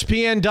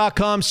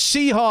 ESPN.com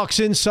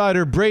Seahawks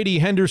insider Brady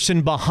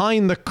Henderson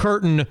behind the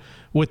curtain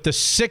with the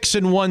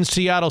 6-1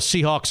 Seattle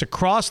Seahawks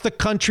across the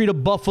country to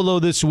Buffalo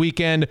this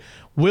weekend.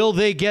 Will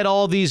they get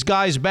all these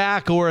guys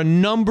back or a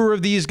number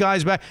of these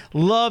guys back?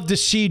 Love to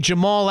see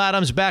Jamal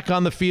Adams back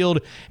on the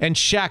field and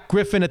Shaq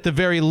Griffin at the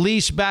very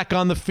least back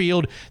on the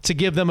field to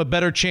give them a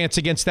better chance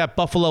against that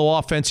Buffalo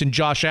offense and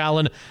Josh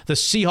Allen. The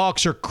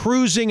Seahawks are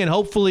cruising and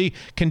hopefully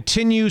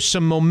continue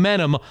some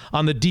momentum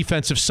on the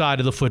defensive side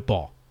of the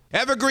football.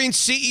 Evergreen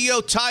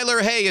CEO Tyler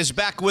Hay is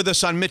back with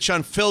us on Mitch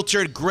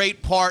Unfiltered.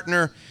 Great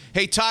partner.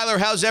 Hey, Tyler,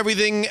 how's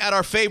everything at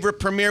our favorite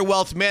Premier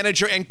Wealth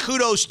Manager? And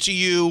kudos to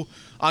you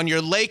on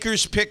your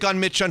Lakers pick on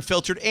Mitch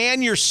Unfiltered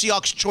and your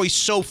Seahawks choice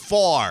so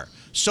far.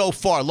 So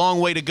far.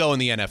 Long way to go in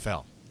the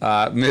NFL.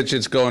 Mitch,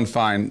 it's going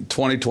fine.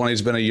 2020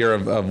 has been a year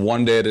of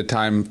one day at a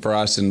time for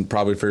us and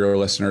probably for your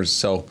listeners.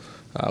 So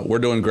we're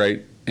doing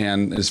great.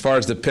 And as far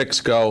as the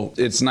picks go,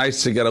 it's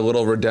nice to get a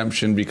little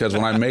redemption because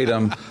when I made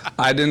them,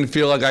 I didn't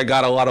feel like I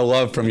got a lot of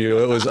love from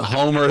you. It was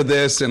Homer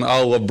this and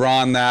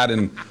LeBron that,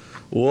 and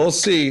we'll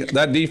see.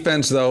 That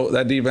defense of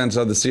the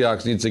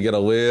Seahawks needs to get a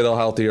little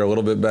healthier, a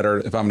little bit better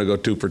if I'm going to go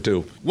 2 for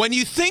 2. When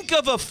you think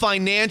of a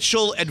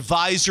financial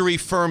advisory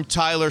firm,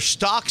 Tyler,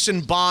 stocks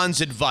and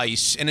bonds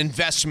advice and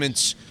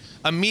investments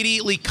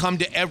immediately come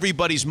to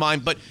everybody's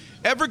mind. But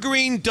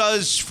Evergreen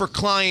does for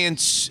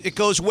clients, it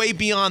goes way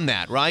beyond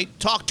that, right?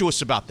 Talk to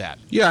us about that.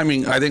 Yeah, I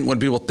mean, I think when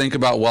people think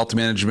about wealth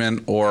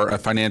management or a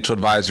financial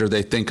advisor,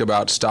 they think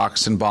about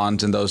stocks and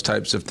bonds and those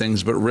types of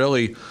things. But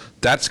really,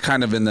 that's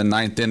kind of in the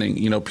ninth inning.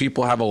 You know,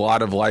 people have a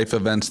lot of life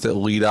events that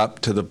lead up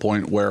to the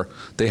point where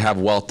they have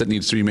wealth that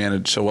needs to be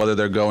managed. So whether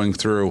they're going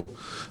through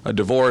a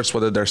divorce,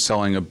 whether they're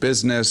selling a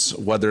business,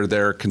 whether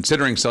they're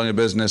considering selling a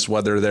business,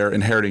 whether they're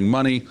inheriting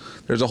money,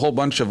 there's a whole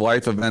bunch of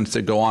life events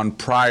that go on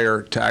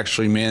prior to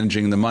actually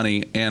managing the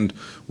money. And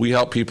we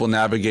help people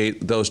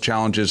navigate those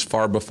challenges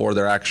far before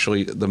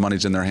the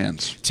money's in their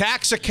hands.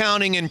 Tax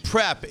accounting and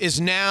prep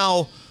is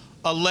now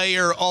a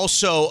layer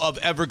also of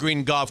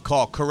Evergreen Golf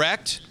Call,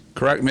 correct?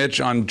 Correct, Mitch.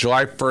 On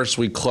July 1st,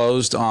 we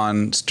closed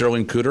on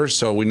Sterling Cooter,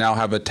 so we now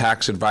have a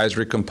tax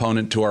advisory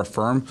component to our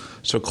firm,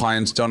 so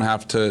clients don't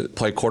have to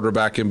play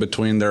quarterback in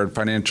between their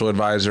financial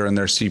advisor and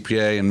their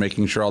CPA and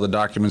making sure all the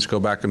documents go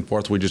back and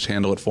forth. We just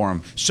handle it for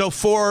them. So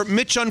for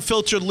Mitch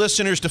Unfiltered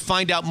listeners to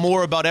find out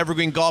more about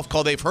Evergreen Golf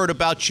Call, they've heard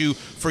about you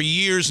for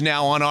years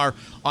now on our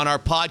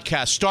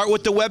podcast. Start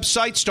with the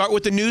website, start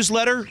with the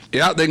newsletter.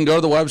 Yeah, they can go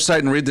to the website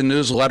and read the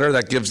newsletter.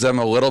 That gives them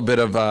a little bit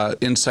of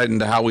insight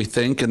into how we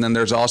think. And then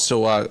there's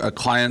also a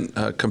client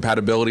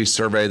compatibility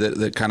survey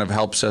that kind of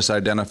helps us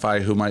identify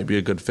who might be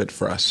a good fit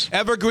for us.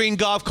 Evergreen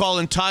Golf Call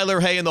and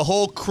Tyler Hay and the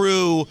whole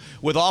crew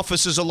with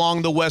offices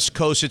along the West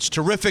Coast. It's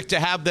terrific to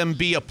have them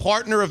be a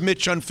partner of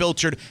Mitch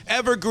Unfiltered.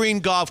 Evergreen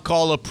Golf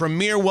Call, a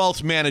premier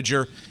wealth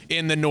manager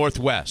in the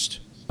Northwest.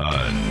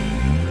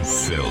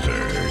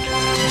 Unfiltered.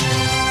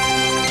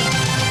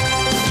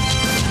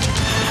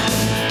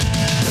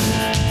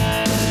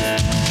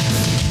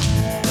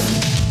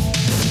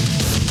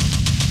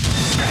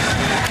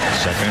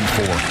 Second and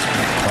 4.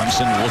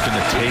 Clemson looking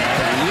to take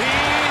the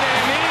lead,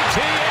 and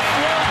Etienne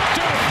will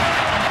do it.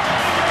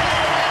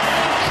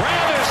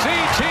 Travis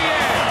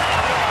Etienne,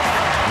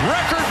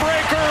 record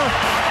breaker,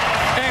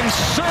 and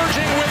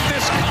surging with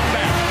this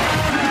comeback.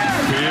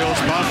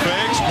 Fields pump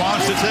fakes,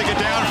 wants to take it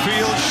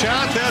downfield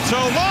shot. That's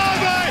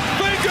Olave,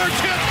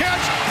 fingertip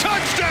catch,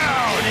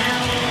 touchdown.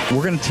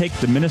 We're going to take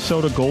the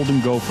Minnesota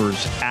Golden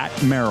Gophers at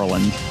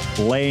Maryland,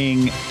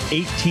 laying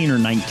 18 or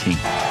 19.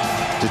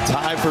 To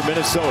tie for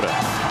Minnesota.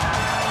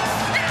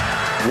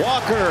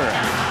 Walker,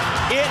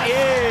 it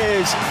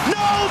is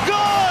no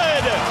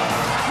good!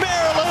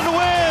 Maryland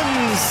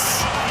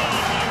wins!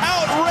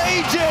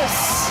 Outrageous!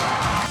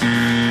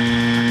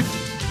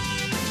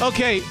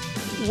 Okay,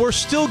 we're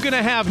still going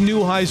to have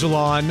Neuheisel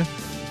on,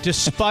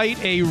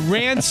 despite a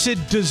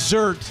rancid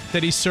dessert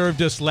that he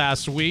served us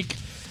last week.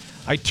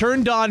 I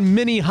turned on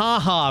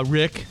Minnehaha,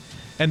 Rick,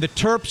 and the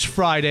Terps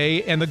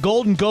Friday, and the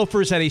Golden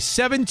Gophers had a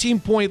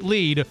 17-point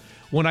lead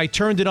when I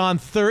turned it on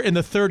in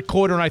the third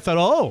quarter, and I thought,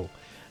 oh,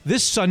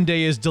 this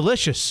Sunday is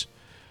delicious.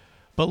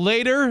 But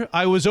later,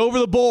 I was over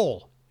the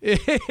bowl,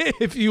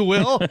 if you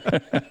will.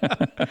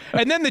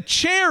 And then the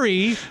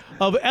cherry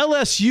of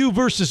LSU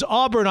versus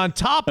Auburn on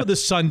top of the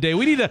Sunday.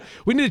 We need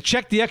to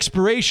check the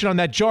expiration on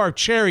that jar of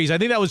cherries. I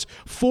think that was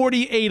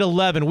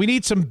 48-11. We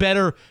need some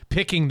better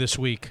picking this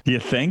week.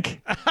 You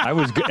think?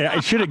 I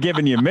should have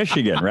given you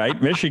Michigan,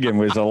 right? Michigan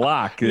was a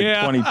lock, the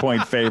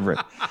 20-point favorite.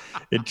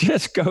 It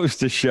just goes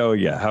to show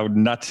you how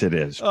nuts it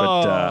is.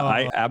 But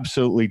I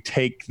absolutely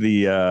take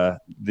the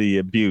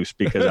abuse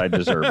because I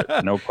deserve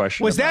it. No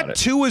question was about it. Was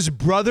that Tua's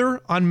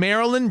brother on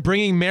Maryland,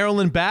 bringing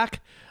Maryland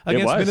back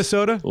against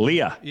Minnesota?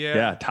 Leah.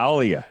 Yeah,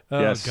 Talia.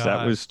 Yes, God.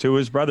 That was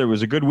Tua's brother. It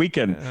was a good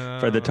weekend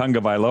for the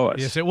Tagovailoas.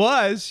 Yes, it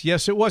was.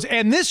 Yes, it was.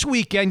 And this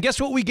weekend,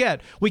 guess what we get?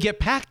 We get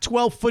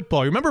Pac-12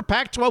 football. You remember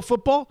Pac-12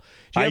 football?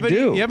 I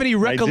do. You have any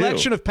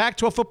recollection of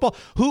Pac-12 football?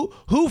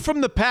 Who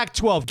from the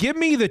Pac-12? Give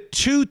me the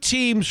two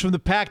teams from the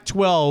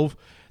Pac-12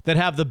 that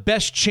have the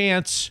best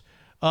chance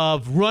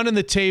of running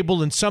the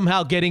table and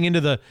somehow getting into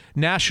the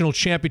national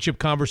championship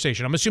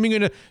conversation. I'm assuming you're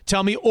going to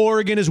tell me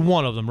Oregon is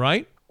one of them,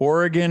 right?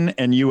 Oregon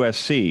and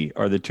USC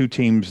are the two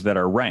teams that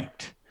are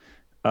ranked.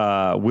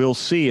 We'll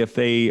see if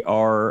they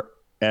are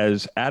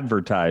as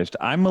advertised.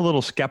 I'm a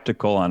little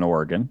skeptical on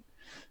Oregon,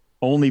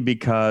 only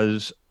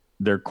because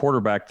their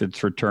quarterback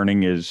that's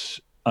returning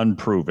is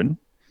unproven,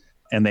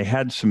 and they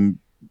had some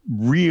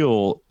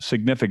real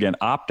significant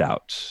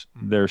opt-outs.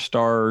 Their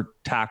star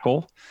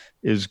tackle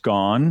is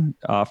gone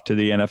off to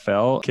the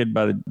NFL. Kid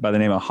by the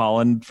name of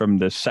Holland from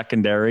the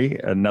secondary,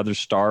 another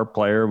star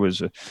player,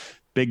 was a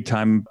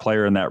big-time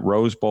player in that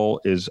Rose Bowl,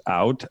 is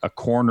out. A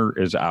corner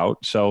is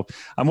out. So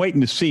I'm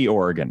waiting to see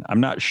Oregon. I'm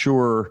not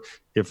sure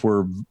if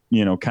we're,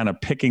 kind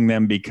of picking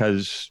them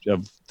because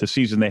of the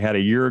season they had a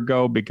year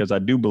ago, because I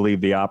do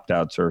believe the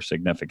opt-outs are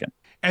significant.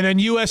 And then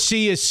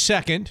USC is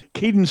second.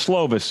 Kedon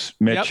Slovis,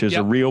 Mitch, is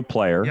a real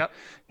player. Yep.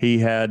 He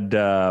had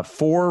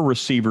 4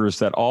 receivers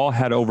that all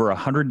had over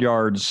 100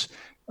 yards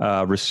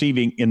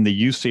receiving in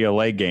the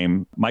UCLA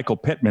game. Michael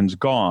Pittman's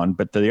gone,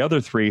 but the other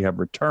 3 have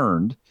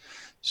returned.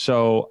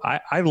 So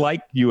I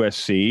like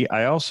USC.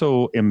 I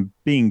also am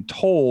being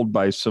told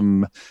by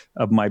some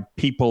of my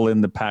people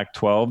in the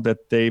Pac-12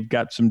 that they've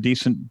got some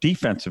decent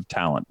defensive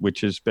talent,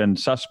 which has been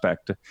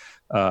suspect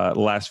the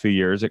last few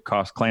years. It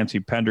cost Clancy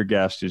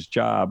Pendergast his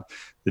job.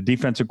 The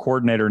defensive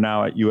coordinator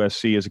now at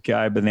USC is a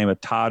guy by the name of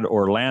Todd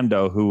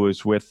Orlando, who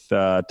was with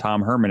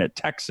Tom Herman at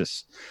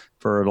Texas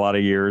for a lot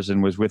of years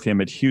and was with him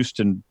at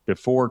Houston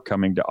before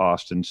coming to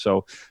Austin.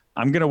 So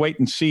I'm going to wait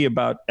and see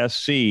about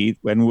SC,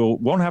 and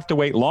won't have to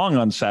wait long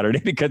on Saturday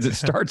because it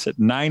starts at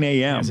 9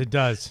 a.m. Yes, it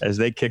does. As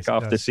they kick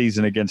off the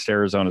season against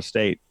Arizona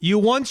State. You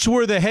once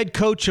were the head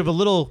coach of a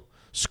little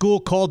school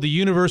called the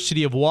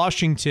University of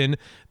Washington.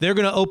 They're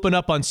going to open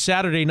up on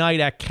Saturday night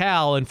at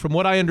Cal, and from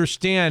what I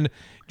understand,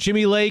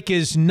 Jimmy Lake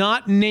is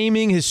not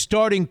naming his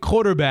starting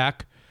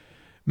quarterback,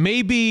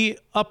 maybe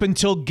up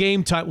until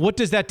game time. What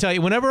does that tell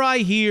you? Whenever I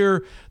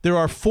hear there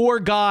are 4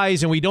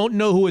 guys and we don't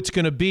know who it's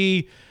going to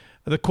be,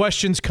 the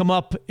questions come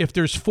up. If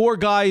there's 4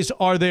 guys,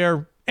 are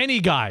there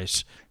any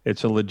guys?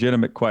 It's a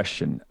legitimate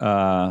question.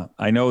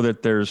 I know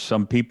that there's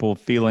some people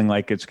feeling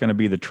like it's going to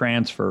be the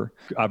transfer,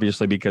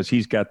 obviously, because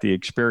he's got the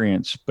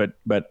experience.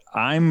 But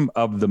I'm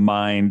of the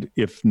mind,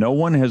 if no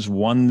one has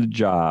won the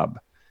job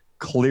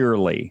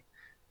clearly,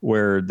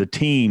 where the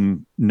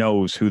team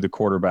knows who the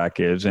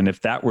quarterback is, and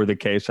if that were the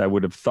case, I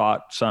would have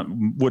thought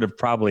some would have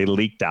probably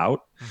leaked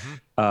out.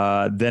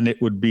 Then it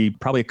would be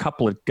probably a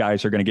couple of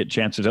guys are going to get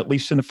chances, at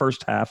least in the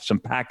first half, some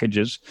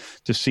packages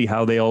to see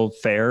how they'll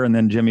fare, and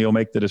then Jimmy will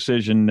make the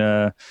decision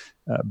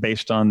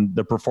based on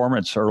the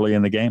performance early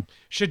in the game.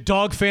 Should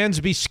Dog fans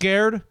be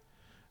scared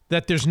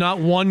that there's not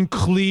one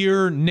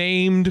clear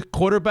named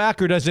quarterback,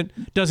 or doesn't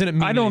it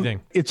mean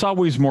anything? It's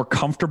always more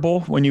comfortable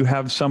when you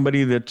have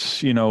somebody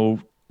that's,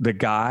 the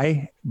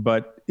guy,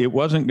 but it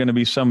wasn't going to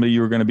be somebody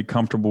you were going to be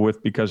comfortable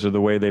with because of the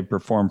way they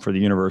performed for the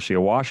University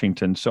of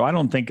Washington. So I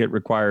don't think it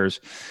requires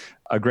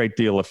a great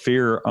deal of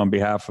fear on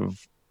behalf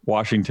of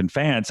Washington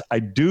fans. I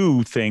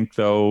do think,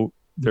 though,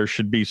 there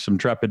should be some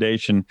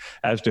trepidation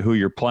as to who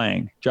you're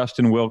playing.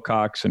 Justin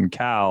Wilcox and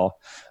Cal,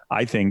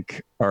 I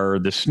think, are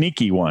the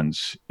sneaky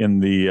ones in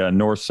the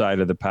north side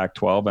of the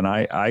Pac-12, and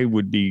I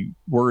would be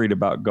worried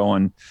about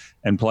going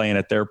and playing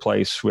at their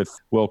place with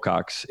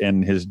Wilcox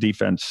and his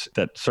defense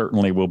that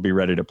certainly will be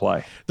ready to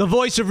play. The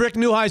voice of Rick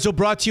Neuheisel,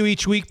 brought to you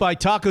each week by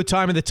Taco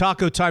Time and the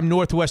Taco Time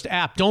Northwest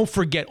app. Don't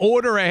forget,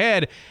 order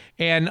ahead.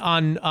 And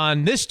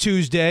on this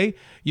Tuesday,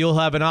 you'll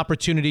have an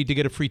opportunity to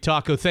get a free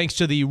taco thanks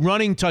to the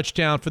running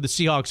touchdown for the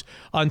Seahawks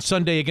on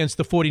Sunday against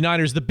the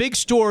 49ers. The big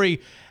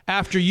story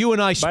after you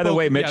and I spoke. By the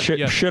way, Mitch,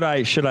 should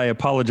I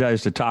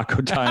apologize to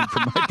Taco Time for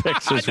my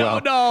picks as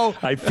well? No.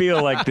 I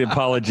feel like the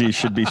apology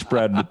should be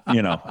spread,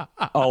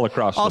 all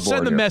across the board. I'll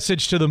send the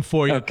message to them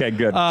for you. Okay,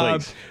 good.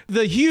 Please.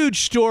 The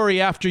huge story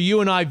after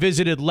you and I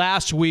visited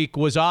last week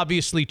was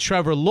obviously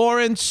Trevor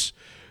Lawrence,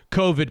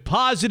 COVID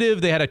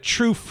positive. They had a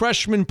true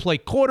freshman play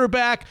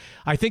quarterback.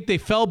 I think they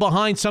fell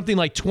behind something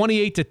like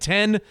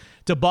 28-10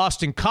 to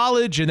Boston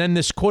College, and then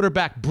this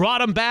quarterback brought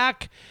them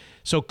back.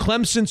 So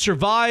Clemson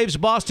survives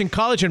Boston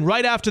College, and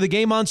right after the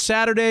game on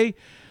Saturday,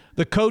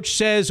 the coach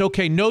says,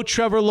 okay, no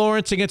Trevor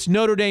Lawrence against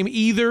Notre Dame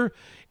either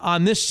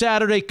on this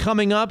Saturday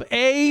coming up.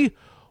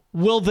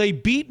 Will they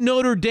beat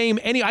Notre Dame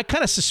I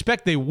kind of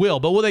suspect they will,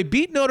 but will they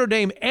beat Notre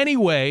Dame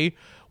anyway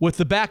with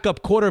the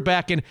backup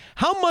quarterback? And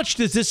how much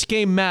does this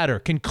game matter?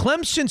 Can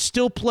Clemson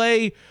still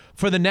play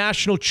for the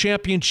national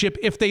championship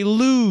if they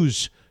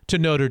lose to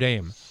Notre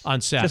Dame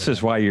on Saturday? This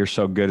is why you're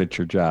so good at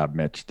your job,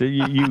 Mitch.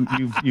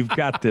 You've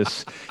got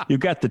this. You've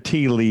got the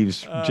tea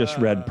leaves just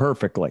read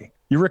perfectly.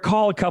 You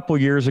recall a couple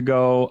years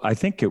ago, I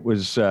think it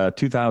was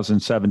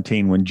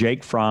 2017, when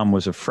Jake Fromm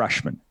was a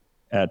freshman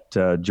at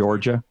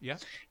Georgia. Yeah.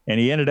 And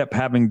he ended up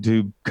having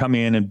to come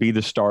in and be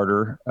the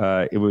starter.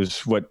 It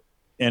was what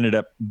ended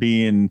up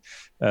being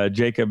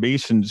Jacob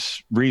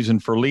Eason's reason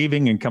for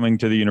leaving and coming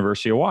to the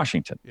University of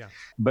Washington. Yeah.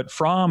 But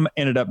Fromm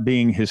ended up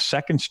being his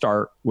second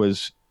start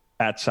was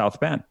at South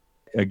Bend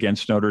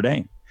against Notre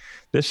Dame.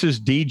 This is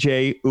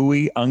DJ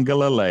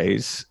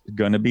Uiagalelei's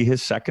going to be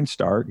his second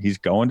start. He's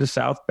going to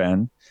South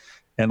Bend.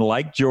 And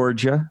like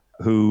Georgia,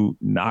 who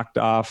knocked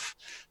off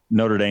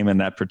Notre Dame in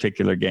that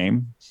particular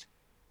game,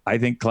 I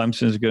think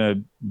Clemson is going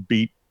to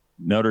beat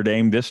Notre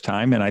Dame this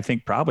time, and I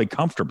think probably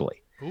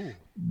comfortably. Ooh.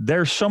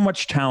 There's so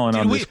much talent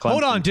on this Clemson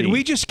Hold on. team. Did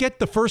we just get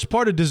the first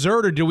part of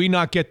dessert, or did we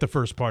not get the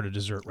first part of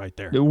dessert right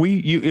there?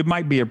 It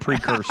might be a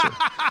precursor.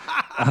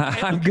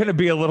 I'm going to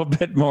be a little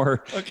bit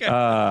more. Okay.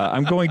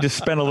 I'm going to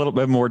spend a little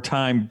bit more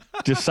time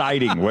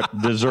deciding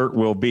what dessert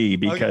will be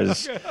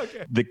because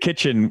the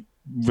kitchen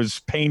was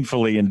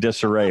painfully in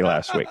disarray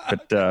last week.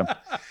 But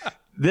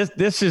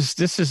this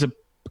is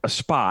a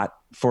spot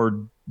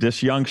for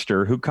this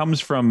youngster who comes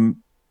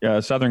from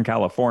Southern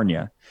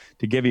California,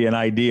 to give you an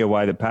idea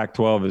why the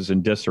Pac-12 is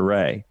in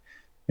disarray.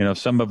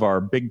 some of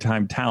our big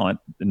time talent.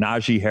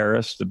 Najee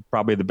Harris,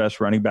 probably the best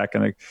running back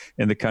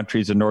in the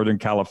country, is a Northern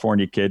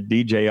California kid.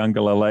 DJ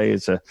Uiagalelei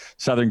is a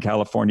Southern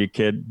California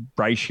kid.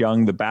 Bryce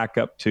Young, the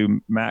backup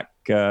to Mac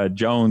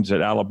Jones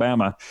at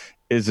Alabama,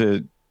 is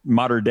a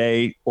modern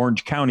day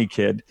Orange County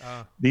kid.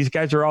 These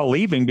guys are all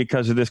leaving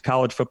because of this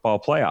college football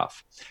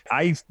playoff.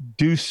 I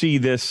do see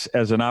this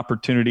as an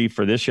opportunity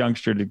for this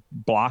youngster to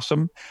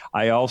blossom.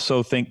 I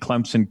also think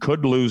Clemson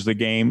could lose the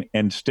game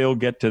and still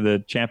get to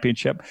the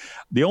championship.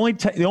 The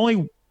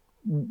only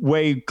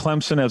way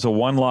Clemson as a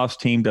one-loss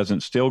team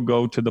doesn't still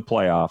go to the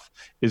playoff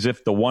is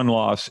if the one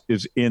loss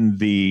is in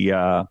the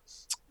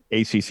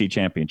ACC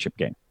championship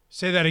game.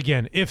 Say that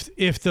again.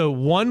 If the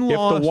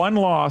one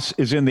loss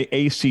is in the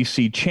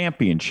ACC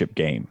championship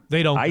game,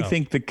 they don't. I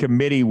think the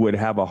committee would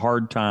have a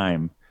hard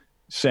time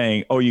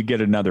saying, "Oh, you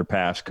get another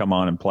pass. Come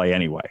on and play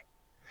anyway."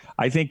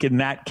 I think in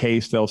that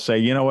case they'll say,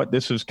 "You know what?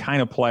 This is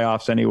kind of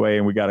playoffs anyway,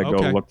 and we got to go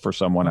look for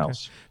someone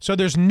else." So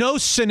there's no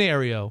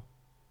scenario.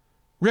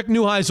 Rick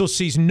Neuheisel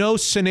sees no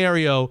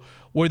scenario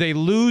where they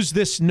lose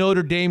this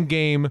Notre Dame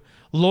game.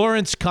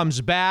 Lawrence comes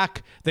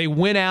back. They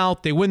win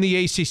out. They win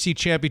the ACC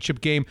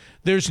championship game.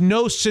 There's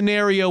no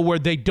scenario where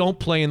they don't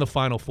play in the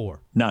Final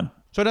Four. None.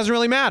 So it doesn't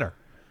really matter.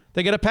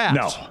 They get a pass.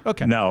 No.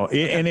 Okay. No.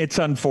 Okay. And it's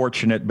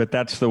unfortunate, but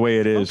that's the way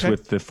it is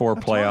with the four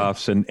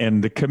playoffs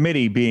and the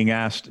committee being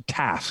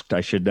tasked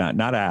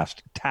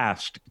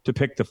to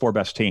pick the four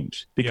best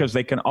teams because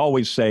they can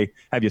always say,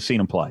 have you seen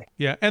them play?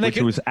 Yeah. And which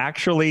was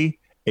actually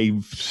a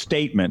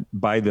statement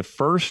by the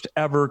first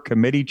ever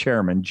committee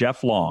chairman,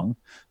 Jeff Long,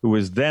 who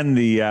was then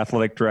the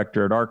athletic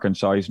director at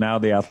Arkansas. He's now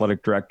the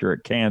athletic director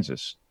at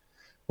Kansas.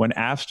 When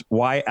asked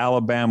why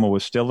Alabama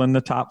was still in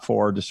the top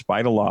four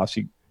despite a loss,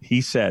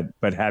 he said,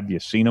 but have you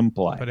seen them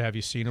play?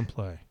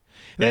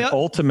 And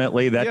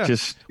ultimately, that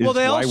just is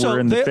why we're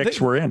in the fix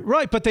we're in.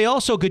 Right, but they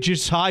also could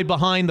just hide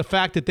behind the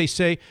fact that they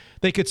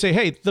could say,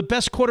 hey, the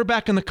best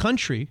quarterback in the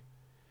country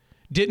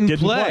didn't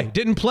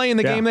play in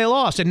the game they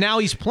lost, and now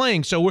he's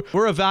playing. So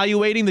we're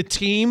evaluating the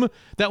team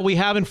that we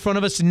have in front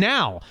of us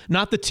now,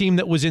 not the team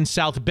that was in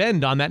South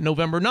Bend on that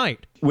November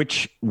night.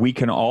 Which we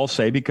can all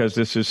say, because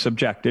this is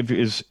subjective,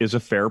 is a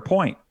fair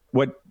point.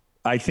 What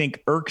I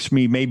think irks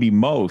me maybe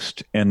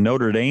most, and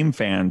Notre Dame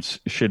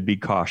fans should be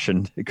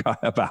cautioned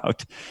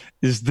about,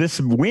 is this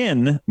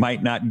win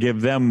might not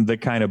give them the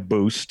kind of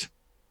boost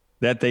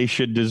that they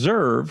should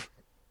deserve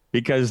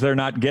because they're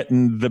not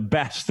getting the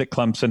best that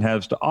Clemson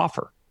has to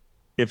offer.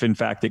 If in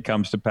fact it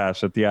comes to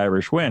pass that the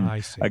Irish win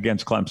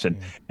against Clemson.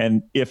 Yeah.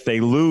 And if they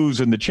lose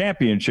in the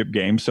championship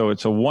game, so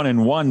it's a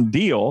 1-1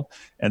 deal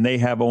and they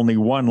have only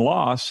one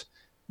loss,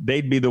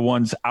 they'd be the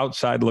ones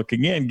outside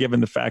looking in,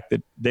 given the fact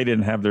that they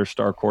didn't have their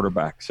star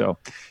quarterback. So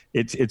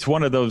it's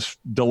one of those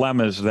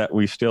dilemmas that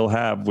we still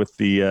have with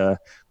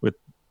with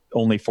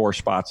only 4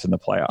 spots in the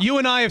playoffs. You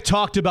and I have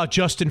talked about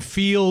Justin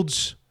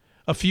Fields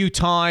a few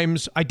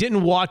times. I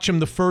didn't watch him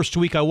the first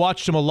week. I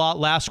watched him a lot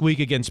last week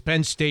against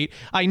Penn State.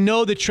 I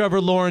know that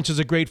Trevor Lawrence is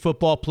a great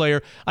football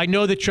player. I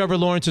know that Trevor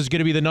Lawrence is going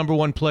to be the number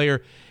 1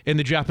 player in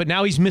the draft, but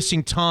now he's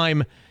missing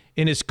time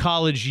in his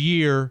college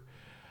year.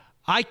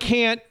 I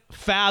can't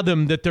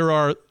fathom that there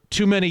are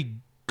too many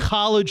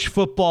college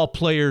football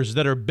players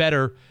that are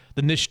better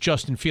than this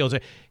Justin Fields.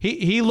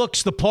 He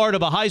looks the part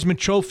of a Heisman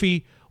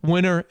Trophy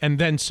winner and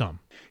then some.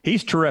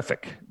 He's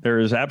terrific. There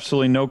is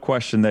absolutely no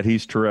question that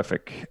he's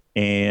terrific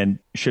and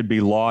should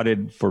be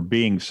lauded for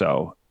being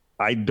so.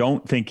 I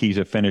don't think he's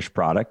a finished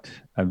product.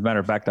 As a matter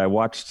of fact, I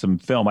watched some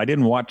film. I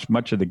didn't watch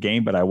much of the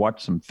game, but I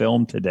watched some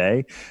film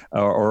today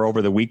or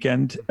over the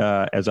weekend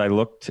as I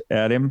looked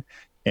at him.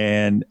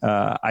 And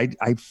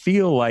I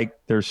feel like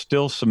there's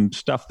still some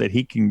stuff that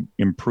he can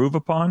improve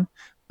upon,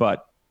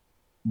 but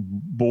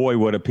boy,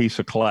 what a piece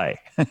of clay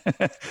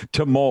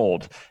to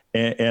mold.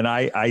 And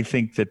I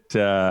think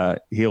that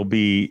he'll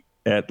be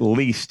at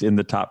least in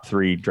the top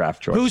 3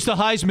 draft choices. Who's the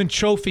Heisman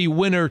Trophy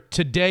winner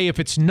today if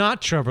it's not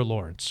Trevor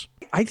Lawrence?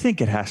 I think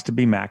it has to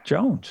be Mac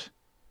Jones.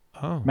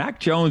 Oh. Mac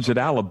Jones at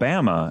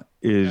Alabama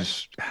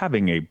is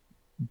having a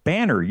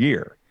banner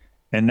year.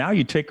 And now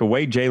you take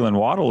away Jalen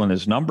Waddle, and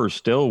his numbers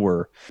still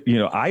were,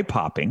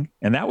 eye-popping.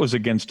 And that was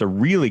against a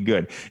really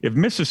good. If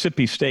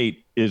Mississippi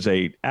State is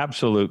a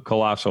absolute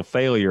colossal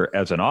failure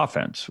as an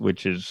offense,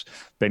 which has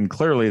been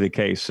clearly the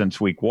case since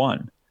week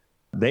 1,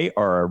 they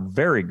are a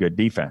very good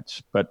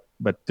defense. But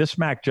this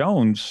Mac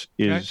Jones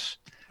is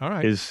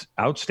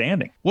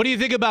outstanding. What do you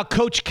think about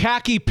Coach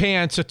Khaki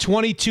Pants, a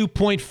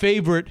 22-point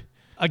favorite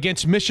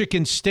against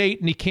Michigan State,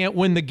 and he can't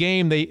win the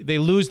game? They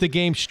lose the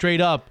game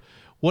straight up.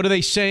 What are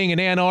they saying in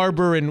Ann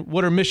Arbor, and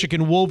what are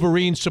Michigan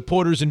Wolverine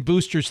supporters and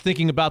boosters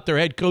thinking about their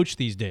head coach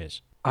these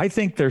days? I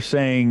think they're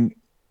saying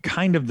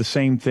kind of the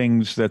same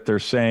things that they're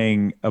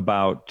saying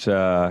about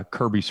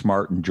Kirby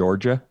Smart in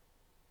Georgia,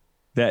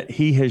 that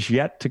he has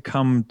yet to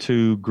come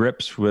to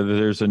grips with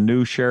there's a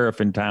new sheriff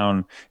in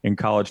town in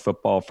college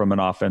football from an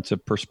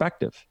offensive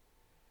perspective.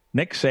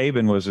 Nick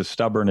Saban was as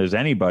stubborn as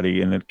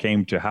anybody, and it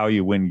came to how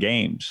you win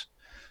games.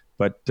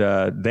 But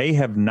they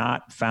have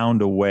not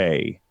found a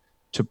way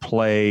to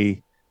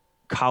play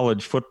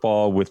college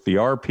football with the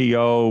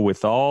RPO,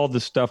 with all the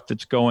stuff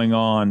that's going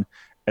on,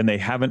 and they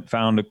haven't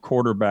found a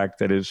quarterback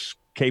that is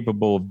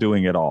capable of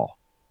doing it all.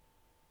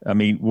 I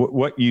mean,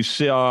 what you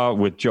saw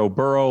with Joe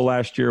Burrow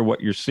last year,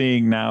 what you're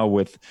seeing now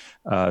with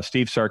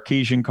Steve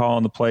Sarkisian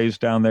calling the plays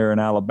down there in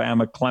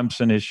Alabama,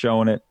 Clemson has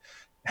shown it,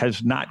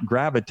 has not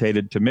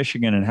gravitated to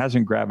Michigan and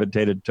hasn't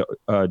gravitated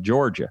to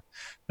Georgia.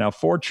 Now,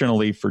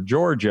 fortunately for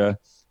Georgia,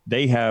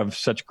 they have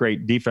such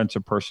great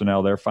defensive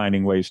personnel. They're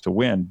finding ways to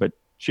win. But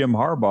Jim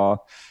Harbaugh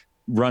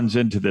runs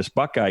into this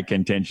Buckeye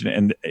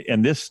contention.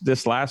 And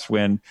this last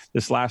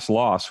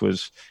loss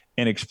was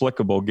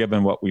inexplicable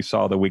given what we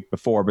saw the week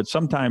before. But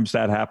sometimes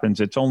that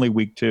happens. It's only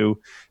week 2,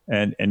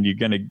 and you're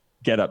going to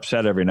get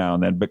upset every now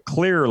and then. But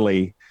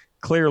clearly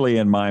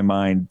in my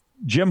mind,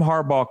 Jim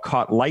Harbaugh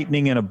caught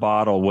lightning in a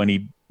bottle when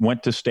he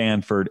went to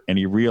Stanford and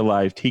he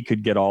realized he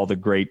could get all the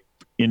great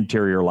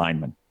interior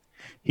linemen.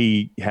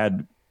 He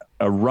had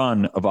a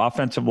run of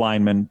offensive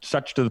linemen,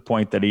 such to the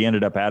point that he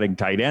ended up adding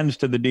tight ends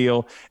to the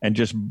deal and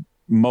just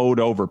mowed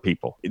over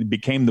people. It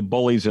became the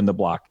bullies in the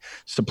block,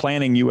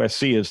 supplanting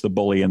USC as the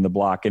bully in the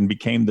block, and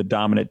became the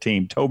dominant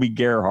team. Toby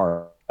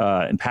Gerhart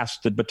and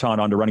passed the baton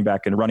on to running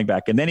back.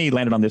 And then he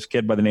landed on this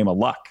kid by the name of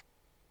Luck,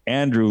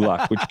 Andrew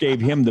Luck, which gave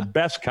him the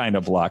best kind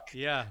of luck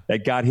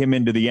that got him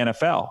into the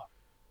NFL.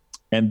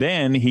 And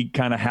then he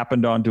kind of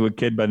happened onto a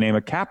kid by the name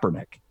of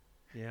Kaepernick.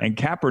 Yeah. And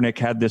Kaepernick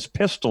had this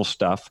pistol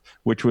stuff,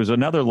 which was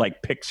another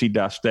like pixie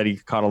dust that he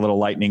caught a little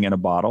lightning in a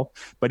bottle.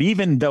 But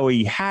even though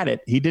he had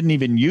it, he didn't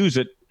even use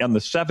it on the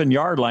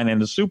 7-yard line in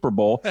the Super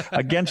Bowl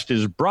against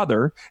his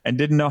brother and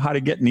didn't know how to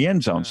get in the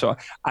end zone. So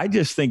I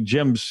just think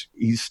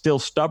he's still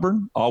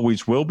stubborn,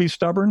 always will be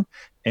stubborn.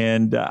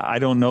 And I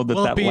don't know that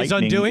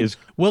lightning is.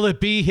 Will it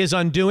be his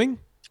undoing?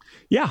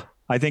 Yeah.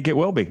 I think it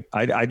will be.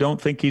 I don't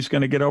think he's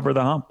going to get over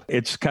the hump.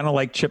 It's kind of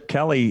like Chip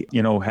Kelly,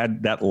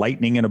 had that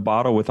lightning in a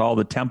bottle with all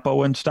the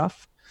tempo and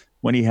stuff.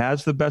 When he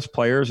has the best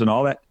players and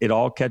all that, it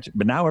all catches.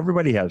 But now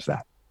everybody has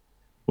that.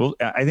 Well,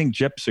 I think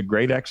Chip's a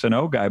great X and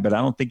O guy, but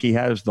I don't think he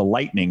has the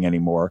lightning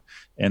anymore.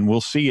 And we'll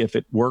see if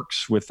it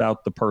works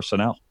without the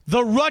personnel.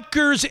 The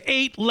Rutgers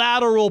 8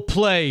 lateral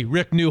play,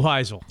 Rick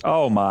Neuheisel.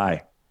 Oh,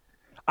 my.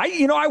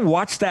 I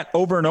watched that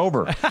over and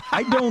over.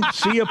 I don't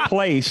see a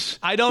place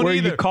where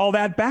you call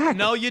that back.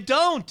 No, you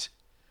don't.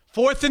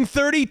 4th and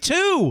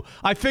 32.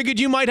 I figured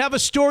you might have a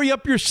story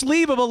up your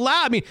sleeve of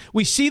I mean,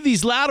 we see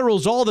these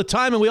laterals all the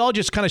time, and we all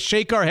just kind of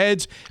shake our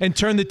heads and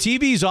turn the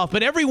TVs off.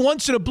 But every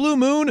once in a blue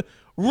moon,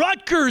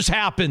 Rutgers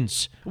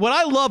happens. What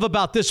I love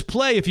about this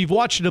play, if you've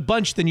watched it a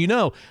bunch, then you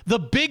know, the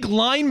big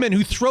lineman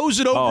who throws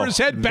it over his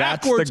head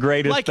backwards.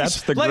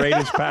 That's the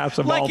greatest pass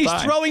of all time. Like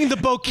he's throwing the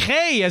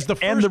bouquet as the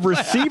first. And the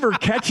receiver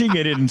catching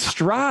it in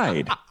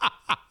stride.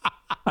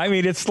 I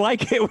mean, it's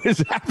like it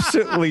was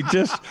absolutely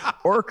just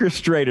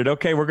orchestrated.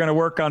 Okay, we're going to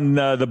work on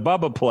the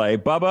Bubba play.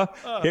 Bubba,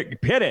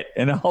 hit it.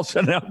 And all of a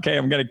sudden, okay,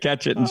 I'm going to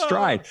catch it in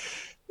stride.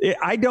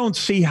 I don't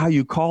see how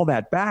you call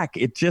that back.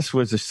 It just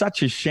was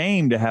such a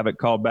shame to have it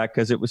called back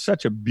because it was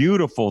such a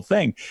beautiful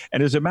thing.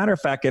 And as a matter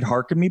of fact, it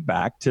harkened me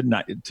back to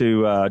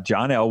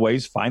John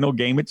Elway's final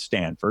game at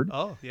Stanford.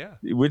 Oh, yeah.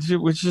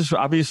 Which is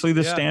obviously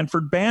the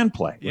Stanford band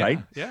play, right?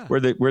 Yeah. Where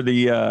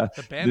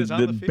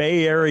the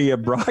Bay Area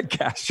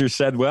broadcaster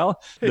said,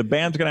 well, the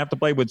band's going to have to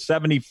play with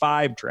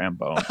 75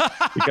 trombone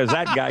because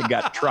that guy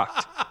got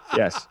trucked.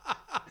 Yes.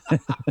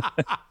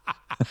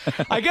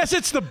 I guess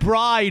it's the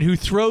bride who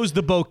throws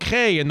the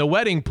bouquet in the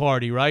wedding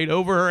party, right?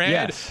 Over her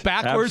head,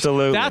 backwards.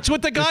 Absolutely. That's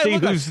what the guy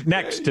looks like. Who's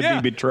next to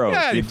be betrothed.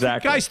 Yeah,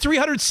 exactly. The guy's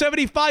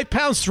 375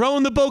 pounds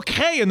throwing the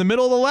bouquet in the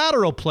middle of the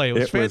lateral play. It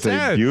was fantastic.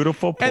 Was a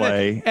beautiful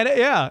play. And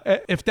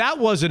if that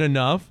wasn't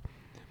enough,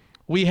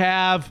 we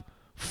have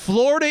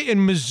Florida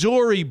and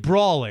Missouri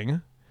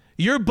brawling.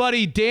 Your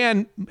buddy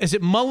Dan, is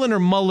it Mullen or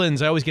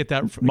Mullins? I always get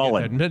that.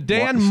 Mullen.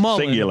 Dan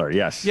Mullen. Singular,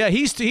 yes. Yeah,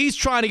 he's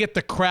trying to get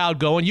the crowd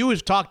going. You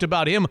have talked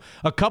about him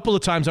a couple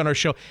of times on our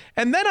show.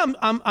 And then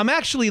I'm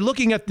actually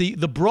looking at the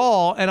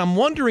brawl, and I'm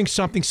wondering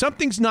something.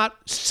 Something's not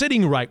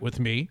sitting right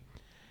with me.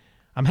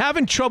 I'm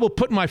having trouble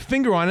putting my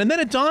finger on it, and then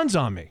it dawns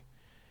on me.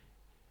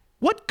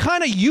 What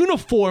kind of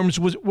uniforms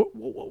was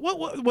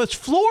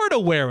Florida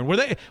wearing?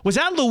 Was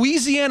that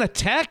Louisiana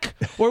Tech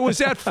or was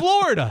that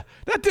Florida?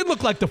 That didn't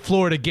look like the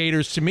Florida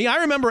Gators to me. I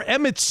remember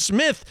Emmitt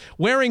Smith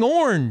wearing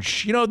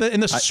orange, in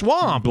the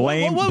swamp.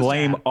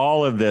 Blame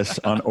all of this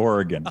on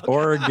Oregon.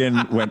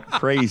 Oregon went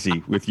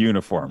crazy with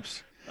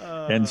uniforms.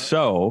 And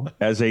so,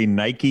 as a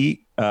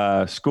Nike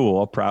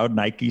school, a proud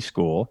Nike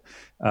school,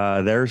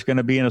 there's going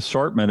to be an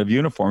assortment of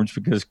uniforms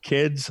because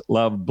kids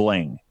love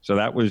bling. So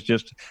that was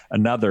just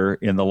another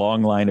in the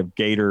long line of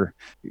Gator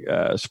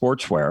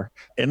sportswear.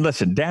 And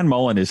listen, Dan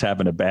Mullen is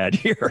having a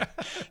bad year.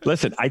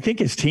 Listen, I think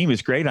his team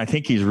is great. I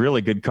think he's a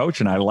really good coach,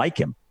 and I like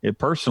him. I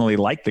personally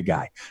like the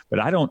guy. But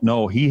I don't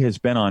know. He has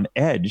been on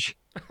edge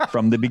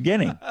from the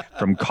beginning,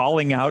 from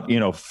calling out,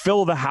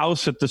 fill the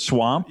house at the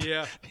Swamp.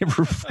 Yeah.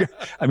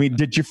 I mean,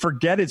 did you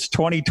forget it's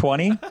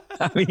 2020?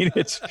 I mean,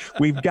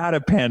 we've got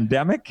a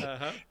pandemic.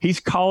 Uh-huh. He's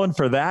calling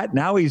for that.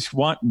 Now he's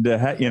wanting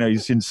to,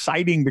 he's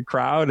inciting the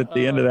crowd at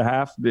the end of the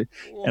half.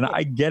 And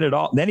I get it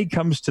all. Then he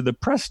comes to the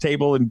press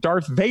table in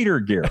Darth Vader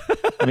gear.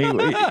 I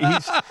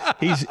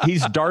mean,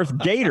 he's Darth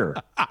Gator.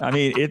 I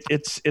mean,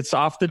 it's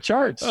off the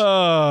charts.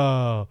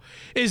 Oh,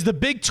 is the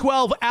Big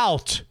 12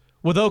 out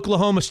with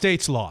Oklahoma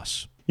State's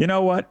loss? You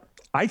know what?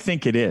 I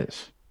think it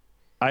is.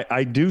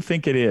 I do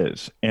think it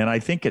is. And I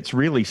think it's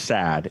really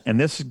sad. And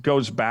this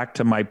goes back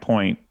to my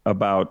point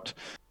about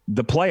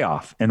the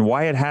playoff and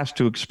why it has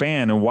to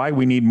expand and why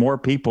we need more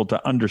people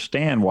to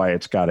understand why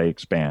it's got to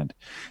expand.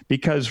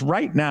 Because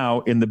right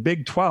now in the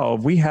Big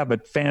 12, we have a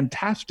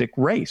fantastic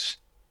race.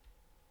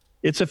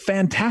 It's a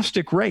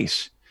fantastic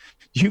race.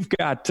 You've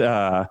got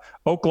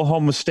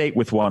Oklahoma State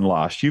with one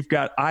loss. You've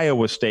got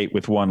Iowa State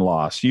with one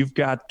loss. You've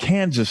got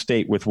Kansas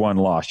State with one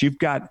loss. You've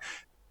got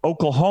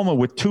Oklahoma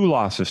with 2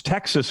 losses,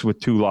 Texas with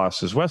 2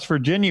 losses, West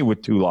Virginia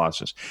with 2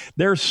 losses.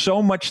 There's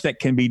so much that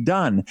can be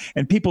done.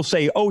 And people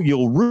say, oh,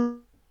 you'll ruin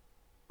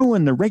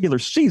the regular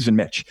season,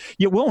 Mitch.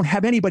 You won't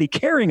have anybody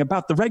caring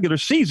about the regular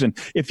season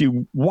if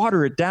you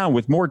water it down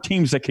with more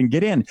teams that can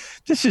get in.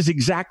 This is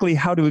exactly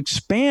how to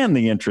expand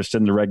the interest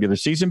in the regular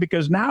season,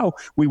 because now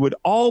we would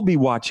all be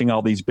watching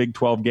all these Big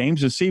 12 games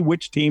to see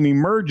which team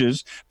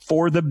emerges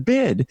for the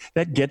bid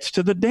that gets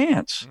to the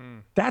dance.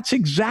 That's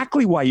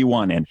exactly why you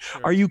want in.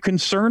 Sure. Are you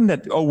concerned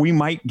that, we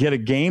might get a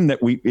game that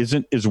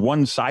is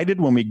one-sided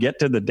when we get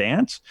to the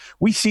dance?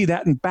 We see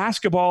that in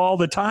basketball all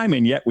the time,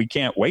 and yet we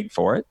can't wait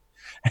for it.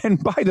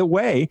 And by the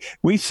way,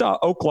 we saw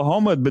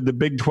Oklahoma, the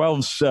Big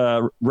 12's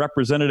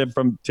representative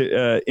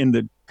in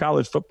the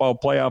college football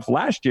playoff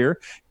last year,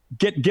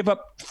 give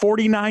up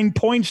 49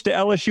 points to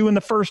LSU in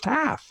the first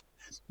half.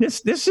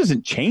 This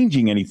isn't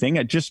changing anything.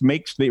 It just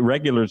makes the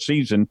regular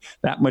season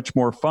that much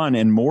more fun,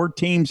 and more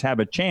teams have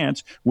a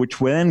chance, which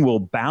then will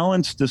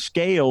balance the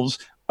scales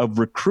of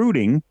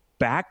recruiting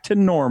back to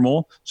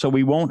normal, so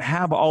we won't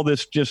have all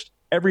this just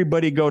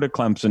everybody go to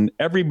Clemson,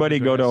 everybody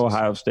go to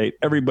Ohio State,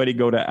 everybody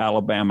go to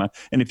Alabama.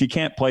 And if you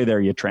can't play there,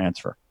 you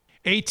transfer.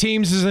 8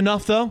 teams is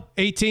enough, though?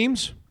 8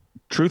 teams?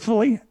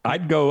 Truthfully,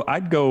 I'd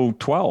go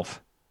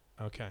 12.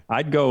 Okay.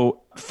 I'd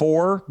go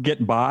 4,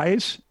 get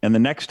buys, and the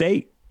next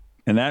 8.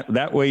 And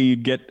that way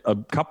you'd get a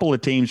couple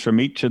of teams from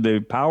each of the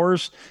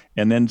powers,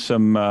 and then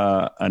some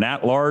a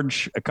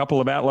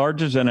couple of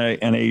at-larges,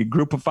 and a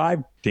group of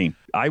 5 team.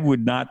 I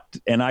would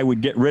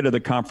get rid of the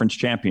conference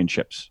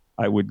championships.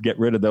 I would get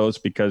rid of those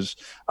because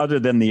other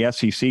than the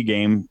SEC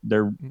game,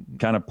 they're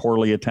kind of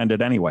poorly attended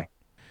anyway.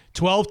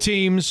 12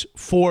 teams,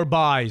 4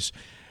 buys.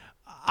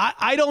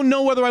 I don't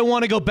know whether I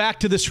want to go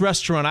back to this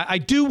restaurant. I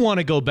do want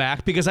to go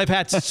back because I've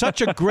had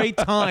such a great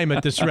time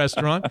at this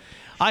restaurant.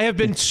 I have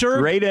been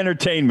served great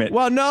entertainment.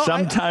 Well, no,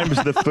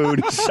 sometimes the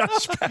food is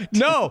suspect.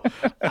 No,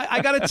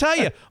 I got to tell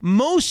you,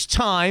 most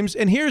times,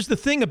 and here's the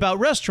thing about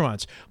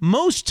restaurants,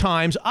 most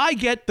times I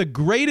get the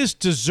greatest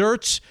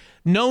desserts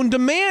known to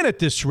man at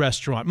this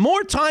restaurant.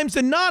 More times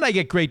than not, I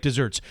get great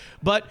desserts.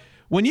 But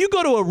when you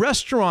go to a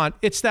restaurant,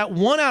 it's that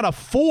 1 out of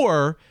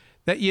 4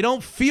 that you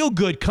don't feel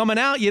good coming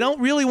out. You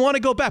don't really want to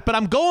go back. But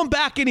I'm going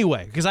back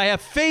anyway because I have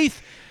faith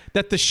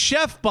that the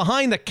chef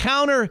behind the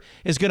counter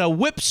is going to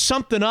whip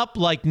something up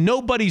like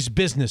nobody's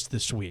business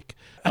this week.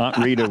 Aunt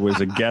Rita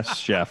was a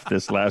guest chef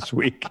this last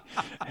week,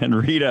 and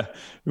Rita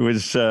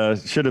was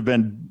should have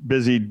been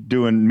busy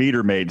doing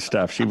meter maid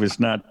stuff. She was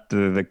not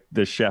the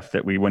chef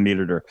that we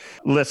needed her.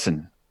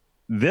 Listen,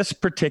 this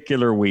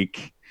particular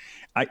week,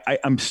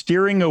 I'm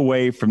steering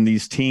away from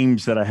these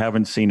teams that I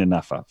haven't seen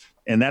enough of.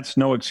 And that's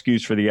no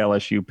excuse for the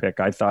LSU pick.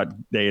 I thought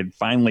they had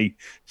finally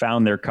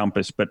found their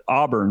compass, but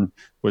Auburn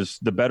was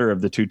the better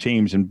of the 2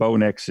 teams, and Bo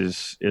Nix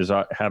is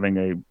having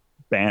a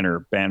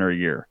banner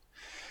year.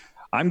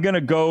 I'm going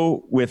to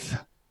go with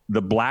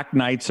the Black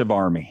Knights of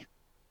Army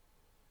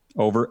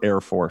over Air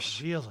Force.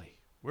 Really?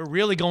 We're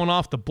really going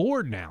off the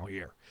board now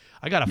here.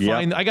 I got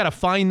to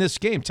find this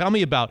game. Tell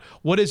me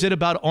what is it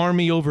about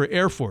Army over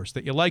Air Force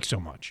that you like so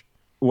much?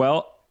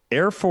 Well,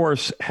 Air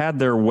Force had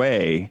their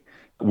way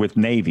with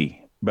Navy.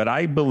 But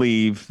I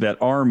believe that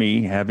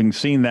Army, having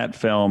seen that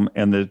film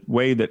and the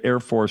way that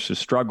Air Force has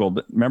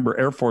struggled, remember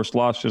Air Force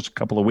lost just a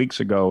couple of weeks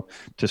ago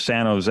to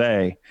San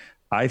Jose.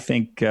 I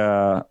think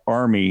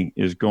Army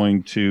is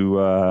going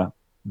to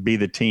be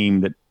the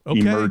team that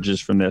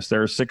emerges from this.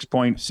 They're a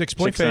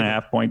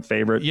 6.5 point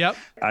favorite. Yep.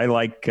 I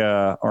like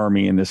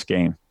Army in this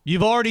game.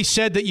 You've already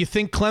said that you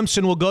think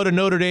Clemson will go to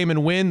Notre Dame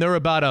and win. They're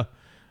about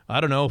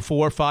a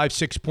 4, 5,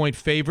 6 point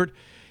favorite.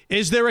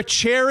 Is there a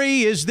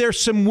cherry? Is there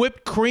some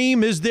whipped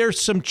cream? Is there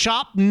some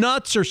chopped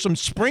nuts or some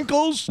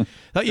sprinkles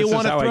that you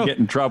want to throw? This is how I get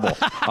in trouble.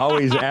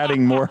 Always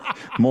adding more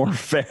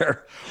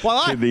fare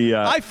to the.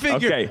 I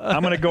figured. Okay,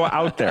 I'm going to go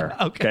out there.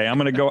 Okay, I'm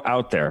going to go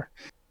out there.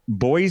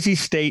 Boise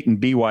State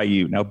and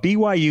BYU. Now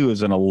BYU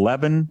is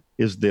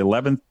the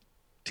 11th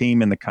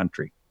team in the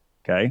country.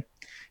 Okay,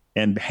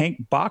 and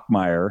Hank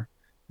Bachmeier,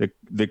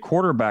 the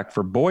quarterback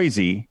for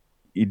Boise,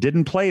 he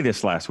didn't play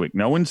this last week.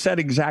 No one said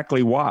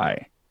exactly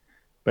why,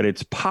 but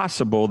it's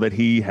possible that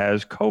he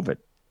has COVID.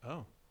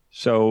 Oh.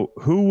 So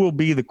who will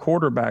be the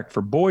quarterback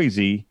for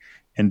Boise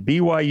and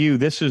BYU?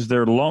 This is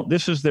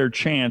their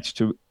chance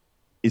to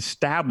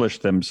establish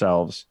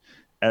themselves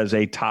as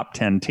a top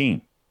 10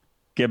 team,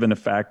 given the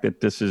fact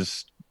that this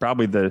is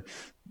probably the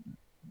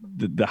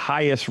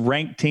highest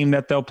ranked team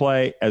that they'll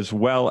play, as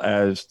well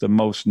as the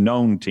most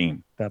known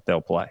team that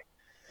they'll play.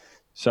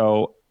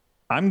 So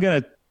I'm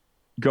going to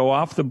go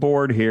off the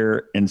board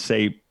here and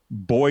say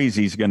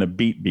Boise's going to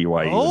beat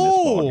BYU.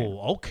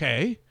 Oh,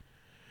 okay.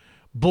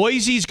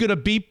 Boise's going to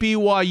beat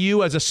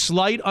BYU as a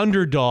slight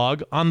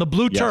underdog on the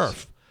blue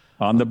turf.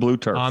 On the blue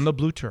turf. On the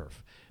blue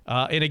turf.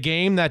 In a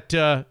game that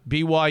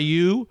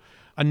BYU,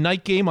 a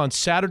night game on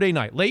Saturday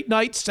night. Late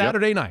night,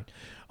 Saturday night.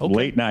 Okay.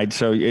 Late night,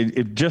 so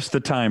it just the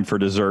time for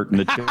dessert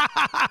and the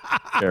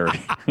charity.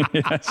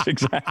 Yes,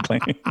 exactly.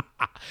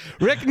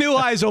 Rick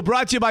Neuheisel,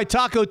 brought to you by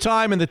Taco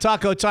Time and the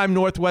Taco Time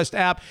Northwest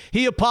app.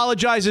 He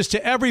apologizes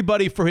to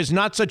everybody for his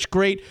not such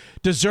great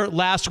dessert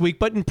last week,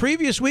 but in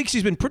previous weeks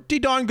he's been pretty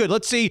darn good.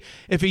 Let's see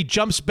if he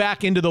jumps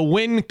back into the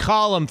win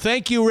column.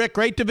 Thank you, Rick.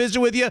 Great to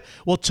visit with you.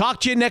 We'll talk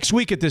to you next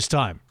week at this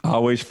time.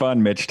 Always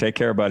fun, Mitch. Take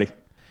care, buddy.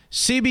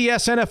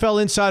 CBS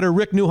NFL insider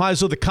Rick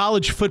Neuheisel, the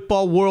college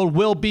football world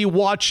will be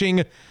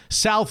watching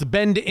South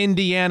Bend,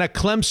 Indiana,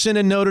 Clemson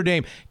and Notre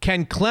Dame.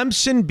 Can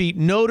Clemson beat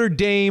Notre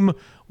Dame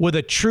with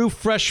a true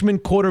freshman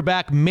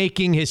quarterback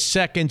making his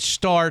second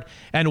start?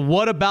 And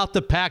what about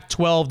the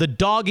Pac-12? The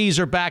Doggies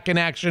are back in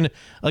action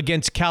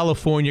against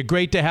California.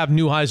 Great to have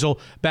Neuheisel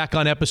back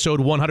on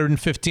episode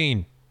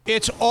 115.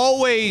 It's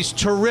always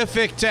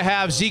terrific to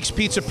have Zeke's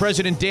Pizza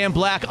president Dan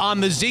Black on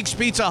the Zeke's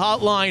Pizza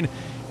hotline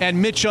and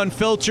Mitch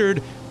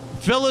Unfiltered.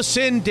 Fill us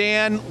in,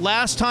 Dan.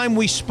 Last time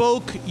we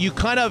spoke, you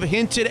kind of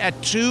hinted at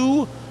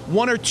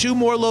one or two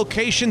more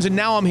locations, and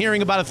now I'm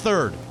hearing about a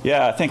third.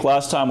 Yeah, I think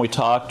last time we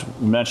talked,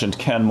 we mentioned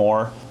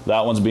Kenmore.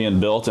 That one's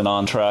being built and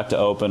on track to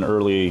open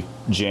early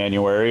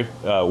January.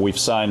 We've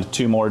signed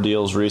 2 more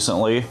deals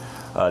recently.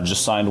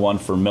 Just signed one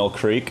for Mill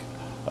Creek.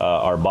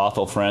 Our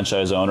Bothell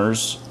franchise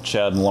owners,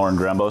 Chad and Lauren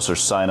Grembos, are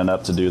signing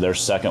up to do their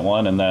second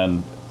one, and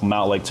then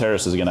Mount Lake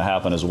Terrace is going to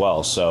happen as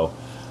well. So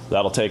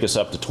that'll take us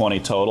up to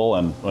 20 total,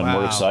 and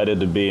we're excited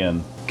to be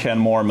in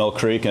Kenmore, Mill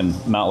Creek,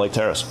 and Mount Lake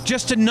Terrace.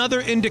 Just another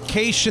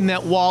indication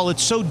that while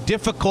it's so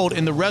difficult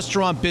in the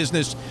restaurant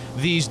business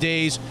these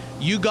days,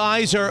 you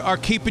guys are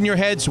keeping your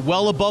heads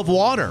well above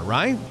water,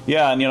 right?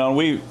 Yeah, and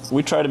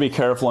we try to be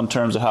careful in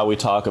terms of how we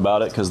talk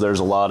about it, because there's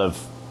a lot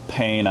of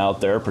pain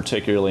out there,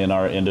 particularly in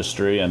our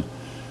industry, and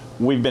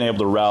we've been able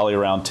to rally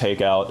around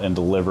takeout and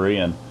delivery,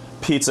 and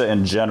pizza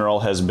in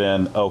general has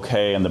been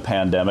okay in the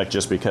pandemic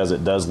just because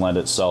it does lend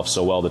itself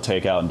so well to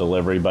takeout and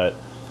delivery. But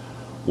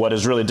what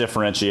has really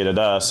differentiated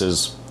us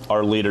is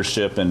our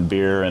leadership in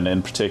beer, and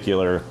in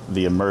particular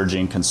the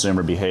emerging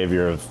consumer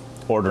behavior of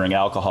ordering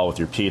alcohol with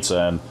your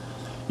pizza.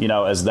 And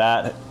as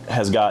that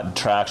has gotten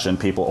traction,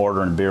 people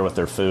ordering beer with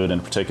their food,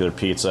 in particular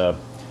pizza,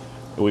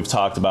 we've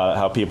talked about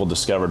how people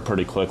discovered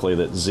pretty quickly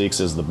that Zeke's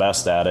is the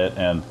best at it.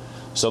 And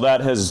so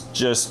that has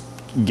just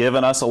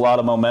given us a lot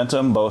of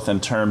momentum, both in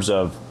terms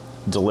of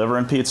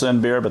delivering pizza and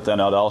beer, but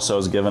then it also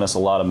has given us a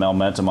lot of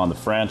momentum on the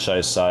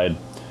franchise side.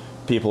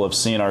 People have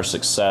seen our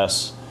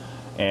success,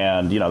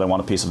 and they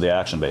want a piece of the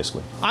action,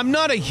 basically. I'm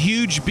not a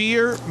huge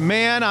beer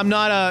man.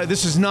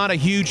 This is not a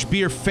huge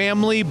beer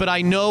family, but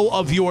I know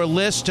of your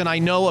list, and I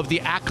know of the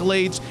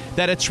accolades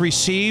that it's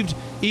received,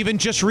 even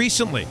just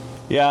recently.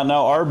 Yeah,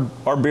 no,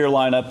 our beer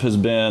lineup has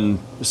been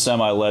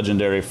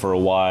semi-legendary for a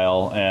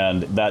while,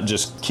 and that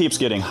just keeps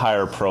getting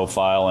higher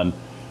profile. And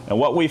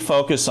what we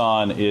focus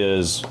on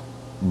is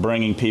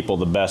bringing people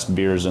the best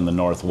beers in the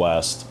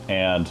Northwest.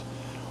 And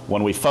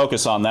when we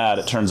focus on that,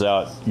 it turns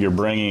out you're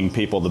bringing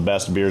people the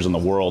best beers in the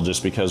world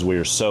just because we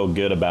are so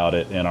good about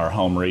it in our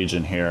home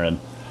region here. And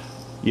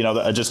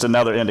just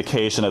another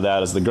indication of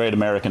that is the Great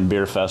American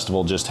Beer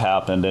Festival just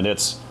happened, and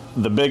it's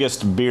the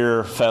biggest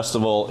beer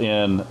festival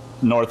in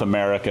North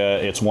America.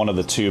 It's one of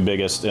the 2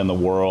 biggest in the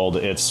world.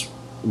 It's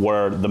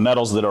where the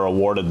medals that are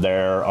awarded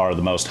there are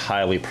the most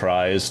highly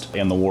prized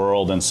in the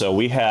world. And so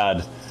we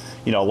had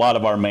a lot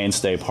of our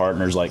mainstay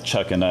partners like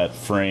Chuckanut,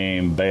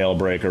 Freem,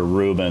 Balebreaker,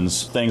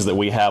 Rubens, things that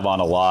we have on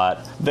a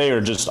lot. They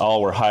are just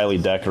all were highly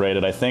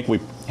decorated. I think we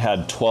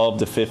had 12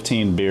 to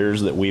 15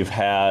 beers that we've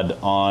had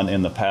on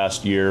in the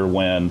past year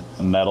win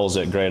medals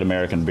at Great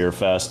American Beer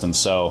Fest. And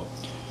so,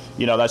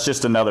 that's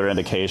just another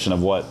indication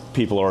of what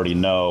people already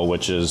know,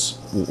 which is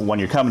when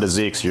you're coming to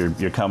Zeke's,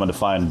 you're coming to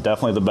find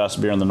definitely the best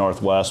beer in the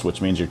Northwest,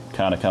 which means you're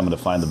kind of coming to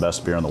find the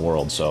best beer in the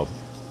world. So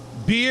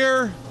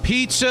beer,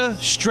 pizza,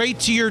 straight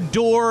to your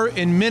door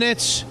in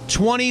minutes,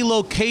 20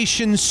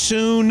 locations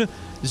soon.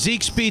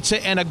 Zeke's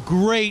Pizza, and a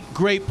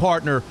great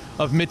partner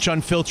of Mitch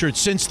Unfiltered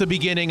since the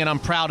beginning, and I'm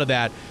proud of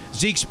that.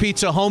 Zeke's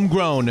Pizza,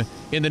 homegrown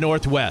in the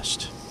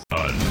Northwest.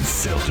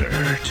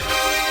 Unfiltered.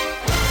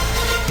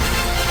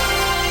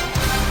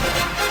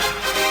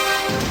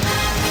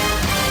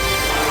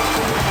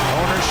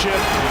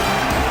 Ownership.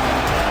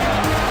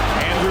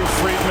 Andrew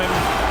Friedman.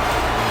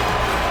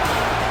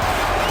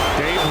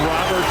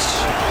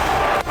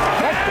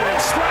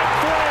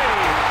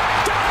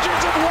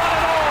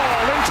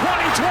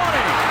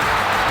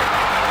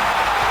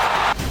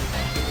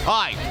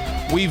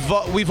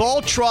 We've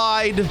all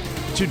tried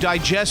to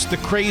digest the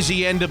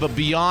crazy end of a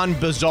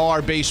beyond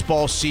bizarre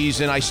baseball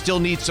season. I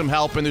still need some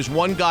help, and there's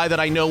one guy that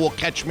I know will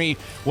catch me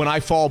when I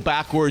fall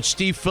backwards.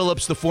 Steve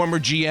Phillips, the former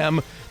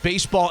GM,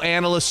 baseball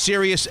analyst,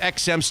 Sirius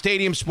XM,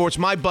 Stadium Sports.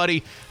 My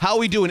buddy, how are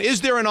we doing?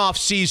 Is there an off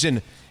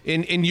season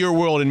in your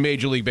world in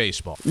Major League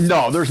Baseball?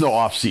 No, there's no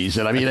off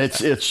season. I mean, it's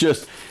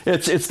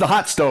the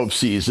hot stove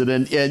season,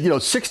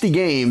 and 60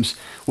 games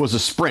was a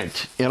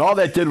sprint, and all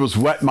that did was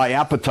whet my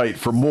appetite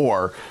for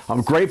more.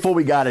 I'm grateful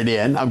we got it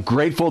in. I'm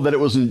grateful that it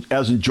was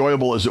as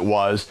enjoyable as it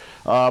was,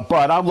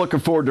 but I'm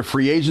looking forward to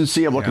free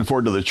agency. I'm looking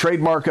forward to the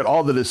trade market,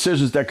 all the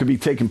decisions that could be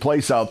taking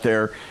place out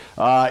there.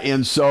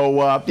 And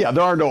so,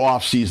 there are no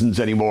off seasons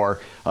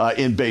anymore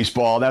in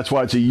baseball. That's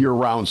why it's a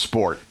year-round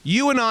sport.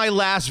 You and I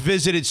last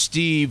visited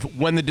Steve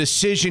when the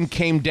decision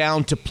came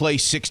down to play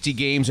 60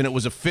 games and it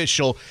was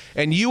official,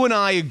 and you and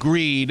I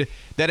agreed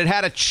that it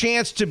had a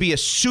chance to be a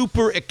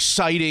super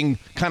exciting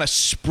kind of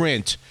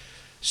sprint.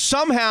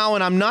 Somehow,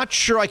 and I'm not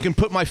sure I can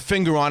put my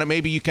finger on it,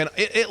 maybe you can,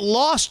 it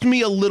lost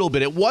me a little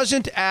bit. It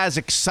wasn't as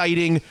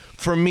exciting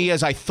for me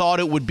as I thought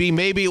it would be.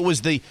 Maybe it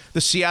was the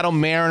Seattle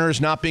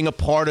Mariners not being a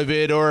part of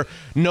it, or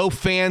no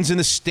fans in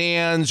the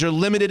stands, or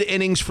limited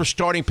innings for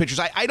starting pitchers.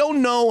 I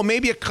don't know,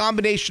 maybe a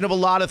combination of a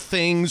lot of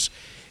things.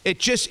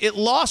 It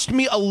lost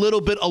me a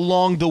little bit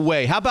along the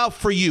way. How about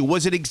for you?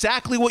 Was it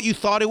exactly what you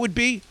thought it would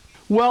be?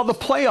 Well, the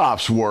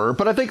playoffs were,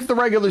 but I think the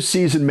regular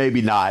season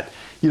maybe not.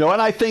 And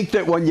I think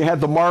that when you had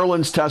the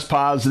Marlins test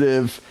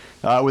positive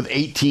with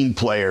 18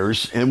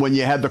 players, and when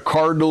you had the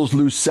Cardinals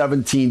lose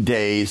 17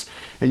 days,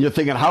 and you're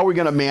thinking, how are we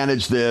going to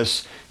manage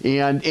this?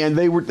 And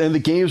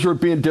the games were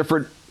being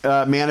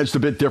managed a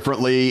bit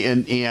differently,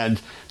 and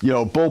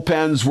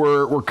bullpens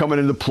were coming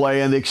into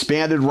play, and the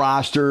expanded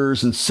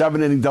rosters and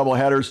 7-inning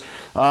doubleheaders.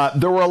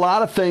 There were a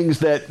lot of things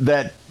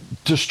that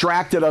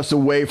distracted us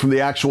away from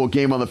the actual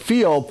game on the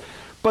field.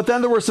 But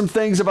then there were some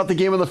things about the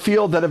game on the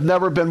field that have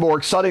never been more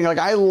exciting. Like,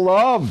 I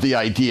love the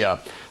idea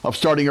of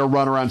starting a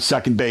runner on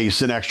second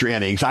base in extra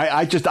innings.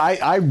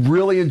 I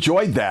really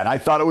enjoyed that. I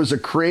thought it was a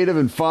creative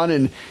and fun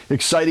and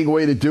exciting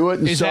way to do it.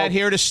 And is that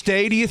here to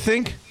stay, do you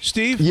think,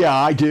 Steve? Yeah,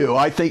 I do.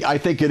 I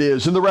think it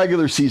is. In the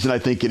regular season, I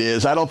think it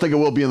is. I don't think it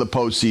will be in the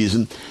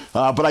postseason.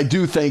 But I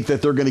do think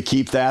that they're going to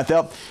keep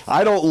that.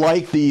 I don't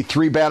like the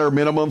 3-batter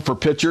minimum for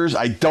pitchers.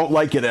 I don't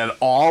like it at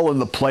all in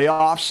the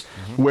playoffs,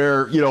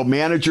 where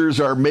managers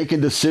are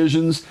making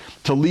decisions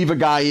to leave a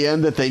guy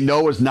in that they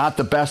know is not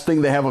the best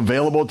thing they have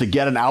available to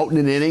get an out in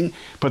an inning,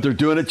 but they're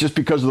doing it just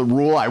because of the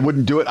rule. I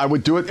wouldn't do it. I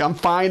would do it. I'm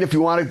fine if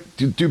you want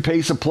to do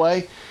pace of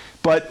play.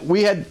 But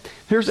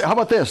how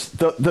about this?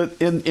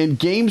 In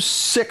Game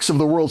 6 of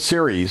the World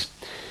Series,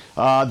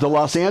 the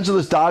Los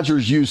Angeles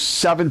Dodgers used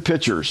 7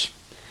 pitchers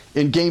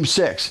in Game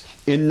 6.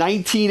 In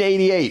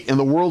 1988, in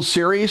the World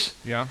Series,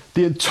 the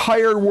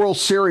entire World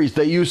Series,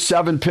 they used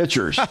 7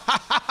 pitchers.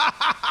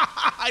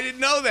 I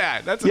didn't know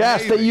that. That's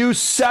amazing. Yes, they used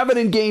 7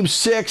 in Game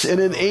 6, and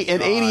in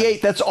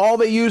 88, that's all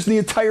they used in the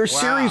entire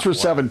series was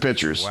 7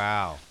 pitchers.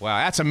 Wow,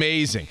 that's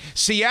amazing.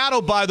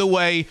 Seattle, by the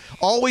way,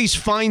 always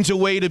finds a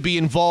way to be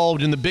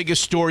involved in the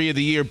biggest story of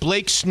the year.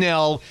 Blake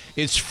Snell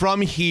is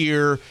from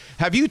here.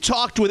 Have you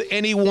talked with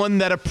anyone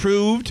that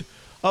approved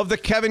of the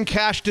Kevin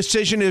Cash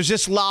decision? Is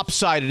this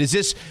lopsided? Is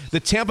this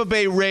the Tampa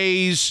Bay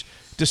Rays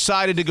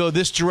decided to go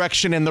this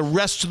direction and the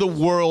rest of the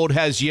world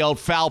has yelled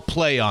foul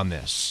play on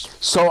this?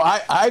 So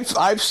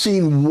I've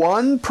seen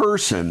one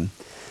person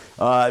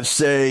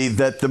say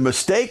that the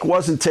mistake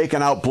wasn't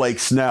taking out Blake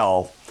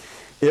Snell.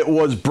 It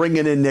was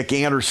bringing in Nick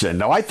Anderson.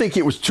 Now, I think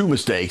it was 2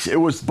 mistakes. It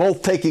was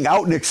both taking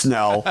out Nick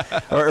Snell,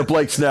 or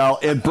Blake Snell,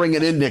 and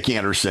bringing in Nick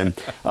Anderson.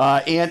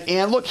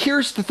 And look,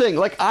 here's the thing.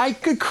 Like, I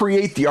could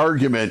create the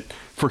argument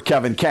for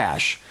Kevin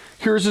Cash.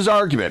 Here's his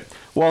argument.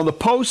 Well, in the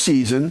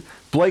postseason,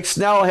 Blake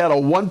Snell had a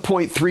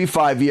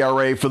 1.35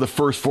 ERA for the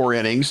first 4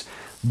 innings.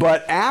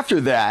 But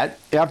after that,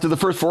 after the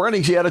first 4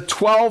 innings, he had a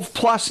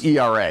 12-plus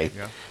ERA.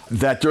 Yeah.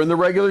 That during the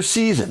regular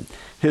season,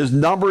 his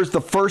numbers the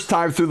first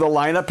time through the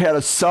lineup had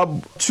a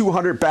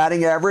sub-200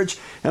 batting average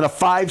and a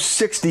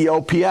 560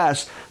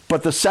 OPS.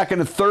 But the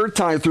second and third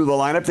time through the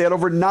lineup, they had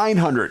over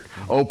 900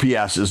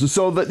 OPSs. And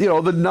so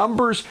the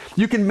numbers,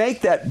 you can make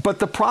that. But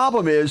the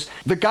problem is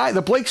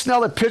the Blake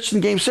Snell that pitched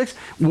in Game 6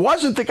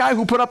 wasn't the guy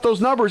who put up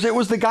those numbers. It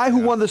was the guy who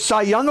won the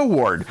Cy Young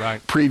Award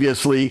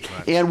previously.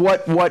 Right. And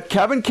what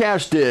Kevin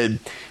Cash did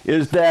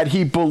is that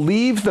he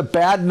believed the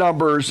bad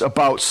numbers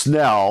about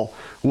Snell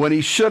when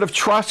he should have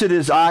trusted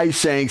his eyes,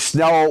 saying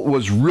Snell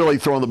was really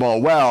throwing the ball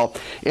well.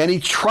 And he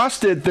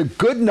trusted the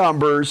good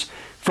numbers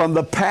from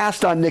the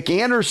past on Nick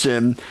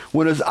Anderson,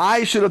 when his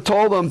eyes should have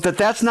told him that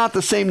that's not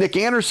the same Nick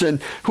Anderson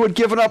who had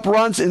given up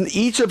runs in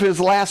each of his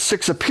last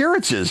 6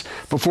 appearances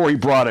before he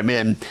brought him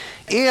in.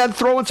 And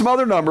throw in some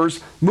other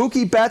numbers,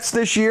 Mookie Betts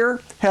this year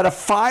had a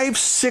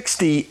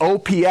 560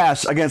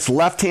 OPS against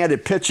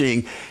left-handed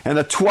pitching and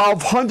a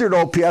 1,200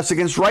 OPS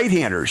against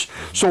right-handers.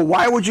 So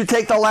why would you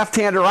take the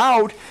left-hander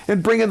out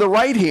and bring in the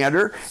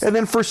right-hander? And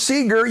then for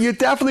Seager, you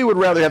definitely would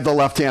rather have the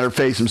left-hander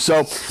face him.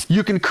 So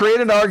you can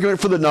create an argument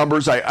for the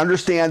numbers. I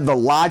understand the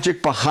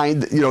logic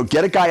behind,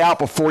 get a guy out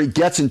before he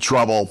gets in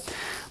trouble.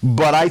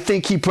 But I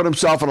think he put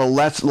himself in a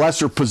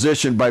lesser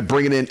position by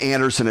bringing in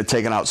Anderson and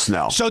taking out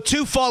Snell. So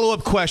 2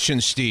 follow-up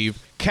questions,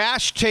 Steve.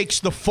 Cash takes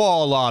the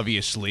fall,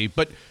 obviously,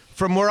 but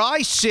from where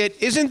I sit,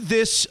 isn't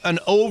this an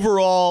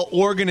overall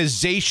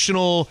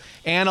organizational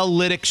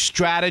analytic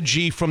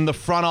strategy from the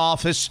front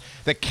office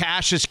that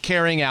Cash is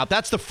carrying out?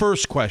 That's the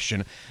first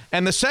question.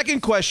 And the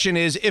second question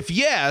is, if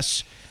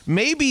yes,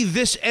 maybe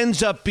this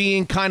ends up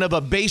being kind of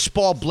a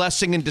baseball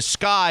blessing in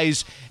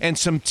disguise and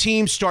some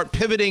teams start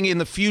pivoting in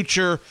the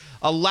future,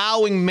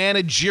 allowing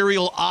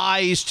managerial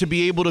eyes to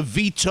be able to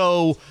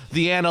veto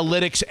the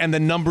analytics and the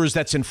numbers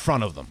that's in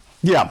front of them.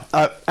 Yeah,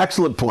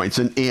 excellent points.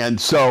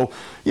 And so,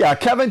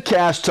 Kevin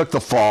Cash took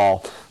the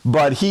fall,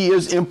 but he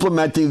is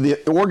implementing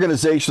the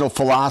organizational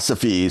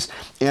philosophies.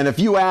 And if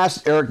you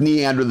asked Eric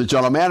Neander, the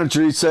general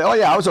manager, he'd say, oh,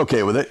 yeah, I was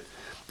okay with it.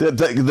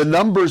 The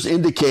numbers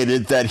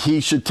indicated that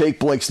he should take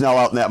Blake Snell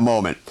out in that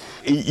moment.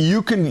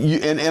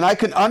 And I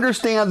can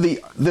understand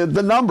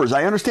the numbers.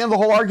 I understand the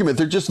whole argument.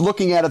 They're just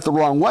looking at it the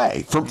wrong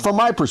way from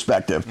my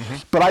perspective. Mm-hmm.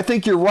 But I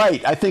think you're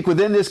right. I think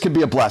within this could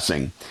be a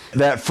blessing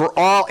that for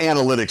all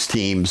analytics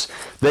teams,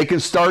 they can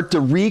start to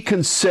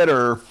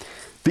reconsider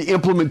the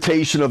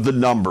implementation of the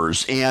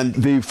numbers and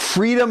the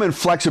freedom and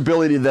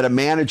flexibility that a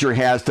manager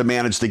has to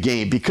manage the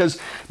game, because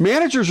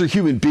managers are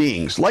human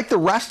beings. Like the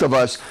rest of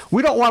us,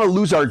 we don't want to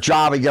lose our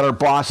job and get our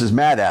bosses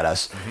mad at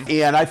us. Mm-hmm.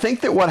 And I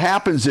think that what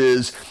happens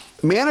is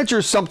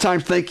managers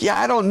sometimes think,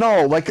 I don't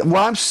know, like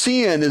what I'm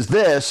seeing is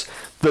this,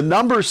 the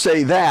numbers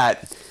say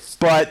that,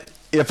 but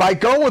if I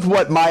go with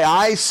what my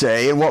eyes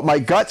say and what my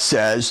gut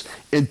says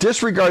and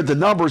disregard the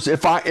numbers,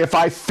 if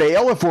I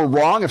fail, if we're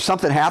wrong, if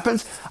something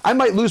happens, I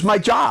might lose my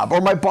job or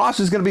my boss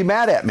is going to be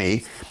mad at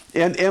me.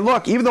 And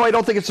look, even though I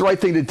don't think it's the right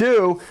thing to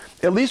do,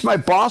 at least my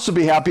boss will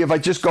be happy if I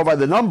just go by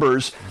the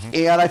numbers.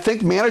 Mm-hmm. And I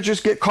think managers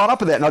get caught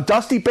up in that. Now,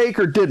 Dusty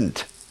Baker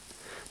didn't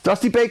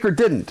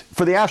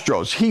for the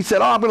Astros. He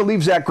said, I'm going to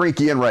leave Zach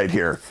Greinke in right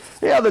here.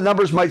 Yeah, the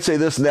numbers might say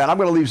this and that. I'm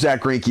going to leave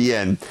Zach Greinke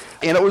in.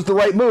 And it was the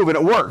right move, and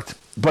it worked.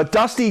 But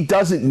Dusty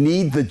doesn't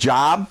need the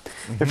job.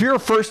 Mm-hmm. If you're a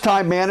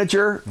first-time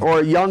manager or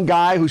a young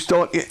guy who's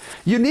still,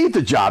 you need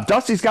the job.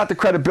 Dusty's got the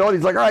credibility.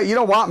 He's like, all right, you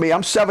don't want me.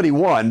 I'm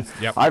 71.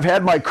 Yep. I've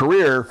had my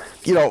career.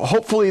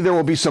 Hopefully there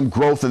will be some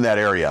growth in that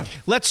area.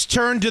 Let's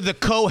turn to the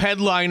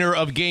co-headliner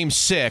of Game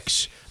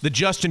 6, the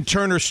Justin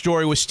Turner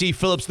story with Steve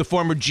Phillips, the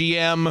former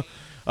GM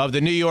of the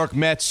New York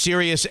Mets,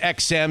 Sirius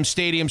XM,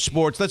 Stadium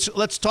Sports.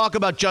 Let's talk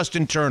about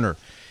Justin Turner.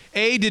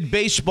 Did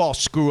baseball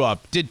screw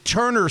up? Did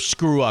Turner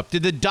screw up?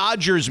 Did the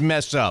Dodgers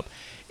mess up?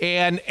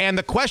 And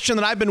the question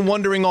that I've been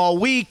wondering all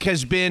week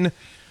has been,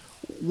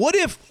 what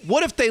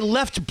if they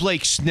left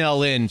Blake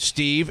Snell in,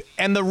 Steve,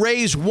 and the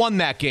Rays won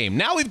that game?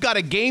 Now we've got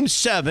a Game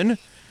 7.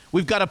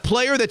 We've got a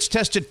player that's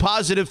tested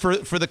positive for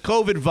the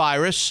COVID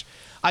virus.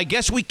 I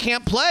guess we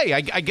can't play.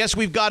 I guess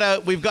we've got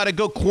to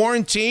go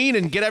quarantine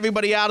and get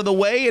everybody out of the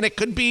way, and it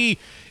could be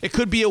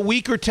a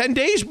week or 10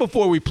 days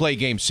before we play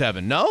Game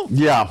 7. No?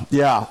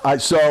 Yeah.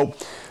 So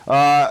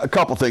a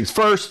couple things.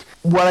 First,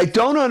 what I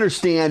don't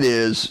understand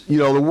is, the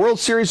World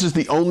Series is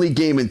the only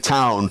game in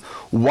town.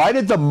 Why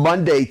did the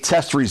Monday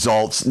test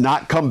results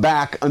not come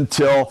back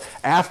until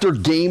after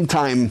game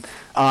time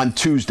on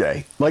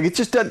Tuesday? Like, it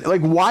just doesn't.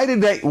 Like,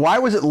 why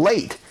was it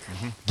late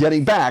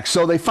getting back?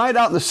 So they find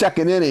out in the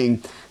second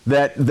inning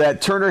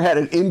that Turner had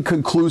an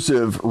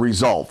inconclusive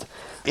result.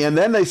 And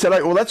then they said, all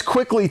right, well, let's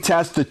quickly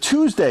test the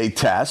Tuesday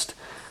test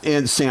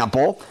and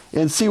sample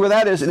and see where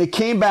that is. And it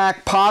came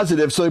back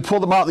positive, so they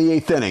pulled him out in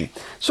the 8th inning.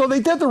 So they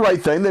did the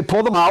right thing. They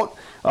pulled him out.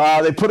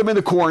 They put him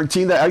into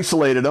quarantine. They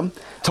isolated him,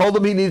 told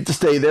him he needed to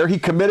stay there. He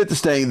committed to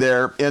staying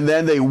there, and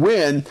then they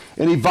win,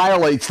 and he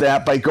violates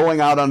that by going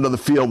out onto the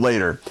field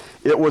later.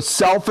 It was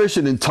selfish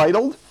and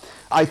entitled.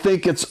 I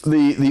think it's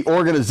the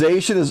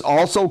organization is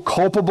also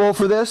culpable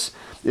for this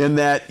in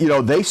that,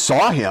 they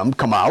saw him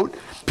come out.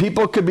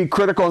 People could be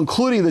critical,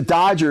 including the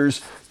Dodgers,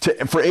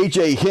 for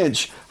A.J.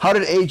 Hinch. How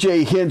did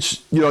A.J.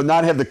 Hinch,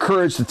 not have the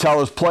courage to tell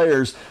his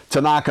players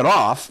to knock it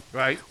off?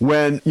 Right.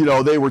 When,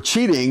 they were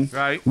cheating.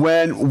 Right.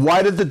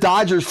 Why did the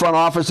Dodgers front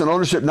office and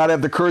ownership not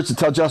have the courage to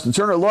tell Justin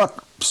Turner,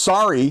 look,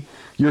 sorry,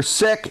 you're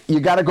sick, you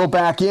got to go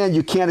back in,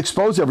 you can't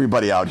expose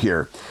everybody out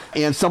here.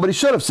 And somebody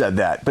should have said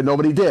that, but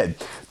nobody did.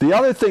 The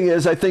other thing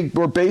is, I think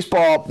for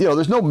baseball,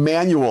 there's no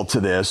manual to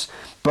this,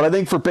 but I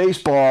think for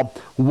baseball,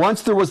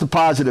 once there was the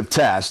positive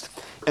test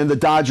and the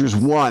Dodgers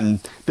won,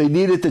 they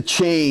needed to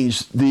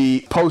change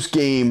the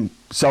post-game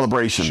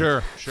celebration.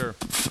 Sure.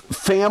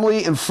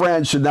 Family and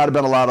friends should not have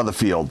been allowed on the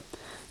field.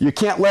 You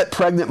can't let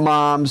pregnant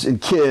moms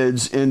and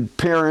kids and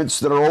parents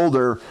that are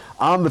older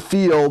on the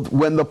field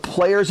when the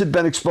players had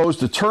been exposed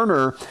to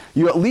Turner.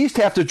 You at least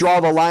have to draw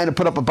the line and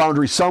put up a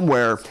boundary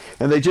somewhere,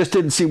 and they just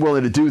didn't seem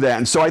willing to do that.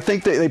 And so I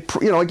think they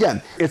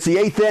again, it's the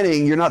 8th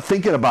inning. You're not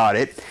thinking about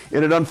it,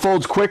 and it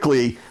unfolds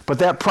quickly. But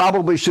that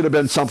probably should have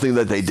been something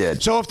that they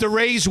did. So if the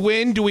Rays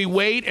win, do we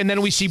wait and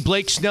then we see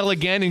Blake Snell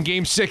again in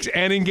Game 6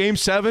 and in Game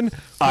 7?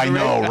 I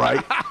know,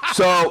 right?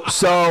 So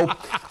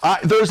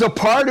there's a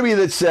part of me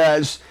that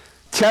says,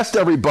 test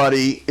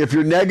everybody. If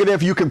you're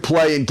negative, you can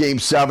play in Game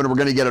 7. We're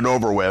going to get it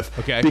over with.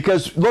 Okay.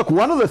 Because, look,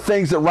 one of the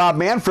things that Rob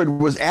Manfred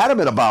was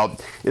adamant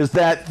about is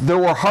that there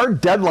were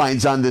hard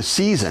deadlines on this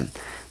season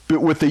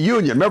with the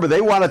union. Remember,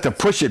 they wanted to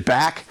push it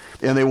back,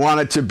 and they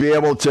wanted to be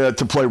able to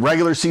play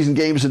regular season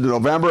games into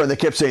November, and they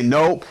kept saying,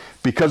 no,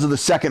 because of the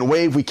second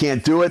wave, we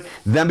can't do it.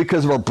 Then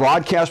because of our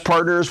broadcast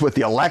partners with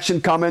the election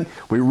coming,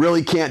 we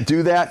really can't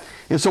do that.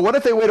 And so what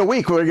if they wait a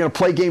week? We're going to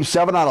play Game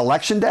 7 on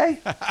Election Day?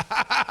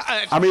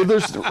 I mean,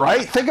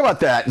 right? Think about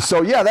that. And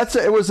so, yeah,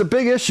 it was a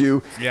big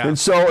issue. Yeah. And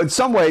so in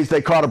some ways,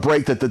 they caught a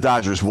break that the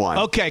Dodgers won.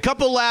 Okay, a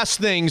couple last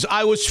things.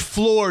 I was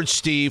floored,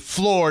 Steve.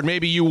 Floored.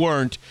 Maybe you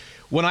weren't.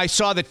 When I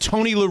saw that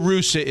Tony La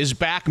Russa is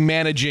back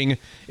managing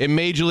in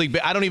Major League,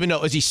 I don't even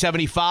know, is he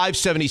 75,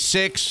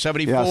 76,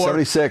 74?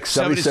 Yeah,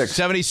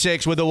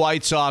 76 with the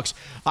White Sox.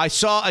 I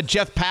saw a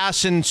Jeff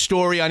Passan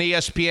story on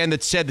ESPN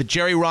that said that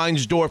Jerry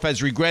Reinsdorf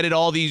has regretted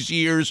all these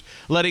years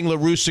letting La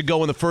Russa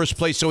go in the first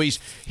place, so he's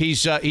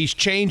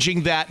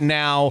changing that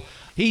now.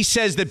 He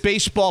says that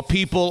baseball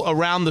people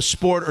around the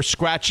sport are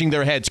scratching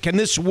their heads. Can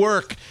this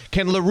work?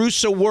 Can La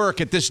Russa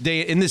work in this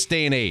day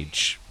and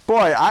age?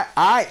 Boy,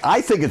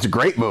 I think it's a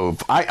great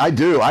move. I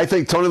do. I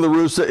think Tony La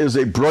Russa is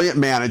a brilliant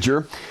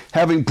manager.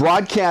 Having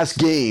broadcast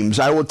games,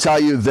 I will tell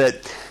you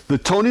that the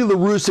Tony La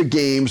Russa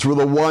games were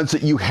the ones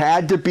that you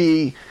had to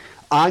be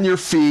on your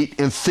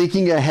feet and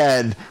thinking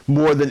ahead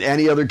more than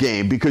any other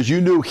game because you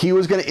knew he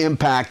was going to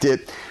impact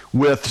it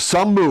with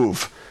some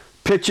move.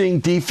 Pitching,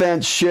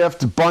 defense,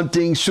 shift,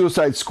 bunting,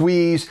 suicide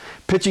squeeze,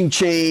 pitching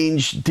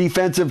change,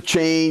 defensive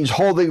change,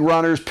 holding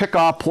runners,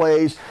 pickoff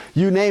plays,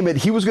 you name it.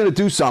 He was going to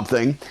do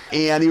something,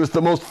 and he was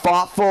the most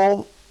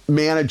thoughtful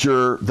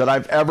manager that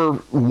I've ever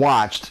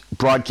watched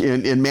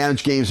in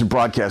managed games and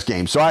broadcast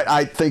games. So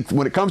I think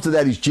when it comes to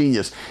that, he's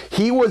genius.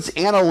 He was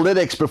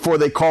analytics before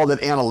they called it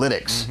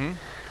analytics. Mm-hmm.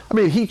 I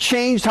mean, he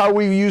changed how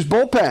we use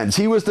bullpens.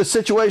 He was the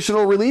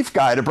situational relief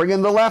guy to bring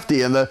in the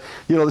lefty and the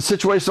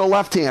situational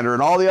left-hander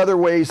and all the other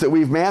ways that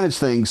we've managed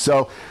things.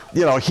 So,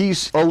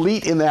 he's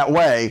elite in that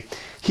way.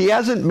 He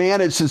hasn't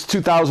managed since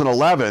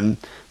 2011,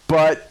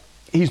 but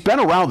he's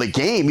been around the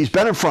game. He's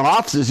been in front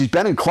offices. He's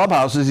been in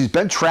clubhouses. He's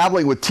been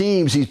traveling with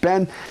teams.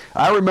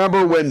 I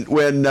remember when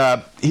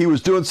he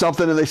was doing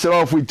something and they said,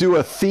 if we do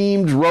a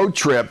themed road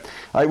trip,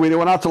 we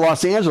went out to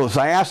Los Angeles.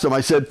 I asked him,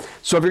 I said,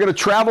 so if you're going to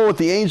travel with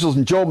the Angels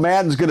and Joe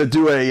Madden's going to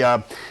do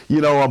a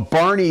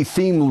Barney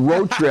themed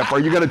road trip, are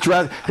you going to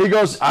travel? He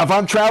goes, if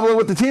I'm traveling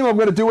with the team, I'm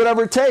going to do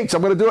whatever it takes.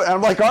 I'm going to do it. And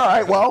I'm like, all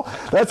right, well,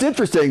 that's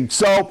interesting.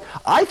 So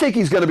I think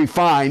he's going to be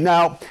fine.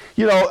 Now,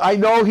 I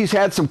know he's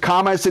had some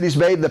comments that he's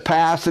made in the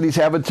past that he's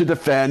having to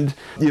defend,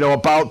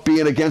 about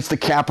being against the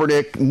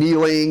Kaepernick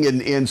kneeling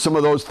and some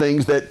of those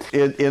things that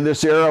in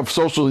this era of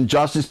social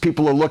injustice,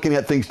 people are looking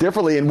at things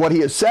differently. And what he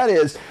has said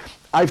is,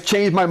 I've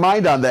changed my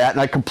mind on that, and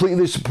I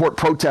completely support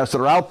protests that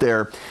are out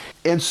there.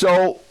 And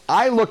so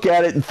I look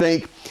at it and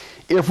think,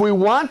 if we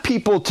want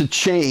people to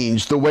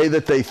change the way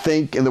that they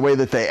think and the way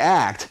that they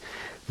act,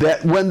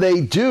 that when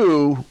they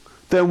do,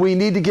 then we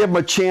need to give them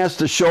a chance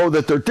to show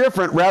that they're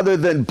different rather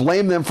than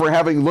blame them for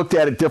having looked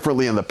at it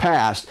differently in the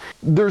past.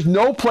 There's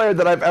no player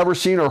that I've ever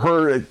seen or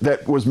heard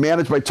that was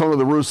managed by Tony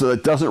La Russa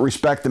that doesn't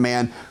respect the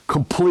man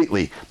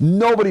completely.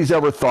 Nobody's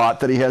ever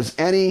thought that he has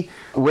any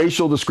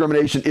racial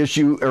discrimination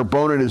issue or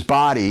bone in his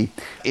body.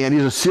 And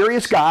he's a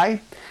serious guy.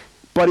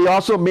 But he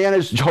also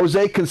managed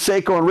Jose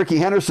Canseco and Ricky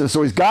Henderson,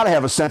 so he's got to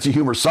have a sense of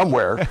humor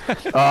somewhere.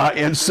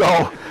 And so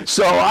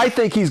I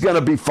think he's going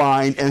to be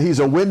fine, and he's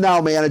a win-now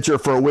manager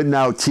for a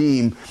win-now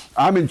team.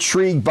 I'm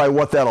intrigued by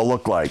what that'll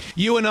look like.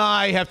 You and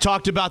I have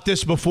talked about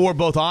this before,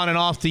 both on and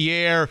off the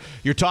air.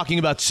 You're talking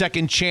about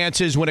second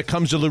chances when it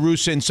comes to La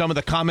Russa and some of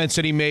the comments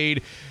that he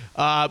made.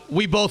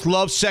 We both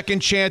love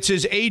second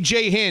chances.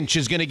 A.J. Hinch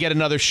is going to get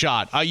another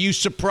shot. Are you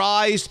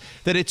surprised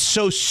that it's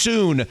so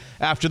soon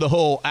after the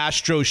whole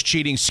Astros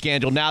cheating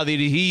scandal, now that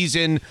he's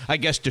in, I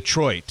guess,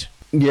 Detroit?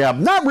 Yeah,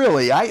 not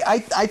really.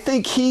 I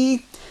think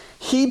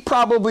he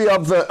probably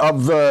of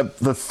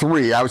the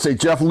three, I would say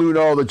Jeff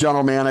Luhnow, the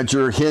general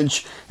manager,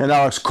 Hinch, and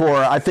Alex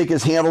Cora, I think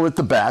has handled it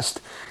the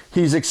best.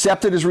 He's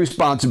accepted his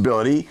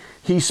responsibility.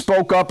 He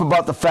spoke up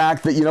about the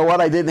fact that,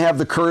 I didn't have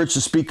the courage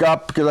to speak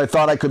up because I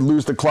thought I could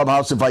lose the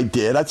clubhouse if I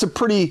did. That's a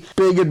pretty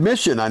big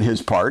admission on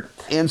his part.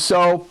 And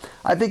so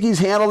I think he's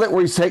handled it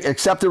where he's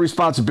accepted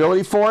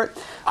responsibility for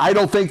it. I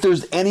don't think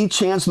there's any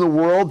chance in the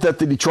world that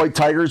the Detroit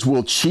Tigers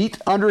will cheat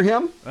under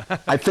him.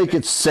 I think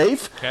it's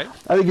safe. Okay.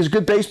 I think he's a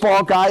good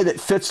baseball guy that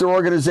fits their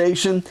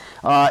organization.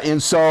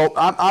 And so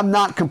I'm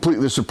not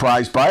completely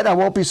surprised by it. I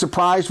won't be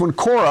surprised when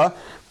Cora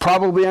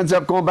probably ends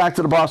up going back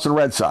to the Boston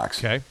Red Sox.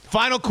 Okay.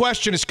 Final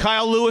question. Is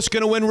Kyle Lewis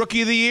going to win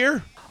Rookie of the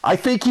Year? I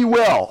think he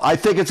will. I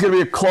think it's going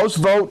to be a close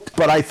vote,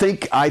 but I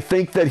think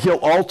that he'll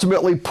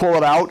ultimately pull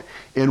it out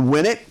and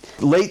win it.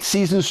 Late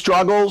season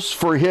struggles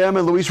for him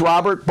and Luis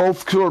Robert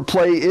both sort of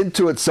play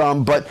into it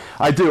some, but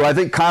I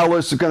think Kyle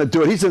Lewis is going to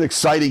do it. He's an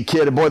exciting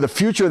kid, and boy, the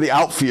future of the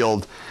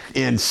outfield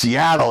in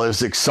Seattle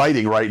is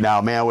exciting right now,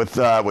 man, with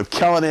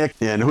Kelenic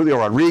and Julio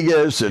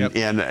Rodriguez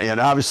and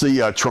obviously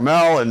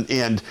Trammell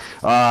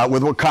and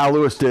with what Kyle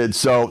Lewis did.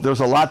 So there's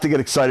a lot to get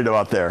excited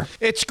about there.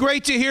 It's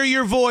great to hear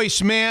your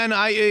voice, man.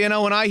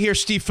 When I hear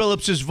Steve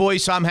Phillips'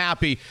 voice, I'm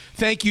happy.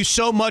 Thank you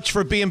so much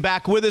for being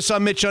back with us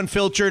on Mitch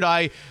Unfiltered.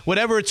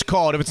 Whatever it's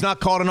called, if it's not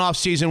called an off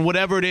season,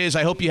 whatever it is,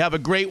 I hope you have a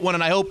great one,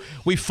 and I hope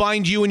we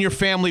find you and your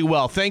family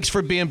well. Thanks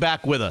for being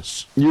back with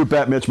us. You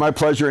bet, Mitch. My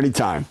pleasure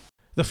anytime.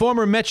 The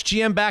former Mets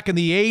GM back in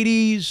the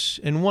 80s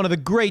and one of the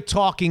great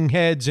talking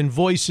heads and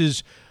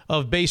voices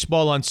of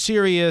baseball on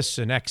Sirius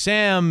and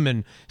XM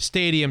and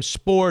Stadium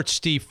Sports,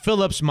 Steve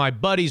Phillips, my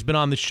buddy's been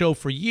on the show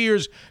for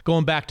years,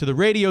 going back to the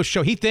radio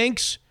show. He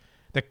thinks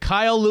that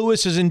Kyle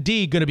Lewis is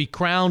indeed going to be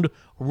crowned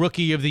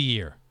Rookie of the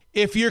Year.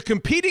 If you're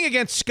competing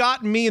against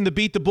Scott and me in the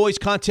Beat the Boys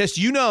contest,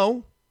 you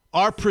know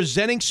our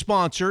presenting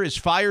sponsor is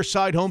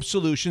Fireside Home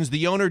Solutions.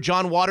 The owner,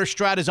 John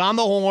Waterstrat, is on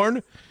the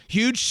horn.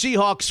 Huge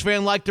Seahawks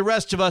fan like the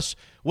rest of us.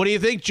 What do you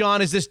think,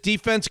 John? Is this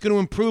defense going to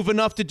improve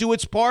enough to do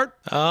its part?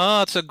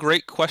 That's a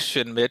great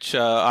question, Mitch.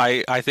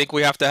 I think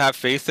we have to have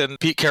faith in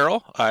Pete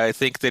Carroll. I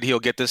think that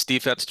he'll get this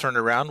defense turned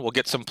around. We'll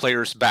get some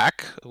players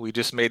back. We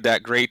just made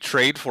that great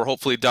trade for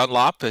hopefully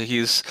Dunlop.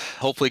 He's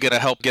hopefully going to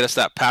help get us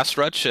that pass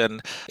rush.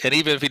 And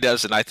even if he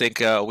doesn't, I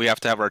think we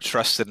have to have our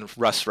trust in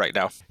Russ right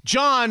now.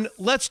 John,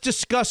 let's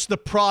discuss the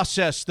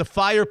process, the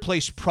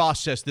fireplace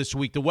process this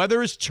week. The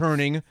weather is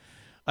turning.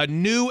 A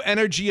new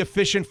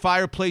energy-efficient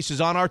fireplace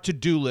is on our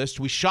to-do list.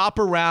 We shop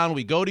around.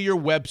 We go to your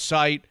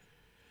website.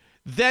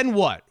 Then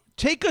what?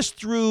 Take us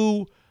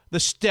through the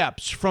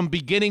steps from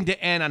beginning to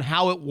end on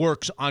how it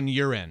works on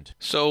your end.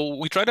 So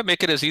we try to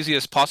make it as easy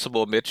as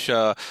possible, Mitch.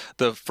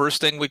 The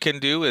first thing we can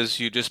do is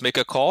you just make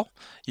a call.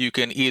 You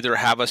can either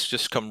have us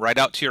just come right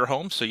out to your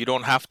home, so you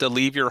don't have to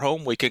leave your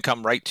home. We can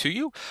come right to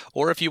you.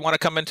 Or if you want to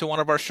come into one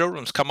of our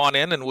showrooms, come on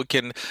in and we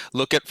can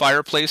look at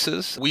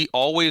fireplaces. We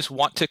always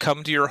want to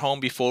come to your home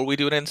before we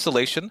do an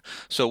installation.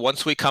 So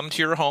once we come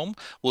to your home,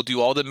 we'll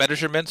do all the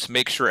measurements,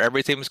 make sure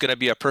everything's going to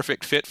be a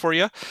perfect fit for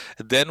you.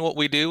 Then what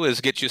we do is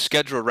get you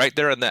scheduled right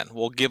there and then.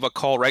 We'll give a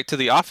call right to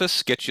the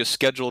office, get you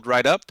scheduled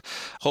right up.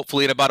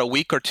 Hopefully in about a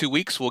week or 2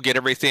 weeks, we'll get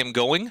everything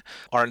going.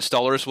 Our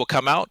installers will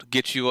come out,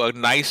 get you a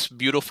nice,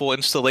 beautiful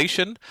installation,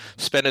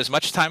 spend as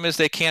much time as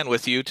they can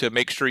with you to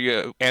make sure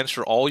you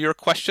answer all your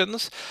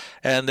questions.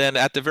 And then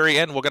at the very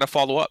end, we're going to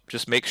follow up.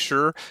 Just make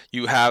sure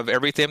you have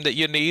everything that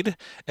you need.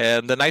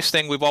 And the nice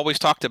thing we've always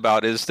talked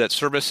about is that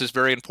service is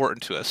very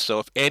important to us. So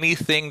if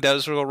anything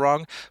does go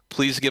wrong,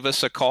 please give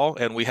us a call,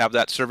 and we have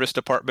that service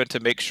department to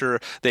make sure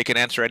they can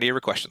answer any of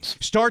your questions.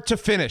 Start to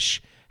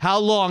finish, how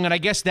long? And I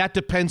guess that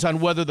depends on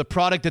whether the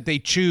product that they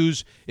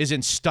choose is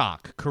in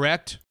stock,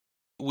 correct?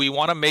 We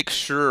want to make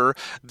sure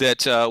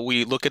that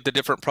we look at the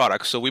different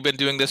products. So I've been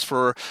doing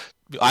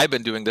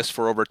this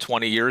for over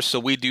 20 years, so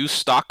we do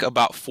stock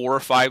about 4 or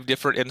 5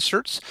 different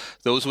inserts.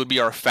 Those would be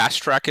our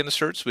fast track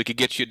inserts. We could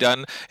get you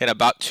done in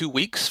about 2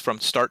 weeks from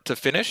start to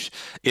finish.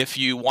 If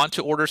you want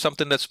to order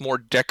something that's more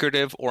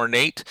decorative,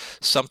 ornate,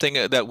 something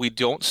that we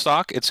don't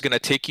stock, it's going to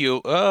take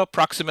you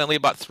approximately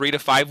about 3 to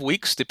 5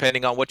 weeks,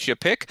 depending on what you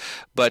pick.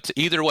 But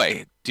either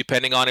way,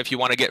 depending on if you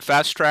want to get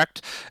fast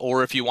tracked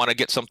or if you want to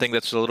get something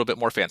that's a little bit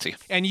more fancy.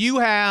 And you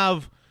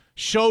have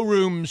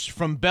showrooms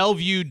from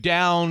Bellevue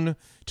down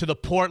to the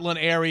Portland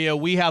area.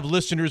 We have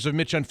listeners of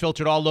Mitch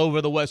Unfiltered all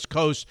over the West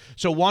Coast.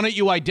 So why don't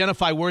you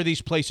identify where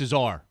these places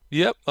are?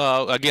 Yep.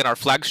 Again, our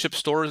flagship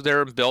store is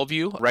there in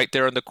Bellevue, right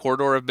there in the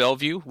corridor of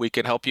Bellevue. We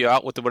can help you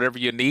out with whatever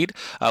you need.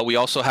 We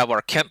also have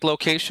our Kent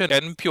location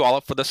and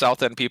Puyallup for the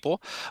South End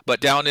people. But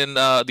down in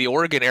the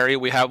Oregon area,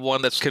 we have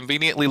one that's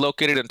conveniently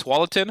located in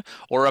Tualatin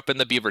or up in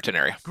the Beaverton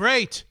area.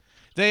 Great.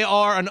 They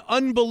are an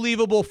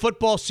unbelievable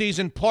football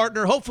season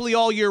partner, hopefully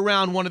all year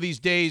round one of these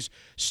days.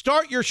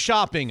 Start your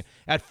shopping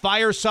at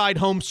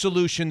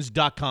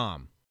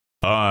firesidehomesolutions.com.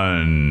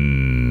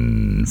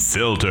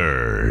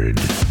 Unfiltered.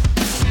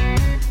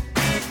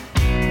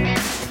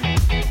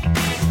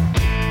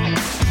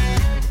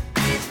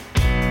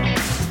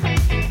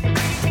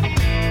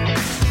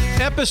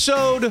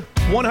 Episode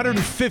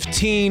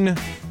 115,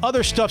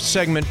 Other Stuff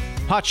segment.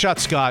 Hotshot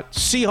Scott,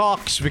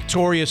 Seahawks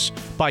victorious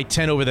by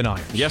 10 over the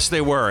Niners. Yes,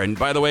 they were. And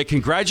by the way,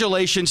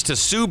 congratulations to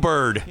Sue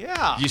Bird.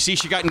 Yeah. You see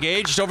she got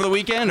engaged over the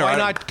weekend? Why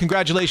not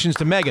congratulations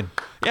to Megan?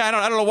 Yeah,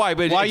 I don't know why.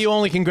 But why are you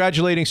only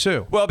congratulating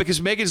Sue? Well,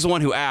 because Megan's the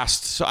one who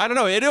asked. So I don't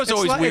know. It was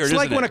always weird, It's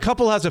like when a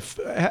couple has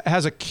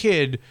a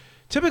kid.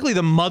 Typically,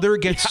 the mother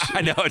gets... Yeah,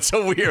 I know. It's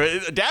so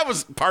weird. Dad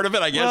was part of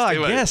it, I guess.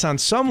 Well, I guess on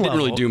some level. Didn't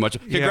really do much.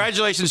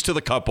 Congratulations to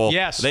the couple.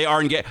 Yes. They are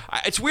engaged.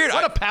 It's weird.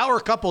 What a power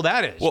couple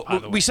that is. Well,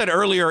 we said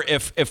earlier,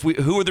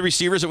 who are the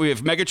receivers that we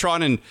have?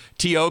 Megatron and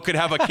T.O. could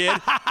have a kid.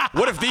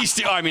 What if these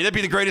two... I mean, that'd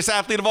be the greatest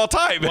athlete of all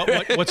time.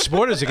 What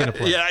sport is he going to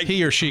play? Yeah,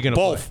 he or she going to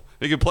play? Both.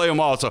 We can play them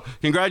all. So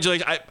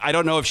congratulations. I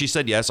don't know if she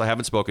said yes. I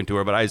haven't spoken to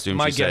her, but I assume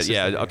she said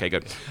yeah. Okay,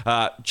 good.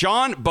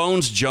 John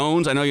Bones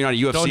Jones. I know you're not a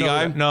UFC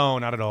guy. No,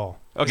 not at all.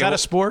 Okay, is that a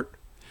sport?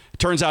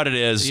 Turns out it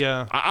is.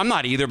 Yeah. I'm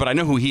not either, but I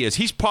know who he is.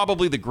 He's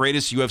probably the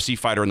greatest UFC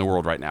fighter in the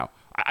world right now.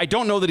 I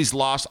don't know that he's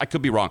lost. I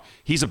could be wrong.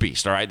 He's a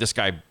beast, all right? This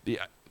guy,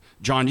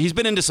 John, he's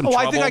been into some trouble.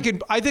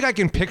 I think I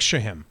can picture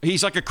him.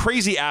 He's like a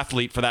crazy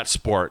athlete for that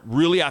sport.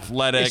 Really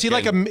athletic. Is he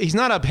he's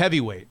not a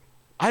heavyweight?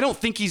 I don't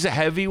think he's a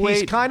heavyweight.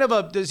 He's kind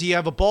of does he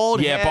have a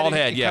bald head? Yeah, bald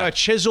head, yeah. Kind of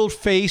chiseled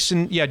face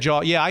and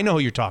jaw. Yeah, I know who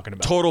you're talking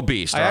about. Total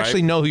beast, I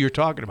actually know who you're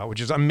talking about,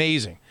 which is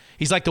amazing.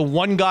 He's like the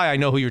one guy I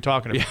know who you're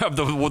talking about. Yeah,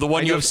 the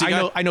one UFC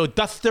guy? I know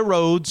Dusty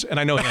Rhodes, and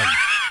I know him.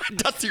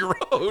 Dusty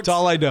Rhodes. That's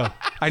all I know.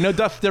 I know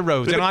Dusty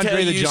Rhodes and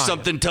Andre the Giant.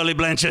 Something, Tully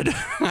Blanchard.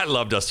 I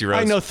love Dusty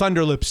Rhodes. I know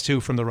Thunder Lips, too,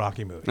 from the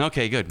Rocky movie.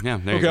 Okay, good. Yeah.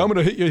 Okay, I'm going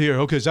to hit you here.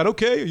 Okay, is that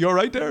okay? You all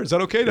right there? Is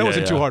that okay? That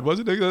wasn't too hard, was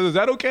it? Is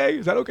that okay?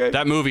 Is that okay?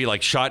 That movie,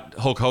 shot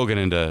Hulk Hogan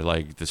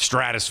into, the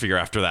stratosphere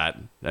after that.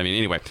 I mean,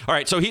 anyway. All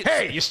right, so he...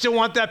 Hey, you still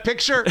want that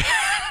picture?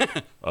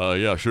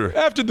 Yeah, sure.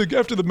 After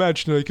the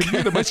match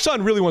tonight, my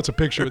son really wants a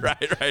picture.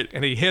 Right.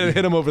 And he hit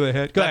him over the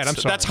head. Go ahead, I'm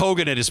sorry. That's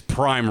Hogan at his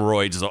prime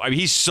roids, though. I mean,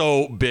 he's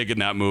so big in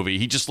that movie.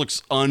 He just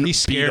looks unbeatable. He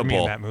scared me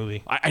in that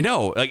movie. I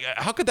know.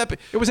 How could that be?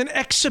 It was an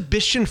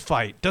exhibition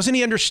fight. Doesn't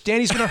he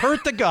understand he's going to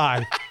hurt the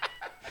guy?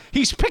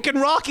 He's picking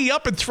Rocky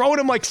up and throwing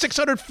him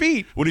 600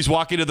 feet. When he's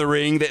walking to the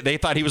ring, they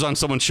thought he was on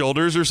someone's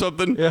shoulders or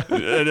something. Yeah.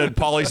 And then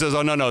Paulie says,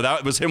 oh, no,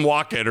 that was him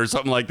walking or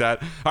something like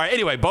that. All right,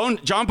 anyway,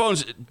 John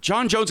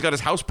Jones got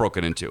his house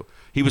broken into.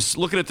 He was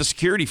looking at the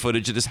security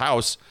footage at his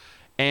house,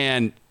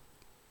 and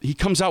he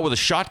comes out with a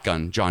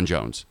shotgun, John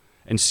Jones,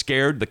 and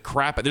scared the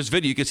crap. There's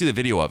video. You can see the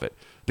video of it.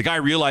 The guy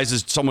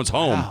realizes someone's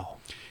home. Wow.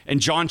 And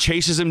John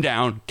chases him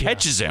down,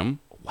 catches him.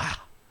 Wow.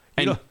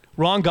 And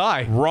wrong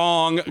guy.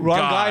 Wrong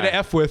guy to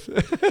F with.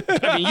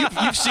 I mean,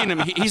 you've seen him.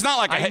 He's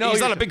not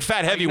he's not a big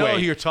fat heavyweight. I know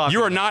who you're talking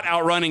You are not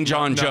outrunning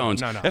John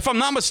Jones. No. If I'm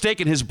not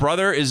mistaken, his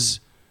brother is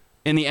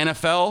in the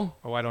NFL.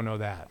 Oh, I don't know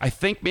that. I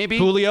think maybe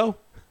Julio.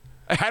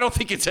 I don't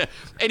think it's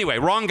anyway.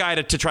 Wrong guy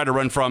to try to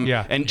run from.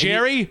 Yeah. And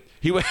Jerry.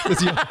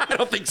 I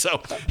don't think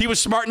so. He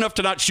was smart enough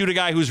to not shoot a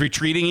guy who's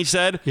retreating. He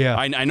said. Yeah.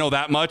 I know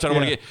that much. I don't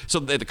want to get. So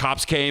the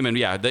cops came and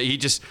he had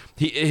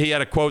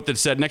a quote that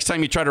said, "Next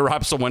time you try to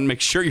rob someone,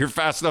 make sure you're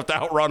fast enough to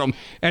outrun them."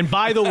 And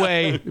by the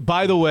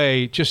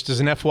way, just as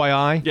an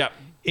FYI. Yeah.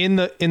 In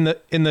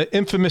the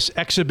infamous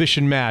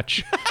exhibition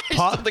match.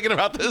 Still thinking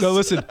about this. No,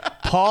 listen.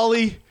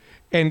 Paulie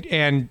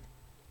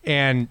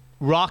and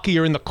Rocky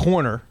are in the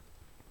corner.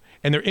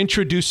 And they're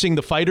introducing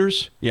the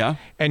fighters. Yeah.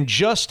 And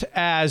just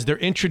as they're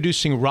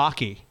introducing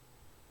Rocky,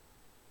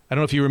 I don't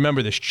know if you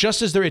remember this,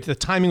 the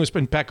timing was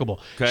impeccable.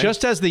 Okay.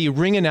 Just as the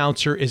ring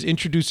announcer is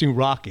introducing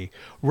Rocky,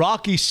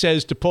 Rocky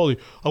says to Paulie,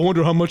 I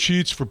wonder how much he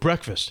eats for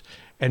breakfast.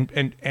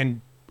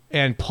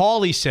 And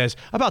Paulie says,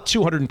 about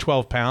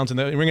 212 pounds. And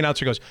the ring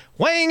announcer goes,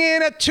 weighing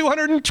in at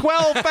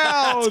 212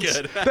 pounds. That's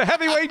good. The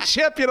heavyweight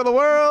champion of the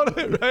world.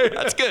 Right?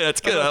 That's good.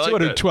 I like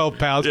 212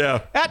 pounds.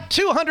 Yeah. At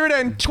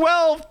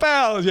 212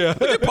 pounds. Yeah.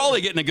 Look at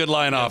Paulie getting a good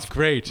line off.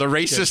 Great. The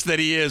racist that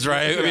he is,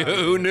 right? I mean,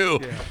 who knew?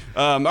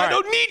 Yeah. I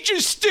don't need your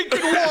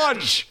stinking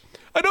watch.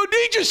 I don't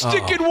need your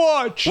stinking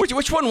watch.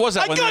 Which one was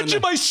that? I got you,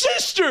 my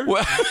sister.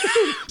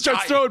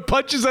 Starts throwing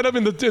punches at him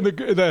in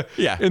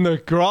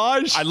the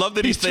garage. I love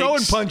that he's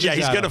throwing punches. Yeah,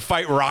 he's going to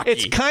fight Rocky.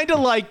 It's kind of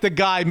like the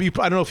guy. I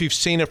don't know if you've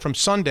seen it from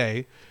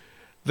Sunday.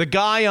 The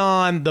guy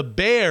on the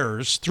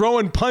Bears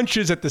throwing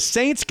punches at the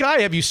Saints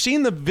guy. Have you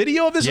seen the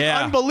video of this? Yeah.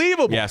 It's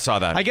unbelievable. Yeah, I saw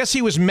that. I guess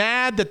he was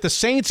mad that the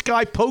Saints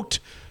guy poked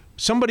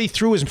somebody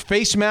through his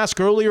face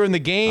mask earlier in the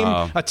game,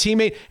 a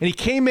teammate, and he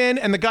came in,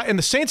 and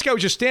the Saints guy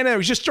was just standing there.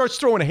 He just starts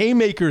throwing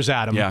haymakers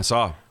at him. Yeah, I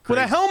saw. With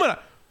a helmet on.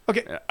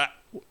 Okay.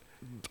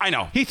 I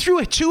know. He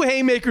threw 2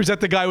 haymakers at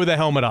the guy with a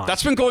helmet on.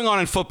 That's been going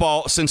on in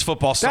football since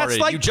football started.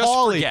 That's like you just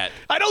Paulie. Forget.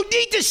 I don't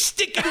need to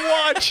stick and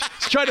watch.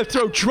 He's trying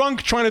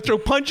to throw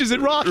punches at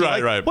Rocky.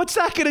 Right. What's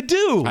that going to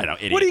do? I know,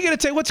 idiot. What are you going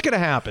to say? What's going to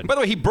happen? By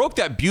the way, he broke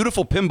that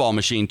beautiful pinball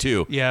machine,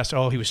 too. Yes.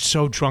 Oh, he was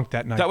so drunk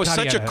that night. That was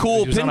such a cool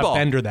pinball. He was on a pinball.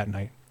 bender that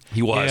night.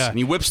 He was. Yeah. And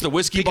he whips the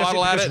whiskey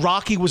bottle at it. Because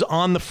Rocky was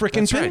on the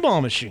freaking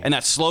pinball machine. And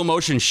that slow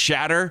motion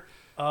shatter.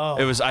 Oh.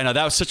 It was. I know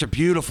that was such a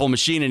beautiful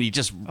machine, and he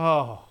just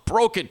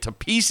broke it to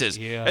pieces.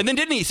 Yeah. And then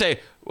didn't he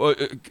say,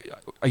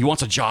 he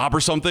wants a job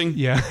or something?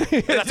 Yeah.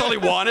 That's all he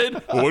wanted?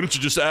 Well, why don't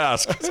you just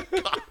ask?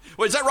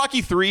 Wait, is that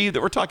Rocky 3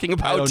 that we're talking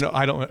about?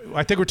 I don't know.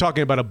 I think we're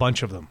talking about a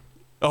bunch of them.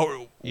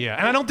 Oh. Yeah.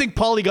 And I don't think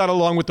Paulie got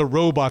along with the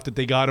robot that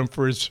they got him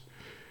for his...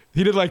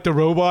 He did like the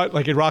robot,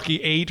 like in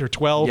Rocky 8 or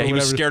 12. Yeah, or he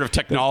was scared of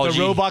technology.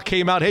 The robot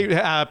came out, hey,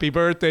 happy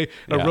birthday.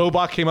 A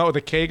robot came out with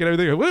a cake and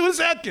everything. What was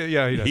that?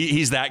 Yeah,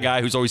 he's that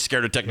guy who's always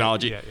scared of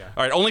technology. Yeah.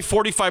 All right, only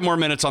 45 more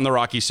minutes on the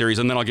Rocky series,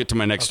 and then I'll get to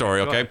my next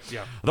story, okay?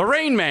 Yeah. The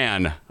Rain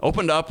Man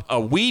opened up a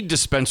weed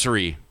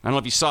dispensary. I don't know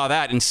if you saw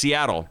that in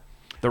Seattle.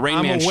 The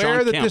Rain Man, I'm aware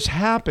Sean that Kemp. this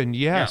happened,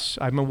 yes.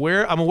 Yeah. I'm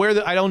aware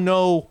that I don't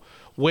know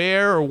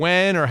where or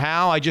when or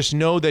how. I just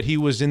know that he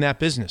was in that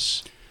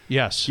business.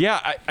 Yes.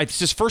 Yeah, it's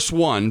his first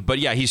one, but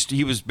yeah,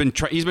 he's been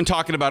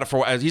talking about it for a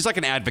while. He's like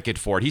an advocate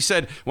for it. He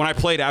said, when I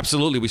played,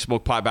 absolutely, we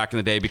smoked pot back in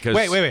the day because...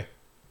 Wait.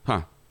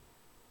 Huh?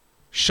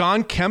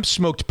 Shawn Kemp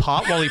smoked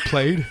pot while he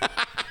played?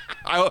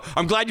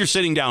 I'm glad you're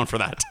sitting down for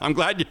that. I'm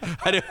glad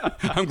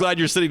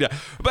you're sitting down.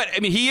 But I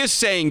mean, he is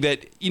saying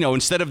that,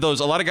 instead of those,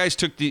 a lot of guys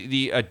took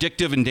the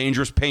addictive and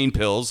dangerous pain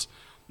pills,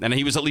 and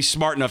he was at least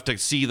smart enough to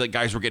see that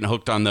guys were getting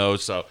hooked on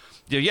those. So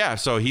yeah,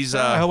 so he's.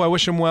 I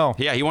wish him well.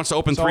 Yeah, he wants to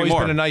open he's 3 more. He's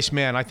always been a nice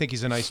man. I think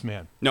he's a nice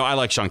man. No, I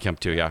like Shawn Kemp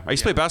too. Yeah, I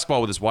used to play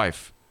basketball with his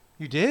wife.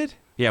 You did?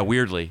 Yeah,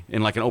 weirdly,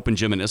 in like an open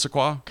gym in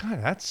Issaquah.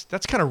 God,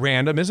 that's kind of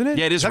random, isn't it?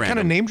 Yeah, it is that random. Kind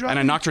of name dropping? And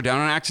I knocked her down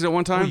on accident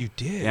one time. Oh, you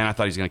did? Yeah, and I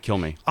thought he was going to kill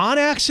me. On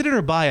accident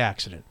or by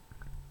accident?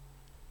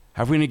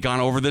 Have we gone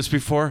over this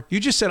before? You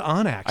just said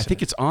on accident. I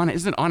think it's on.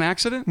 Isn't it on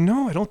accident?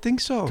 No, I don't think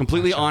so.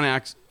 Completely on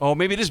accident. Oh,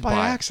 maybe it is by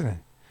accident.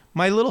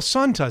 My little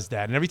son does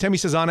that, and every time he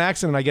says on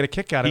accident, I get a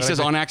kick out of it. He says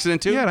on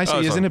accident too? Yeah, and I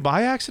say, isn't it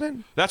by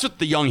accident? That's what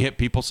the young hip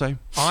people say.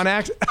 On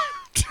accident.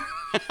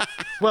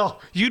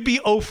 Well, you'd be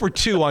 0 for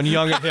 2 on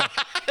young and hip.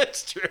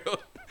 That's true.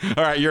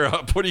 All right, you're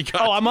up. What do you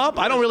got? Oh, I'm up.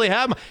 I don't really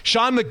have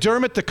Sean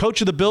McDermott, the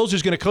coach of the Bills,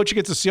 who's going to coach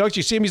against the Seahawks.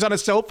 You see him? He's on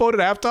his cell phone at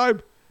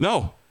halftime.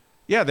 No.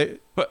 Yeah,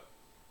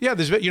 you're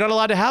not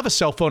allowed to have a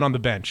cell phone on the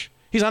bench.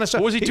 He's on his.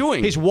 What was he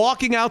doing? He's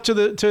walking out to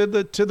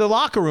the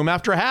locker room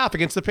after a half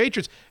against the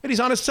Patriots, and he's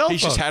on his cell phone.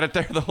 He's just had it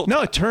there the whole time.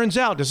 No, it turns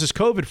out this is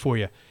COVID for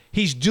you.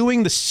 He's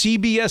doing the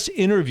CBS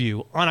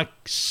interview on a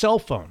cell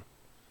phone.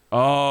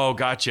 Oh,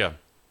 gotcha.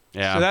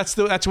 Yeah.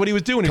 So that's what he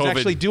was doing. He was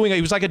actually doing.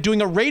 He was like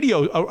doing a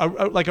radio,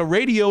 like a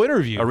radio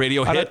interview, a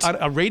radio hit,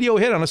 a radio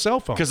hit on a cell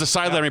phone. Because the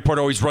sideline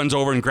reporter always runs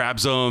over and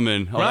grabs him,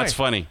 and that's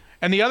funny.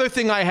 And the other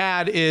thing I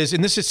had is,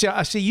 and this is,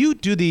 I see you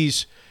do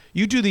these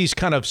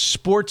kind of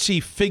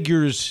sportsy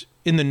figures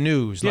in the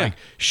news, like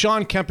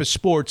Shawn Kemp is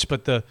sports,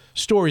 but the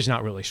story's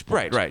not really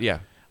sports. Right. Yeah.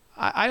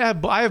 I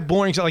have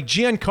boring like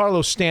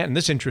Giancarlo Stanton.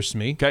 This interests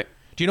me. Okay.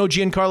 Do you know who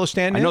Giancarlo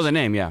Stanton is? I know the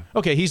name, yeah.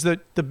 Okay, he's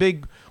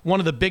one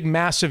of the big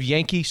massive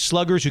Yankee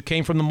sluggers who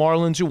came from the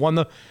Marlins, who one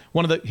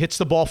of the hits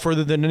the ball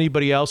further than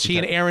anybody else. He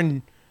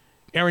and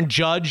Aaron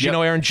Judge, you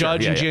know Aaron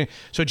Judge.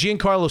 So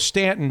Giancarlo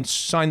Stanton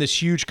signed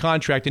this huge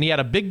contract, and he had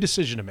a big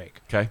decision to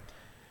make. Okay.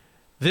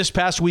 This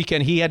past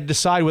weekend, he had to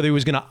decide whether he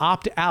was going to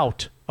opt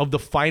out of the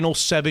final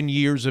 7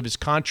 years of his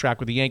contract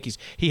with the Yankees.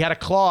 He had a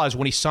clause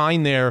when he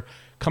signed there,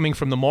 coming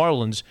from the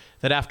Marlins,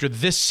 that after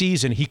this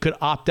season he could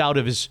opt out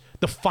of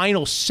the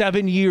final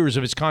 7 years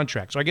of his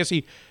contract. So I guess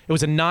it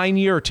was a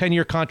 9-year or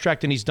 10-year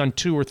contract, and he's done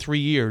 2 or 3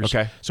 years.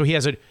 Okay. So he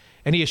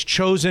has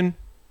chosen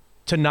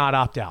to not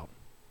opt out.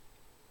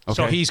 Okay.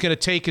 So he's going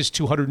to take his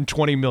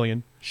 $220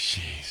 million.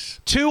 Jeez.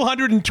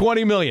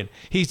 $220 million.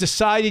 He's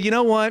decided, you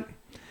know what?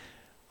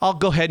 I'll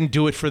go ahead and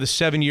do it for the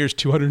 7 years,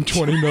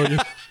 $220 million.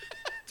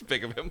 It's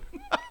big of him.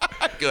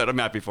 Good. I'm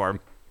happy for him.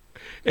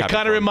 It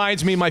kind of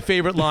reminds me of my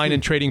favorite line in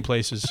Trading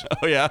Places.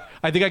 Oh, yeah?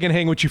 I think I can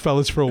hang with you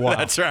fellas for a while.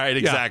 That's right.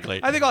 Exactly.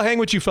 Yeah. I think I'll hang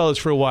with you fellas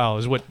for a while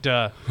is what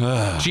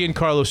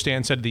Giancarlo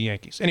Stanton said to the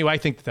Yankees. Anyway, I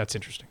think that's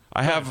interesting.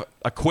 I have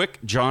a quick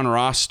John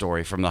Ross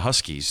story from the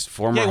Huskies.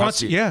 Former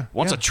Husky.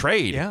 Wants a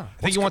trade. Yeah.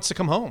 I think he wants to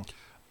come home.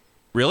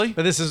 Really?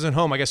 But this isn't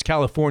home. I guess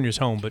California's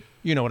home, but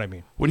you know what I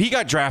mean. When he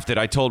got drafted,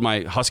 I told my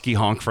Husky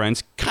honk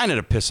friends, kind of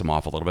to piss him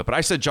off a little bit, but I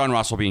said John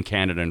Ross will be in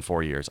Canada in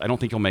 4 years. I don't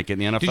think he'll make it in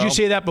the NFL. Did you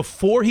say that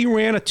before he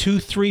ran a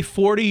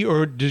 2.340,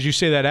 or did you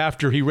say that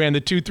after he ran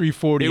the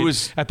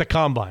 2.340 at the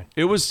Combine?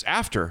 It was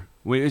after.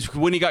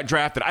 When he got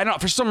drafted. I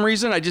don't. For some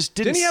reason, I just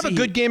didn't he have a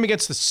good game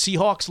against the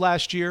Seahawks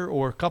last year,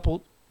 or a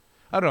couple?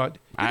 I don't know.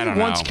 I don't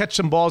know. Once catch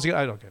some balls.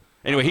 I don't get it.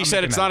 Anyway, he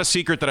said it's not a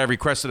secret that I've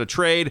requested a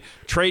trade.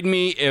 Trade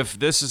me if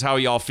this is how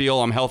y'all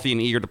feel. I'm healthy and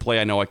eager to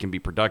play. I know I can be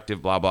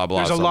productive, blah, blah, blah.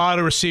 There's a lot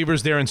of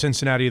receivers there in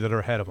Cincinnati that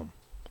are ahead of him.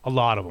 A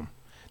lot of them.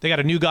 They got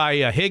a new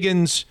guy,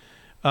 Higgins,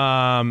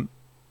 from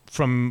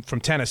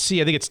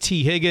Tennessee. I think it's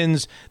T.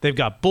 Higgins. They've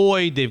got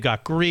Boyd. They've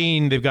got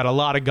Green. They've got a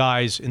lot of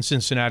guys in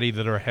Cincinnati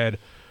that are ahead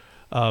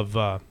of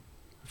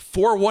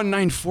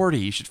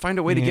 4.1940. You should find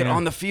a way to get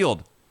on the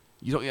field.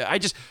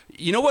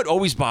 You know what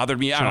always bothered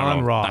me? I don't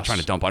know. Ross. Not trying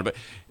to dump on it, but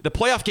the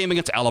playoff game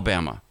against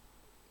Alabama,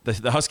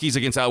 the Huskies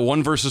against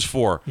 1 versus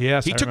 4.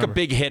 Yes, he took a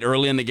big hit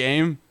early in the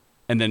game,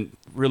 and then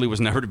really was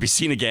never to be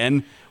seen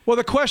again. Well,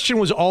 the question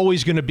was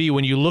always going to be,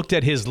 when you looked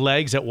at his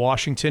legs at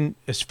Washington,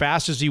 as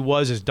fast as he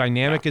was, as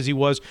dynamic as he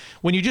was,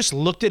 when you just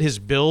looked at his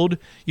build,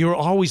 you were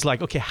always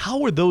like, okay,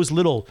 how are those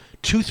little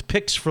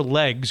toothpicks for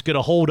legs going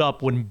to hold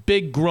up when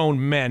big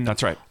grown men,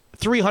 that's right,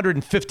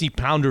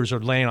 350-pounders are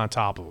laying on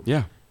top of him?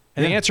 Yeah.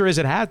 And the answer is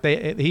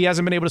he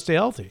hasn't been able to stay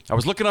healthy. I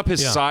was looking up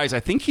his size. I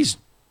think he's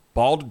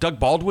Doug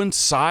Baldwin's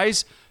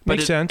size. But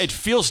Makes sense. It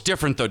feels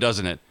different, though,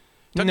 doesn't it?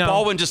 Doug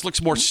Baldwin just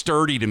looks more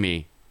sturdy to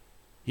me.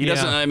 He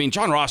doesn't. I mean,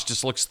 John Ross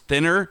just looks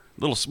thinner,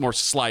 a little more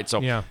slight. So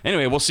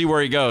anyway, we'll see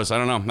where he goes. I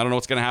don't know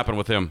what's going to happen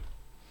with him.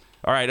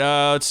 All right,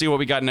 let's see what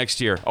we got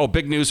next year. Oh,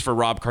 big news for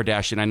Rob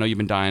Kardashian. I know you've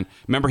been dying.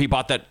 Remember he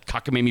bought that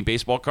cockamamie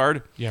baseball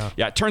card? Yeah.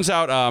 Yeah, it turns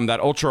out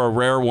that ultra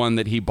rare one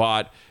that he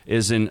bought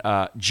is in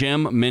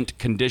gem mint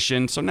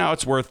condition. So now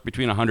it's worth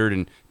between $100,000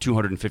 and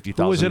 $250,000.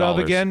 Who was it of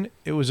again?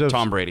 It was of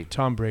Tom Brady.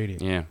 Tom Brady.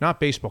 Yeah. Not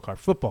baseball card,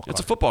 football card. It's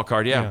a football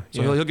card, yeah.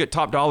 So yeah. he'll get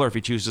top dollar if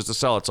he chooses to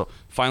sell it. So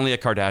finally a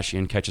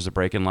Kardashian catches a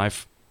break in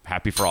life.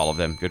 Happy for all of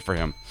them. Good for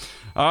him.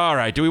 All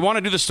right. Do we want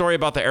to do the story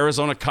about the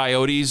Arizona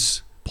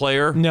Coyotes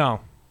player?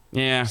 No.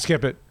 Yeah.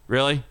 Skip it.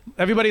 Really?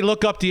 Everybody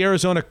look up the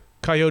Arizona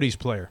Coyotes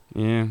player.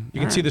 Yeah. You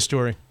can see the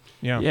story.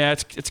 Yeah. Yeah,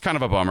 it's kind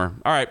of a bummer.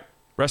 All right.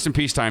 Rest in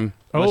peace time.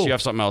 Unless you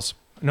have something else.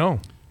 No.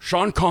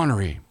 Sean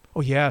Connery.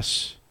 Oh,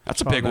 yes.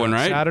 That's a big one,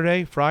 right?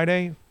 Saturday,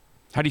 Friday.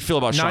 How do you feel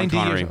about Sean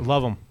Connery?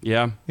 Love him.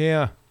 Yeah?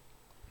 Yeah.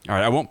 All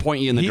right. I won't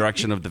point you in the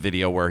direction of the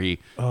video where he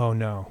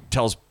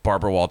tells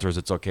Barbara Walters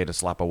it's okay to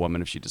slap a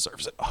woman if she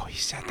deserves it. Oh, he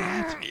said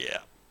that? Yeah.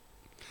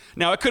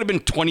 Now, it could have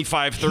been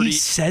 25, 30. He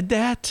said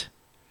that?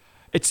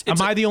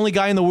 Am I the only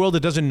guy in the world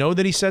that doesn't know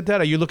that he said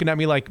that? Are you looking at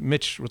me like,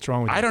 Mitch, what's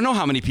wrong with you? I don't know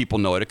how many people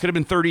know it. It could have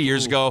been 30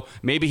 years ago.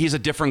 Maybe he's a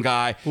different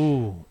guy.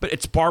 Ooh. But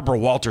it's Barbara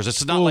Walters.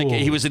 It's not like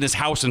he was in his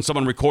house and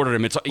someone recorded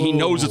him. He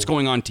knows it's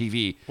going on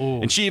TV.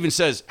 Ooh. And she even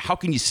says, how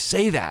can you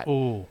say that?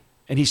 Ooh.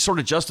 And he sort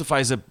of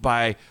justifies it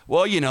by,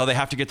 well, they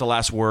have to get the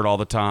last word all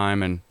the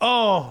time. And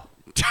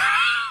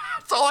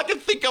that's all I can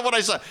think of when I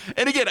saw.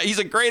 And again, he's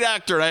a great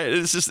actor.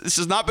 This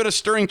has not been a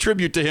stirring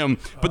tribute to him,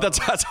 but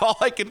that's all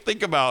I can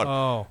think about.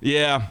 Oh.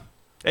 Yeah.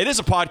 It is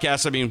a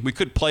podcast. I mean, we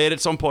could play it at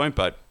some point,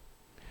 but.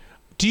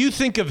 Do you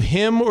think of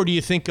him or do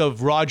you think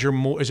of Roger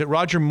Moore? Is it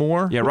Roger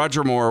Moore? Yeah,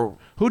 Roger Moore.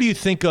 Who do you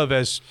think of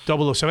as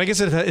 007? I guess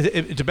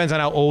it depends on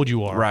how old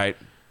you are. Right.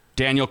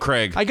 Daniel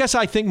Craig. I guess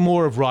I think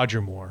more of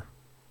Roger Moore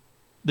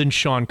than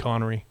Sean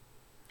Connery.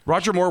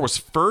 Roger Moore was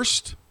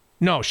first?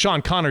 No,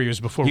 Sean Connery was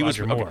before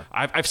Roger Moore. Okay.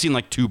 I've seen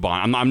like 2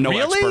 Bond. I'm no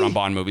expert on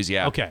Bond movies,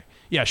 yeah. Okay.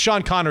 Yeah,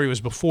 Sean Connery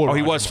was before Roger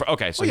he was. Moore.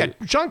 Okay. So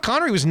Sean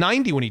Connery was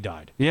 90 when he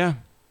died. Yeah.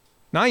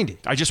 90.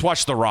 I just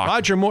watched The Rock.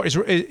 Roger Moore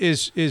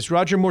is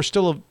Roger Moore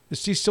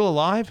is he still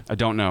alive? I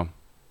don't know.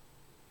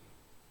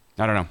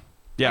 I don't know.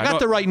 Yeah, I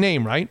got the right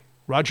name, right?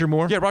 Roger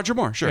Moore? Yeah, Roger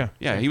Moore, sure.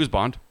 Yeah, he was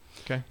Bond.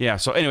 Okay. Yeah,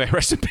 so anyway,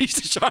 rest in peace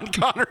to Sean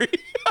Connery.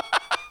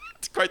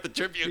 It's quite the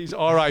tribute. He's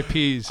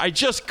RIPs. I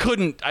just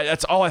couldn't.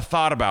 That's all I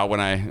thought about when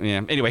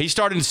Anyway, he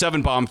starred in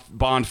 7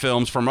 Bond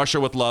films: From Russia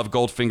with Love,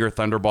 Goldfinger,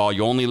 Thunderball,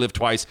 You Only Live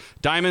Twice,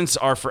 Diamonds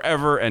Are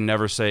Forever, and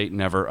Never Say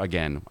Never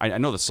Again. I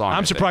know the song.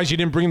 I'm surprised you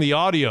didn't bring the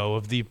audio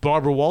of the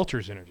Barbara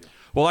Walters interview.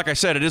 Well, like I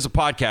said, it is a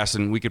podcast,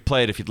 and we could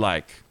play it if you'd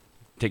like.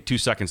 Take 2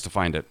 seconds to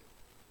find it.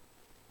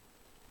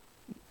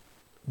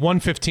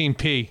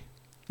 115p.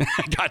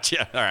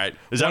 Gotcha. All right.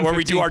 Is that where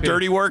we do our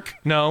dirty work?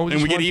 No.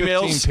 And we get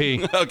emails?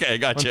 115p. Okay,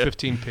 gotcha.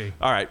 115p.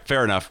 All right,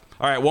 fair enough.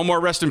 All right, one more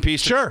rest in peace.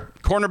 Sure.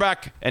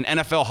 Cornerback and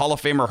NFL Hall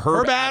of Famer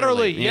Herb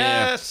Adderley.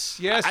 Yes.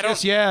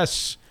 A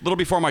little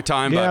before my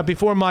time. Yeah, but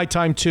before my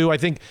time, too. I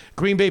think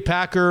Green Bay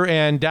Packer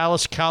and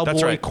Dallas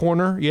Cowboy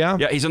corner. Yeah.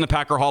 Yeah, he's in the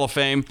Packer Hall of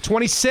Fame.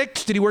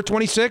 26? Did he wear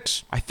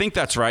 26? I think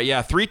that's right.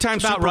 Yeah, 3-time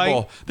Super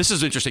Bowl. This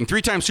is interesting.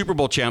 3-time Super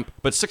Bowl champ,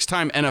 but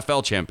 6-time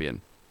NFL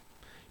champion.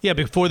 Yeah,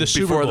 before the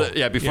Super Bowl.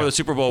 Before the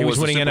Super Bowl he was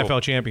winning the Super Bowl.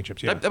 NFL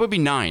championships. Yeah, that would be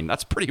 9.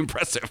 That's pretty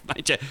impressive.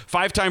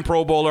 5-time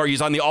Pro Bowler.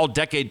 He's on the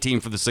All-Decade team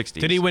for the 60s.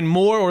 Did he win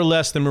more or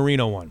less than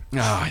Marino won?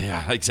 Oh,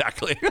 yeah,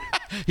 exactly.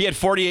 He had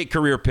 48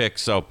 career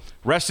picks, so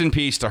rest in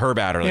peace to Herb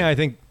Adderley. Yeah, I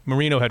think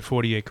Marino had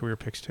 48 career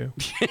picks, too.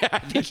 Yeah, I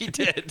think he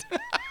did.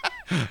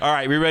 All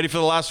right, we ready for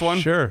the last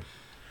one? Sure.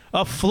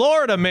 A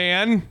Florida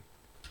man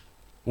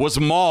was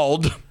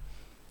mauled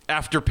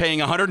after paying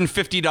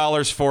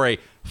 $150 for a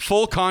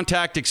full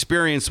contact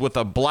experience with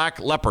a black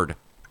leopard.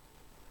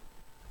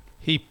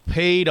 He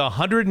paid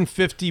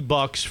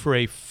 $150 for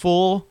a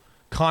full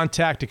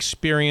contact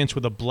experience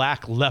with a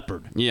black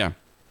leopard. Yeah.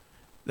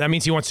 That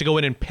means he wants to go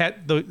in and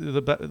pet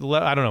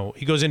the I don't know.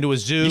 He goes into a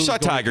zoo. You saw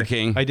Tiger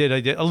King. I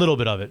did. A little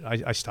bit of it.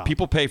 I stopped.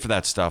 People pay for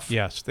that stuff.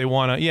 Yes. They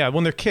want to. Yeah.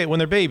 When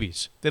they're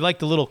babies. They like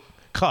the little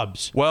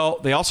cubs. Well,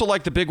 they also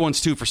like the big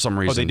ones too for some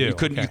reason. Oh, they do.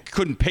 You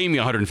couldn't pay me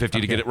 $150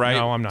 to get it right.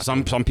 No, I'm not.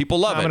 Some people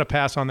love it. I'm going to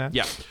pass on that.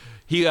 Yeah.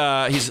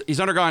 He's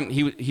undergone.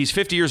 He's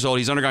 50 years old.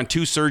 He's undergone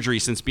 2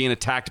 surgeries since being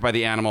attacked by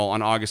the animal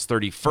on August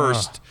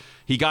 31st.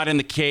 He got in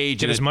the cage.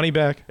 Get his money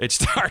back. It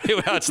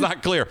started. Well, it's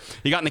not clear.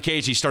 He got in the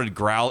cage. He started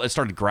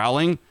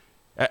growling.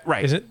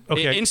 Right. Is it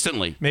okay?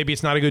 Instantly. Maybe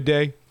it's not a good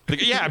day.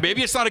 Yeah,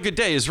 maybe it's not a good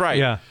day. Is right.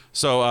 Yeah.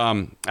 So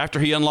after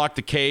he unlocked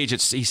the cage,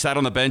 he sat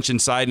on the bench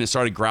inside and it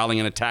started growling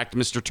and attacked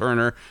Mr.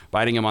 Turner,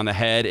 biting him on the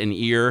head and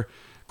ear.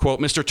 Quote,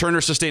 Mr.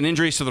 Turner sustained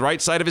injuries to the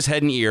right side of his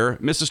head and ear.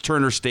 Mrs.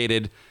 Turner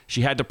stated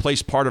she had to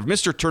place part of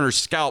Mr. Turner's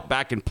scalp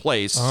back in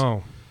place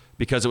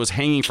because it was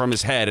hanging from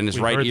his head and his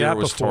right ear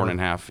was torn in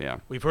half. Yeah.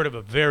 We've heard of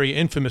a very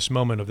infamous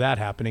moment of that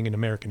happening in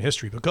American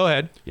history, but go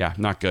ahead. Yeah,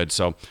 not good.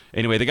 So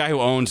anyway, the guy who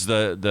owns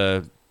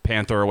the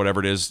Panther or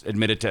whatever it is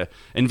admitted to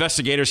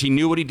investigators he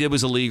knew what he did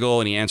was illegal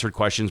and he answered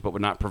questions but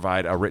would not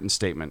provide a written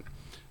statement.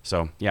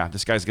 So, yeah,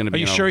 this guy's going to be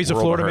Are you sure he's a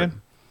Florida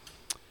man?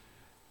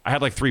 I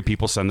had like 3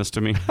 people send this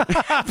to me.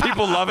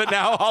 People love it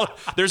now.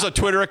 There's a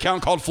Twitter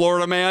account called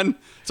Florida Man,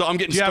 so I'm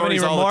getting stories all the time. Do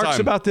you have any remarks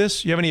about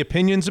this? You have any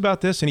opinions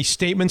about this? Any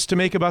statements to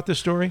make about this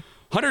story?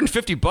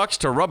 $150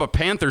 to rub a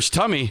Panther's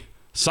tummy.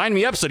 Sign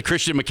me up, said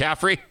Christian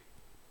McCaffrey.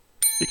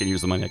 You can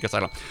use the money, I guess. I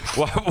don't.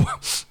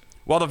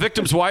 While the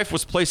victim's wife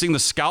was placing the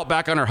scalp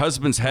back on her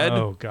husband's head.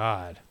 Oh,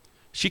 God.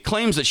 She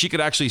claims that she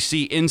could actually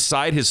see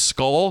inside his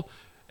skull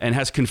and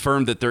has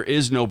confirmed that there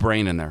is no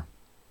brain in there.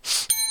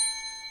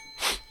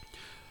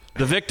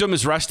 The victim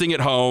is resting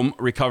at home,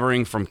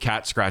 recovering from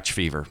cat scratch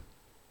fever.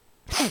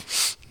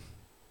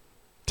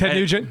 Ted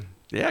Nugent?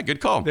 Yeah, good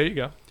call. There you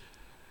go.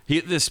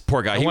 This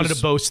poor guy. I wanted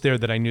to boast there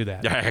that I knew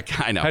that. Yeah,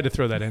 I know. I had to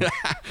throw that in.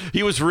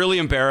 He was really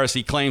embarrassed.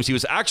 He claims he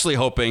was actually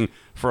hoping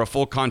for a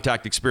full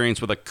contact experience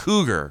with a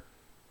cougar,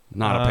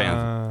 not a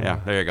panther. Yeah,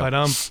 there you go.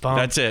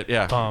 That's it.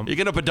 Yeah. You're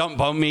going to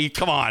bump me?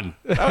 Come on.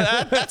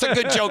 That's a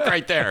good joke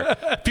right there.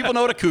 People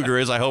know what a cougar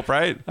is, I hope,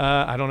 right?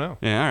 I don't know.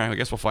 Yeah, all right. I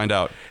guess we'll find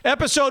out.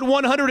 Episode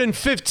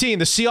 115.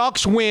 The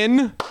Seahawks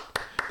win.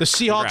 The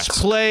Seahawks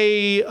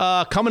play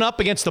coming up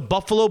against the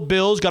Buffalo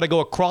Bills. Got to go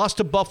across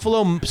to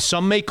Buffalo.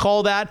 Some may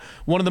call that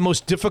one of the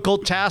most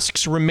difficult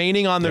tasks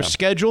remaining on their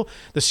schedule.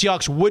 The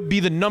Seahawks would be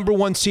the number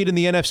 1 seed in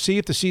the NFC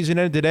if the season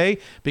ended today.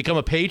 Become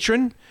a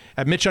patron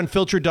at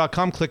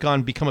MitchUnfiltered.com. Click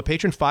on Become a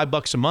Patron,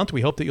 $5 a month.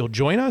 We hope that you'll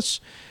join us.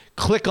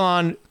 Click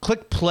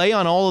play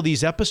on all of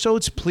these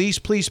episodes. Please,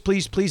 please,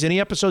 please, please. Any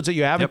episodes that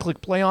you haven't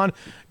clicked play on,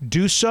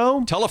 do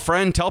so. Tell a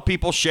friend, tell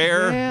people,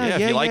 share.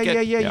 If you like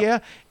it. Yeah.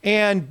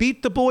 And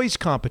Beat the Boys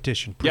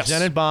competition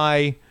presented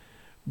by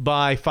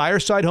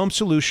Fireside Home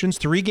Solutions.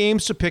 3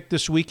 games to pick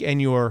this week, and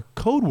your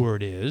code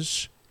word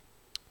is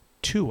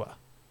Tua.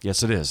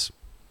 Yes, it is.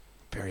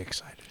 Very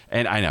excited.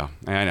 And I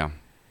know.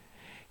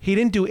 He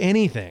didn't do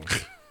anything.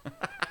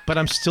 But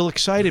I'm still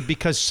excited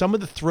because some of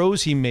the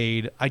throws he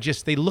made,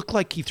 they look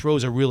like he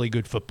throws a really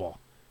good football.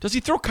 Does he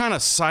throw kind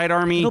of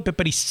sidearmy? A little bit,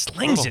 but he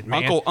slings it,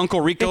 man.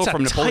 Uncle Rico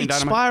from Napoleon Dynamite.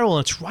 It's a tight spiral,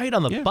 and it's right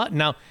on the button.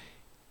 Now,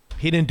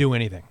 he didn't do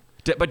anything.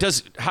 But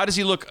how does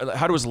he look?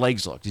 How do his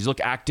legs look? Does he look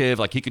active?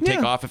 Like he could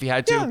take off if he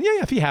had to?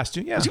 Yeah, if he has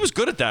to, yeah. 'Cause he was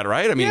good at that,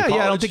 right? I mean, I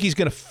don't think he's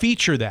going to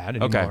feature that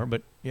anymore,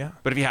 but yeah.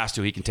 But if he has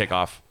to, he can take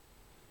off.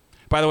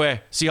 By the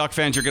way, Seahawks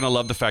fans, you're going to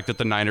love the fact that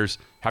the Niners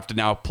have to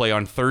now play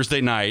on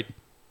Thursday night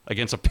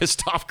against a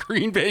pissed-off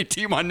Green Bay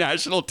team on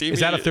national TV.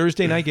 Is that a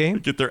Thursday night game?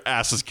 Get their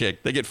asses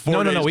kicked. They get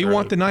 4 days. No. We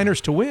want the Niners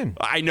to win.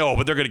 I know,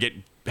 but they're going to get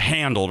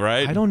handled,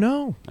 right? I don't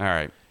know. All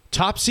right.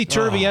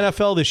 Topsy-turvy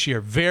NFL this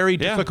year. Very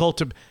difficult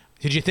to...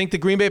 Did you think the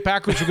Green Bay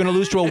Packers were going to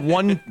lose to a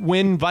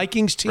 1-win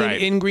Vikings team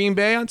in Green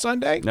Bay on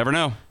Sunday? Never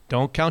know.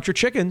 Don't count your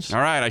chickens. All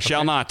right, I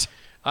shall not.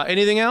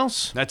 Anything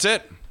else? That's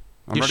it.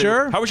 You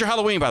sure? How was your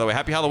Halloween, by the way?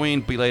 Happy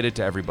Halloween, belated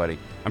to everybody.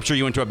 I'm sure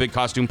you went to a big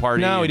costume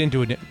party. No, we didn't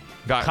do it.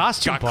 Got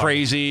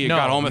crazy.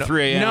 Got home at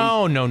 3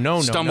 a.m.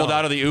 No. Stumbled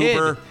out of the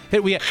Uber.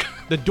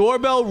 The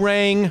doorbell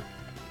rang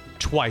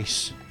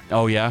twice.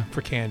 Oh, yeah?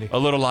 For candy. A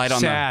little light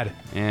on that. Sad.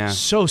 Yeah.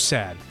 So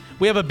sad.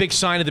 We have a big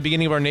sign at the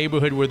beginning of our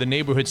neighborhood where the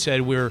neighborhood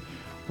said we're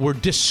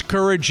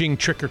discouraging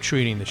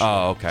trick-or-treating this year.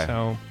 Oh, okay.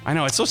 So I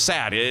know. It's so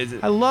sad.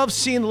 I love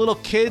seeing the little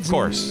kids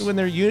when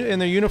they're in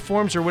their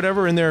uniforms or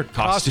whatever, in their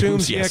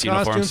costumes. Yes,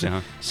 costumes.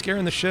 Uniforms,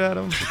 scaring the shit out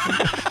of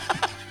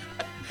them.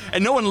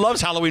 And no one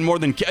loves Halloween more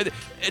than kids.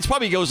 It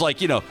probably goes like,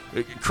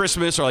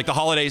 Christmas or like the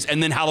holidays,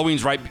 and then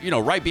Halloween's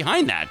right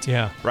behind that.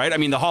 Yeah. Right? I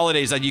mean, the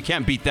holidays, you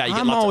can't beat that.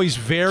 I'm always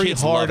very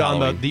hard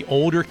on the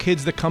older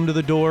kids that come to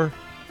the door.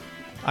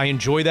 I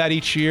enjoy that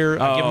each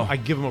year. I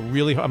give them a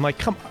really... I'm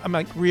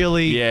like,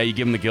 really? Yeah, you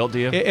give them the guilt, do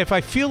you? If I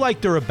feel like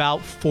they're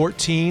about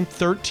 13,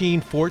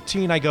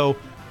 14, I go...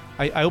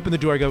 I open the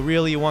door, I go,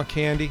 really, you want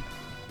candy?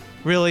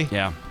 Really?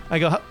 Yeah. I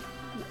go,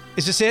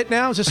 is this it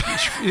now? Is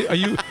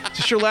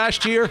this your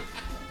last year?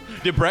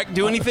 Did Breck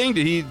do anything?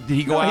 Did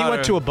he go out? He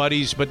went to a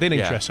buddy's, but they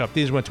didn't dress up.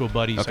 They just went to a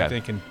buddy's, Okay. I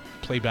think, and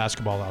played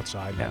basketball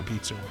outside, and had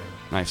pizza or whatever.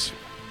 Nice.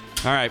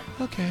 All right.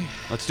 Okay.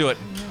 Let's do it.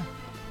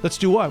 Let's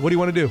do what? What do you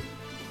want to do?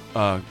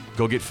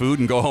 Go get food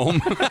and go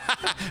home.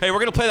 Hey, we're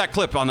going to play that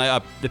clip on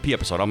the P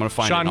episode. I'm going to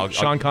find it.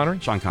 Sean Connery?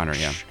 Sean Connery,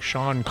 yeah.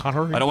 Sean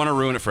Connery? I don't want to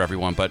ruin it for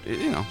everyone, but,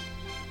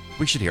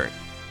 we should hear it.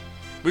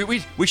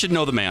 We should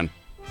know the man.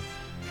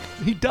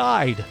 He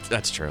died.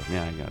 That's true.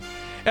 Yeah, I got it.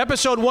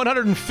 Episode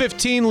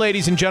 115,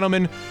 ladies and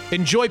gentlemen.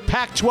 Enjoy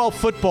Pac-12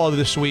 football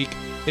this week.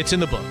 It's in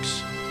the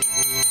books.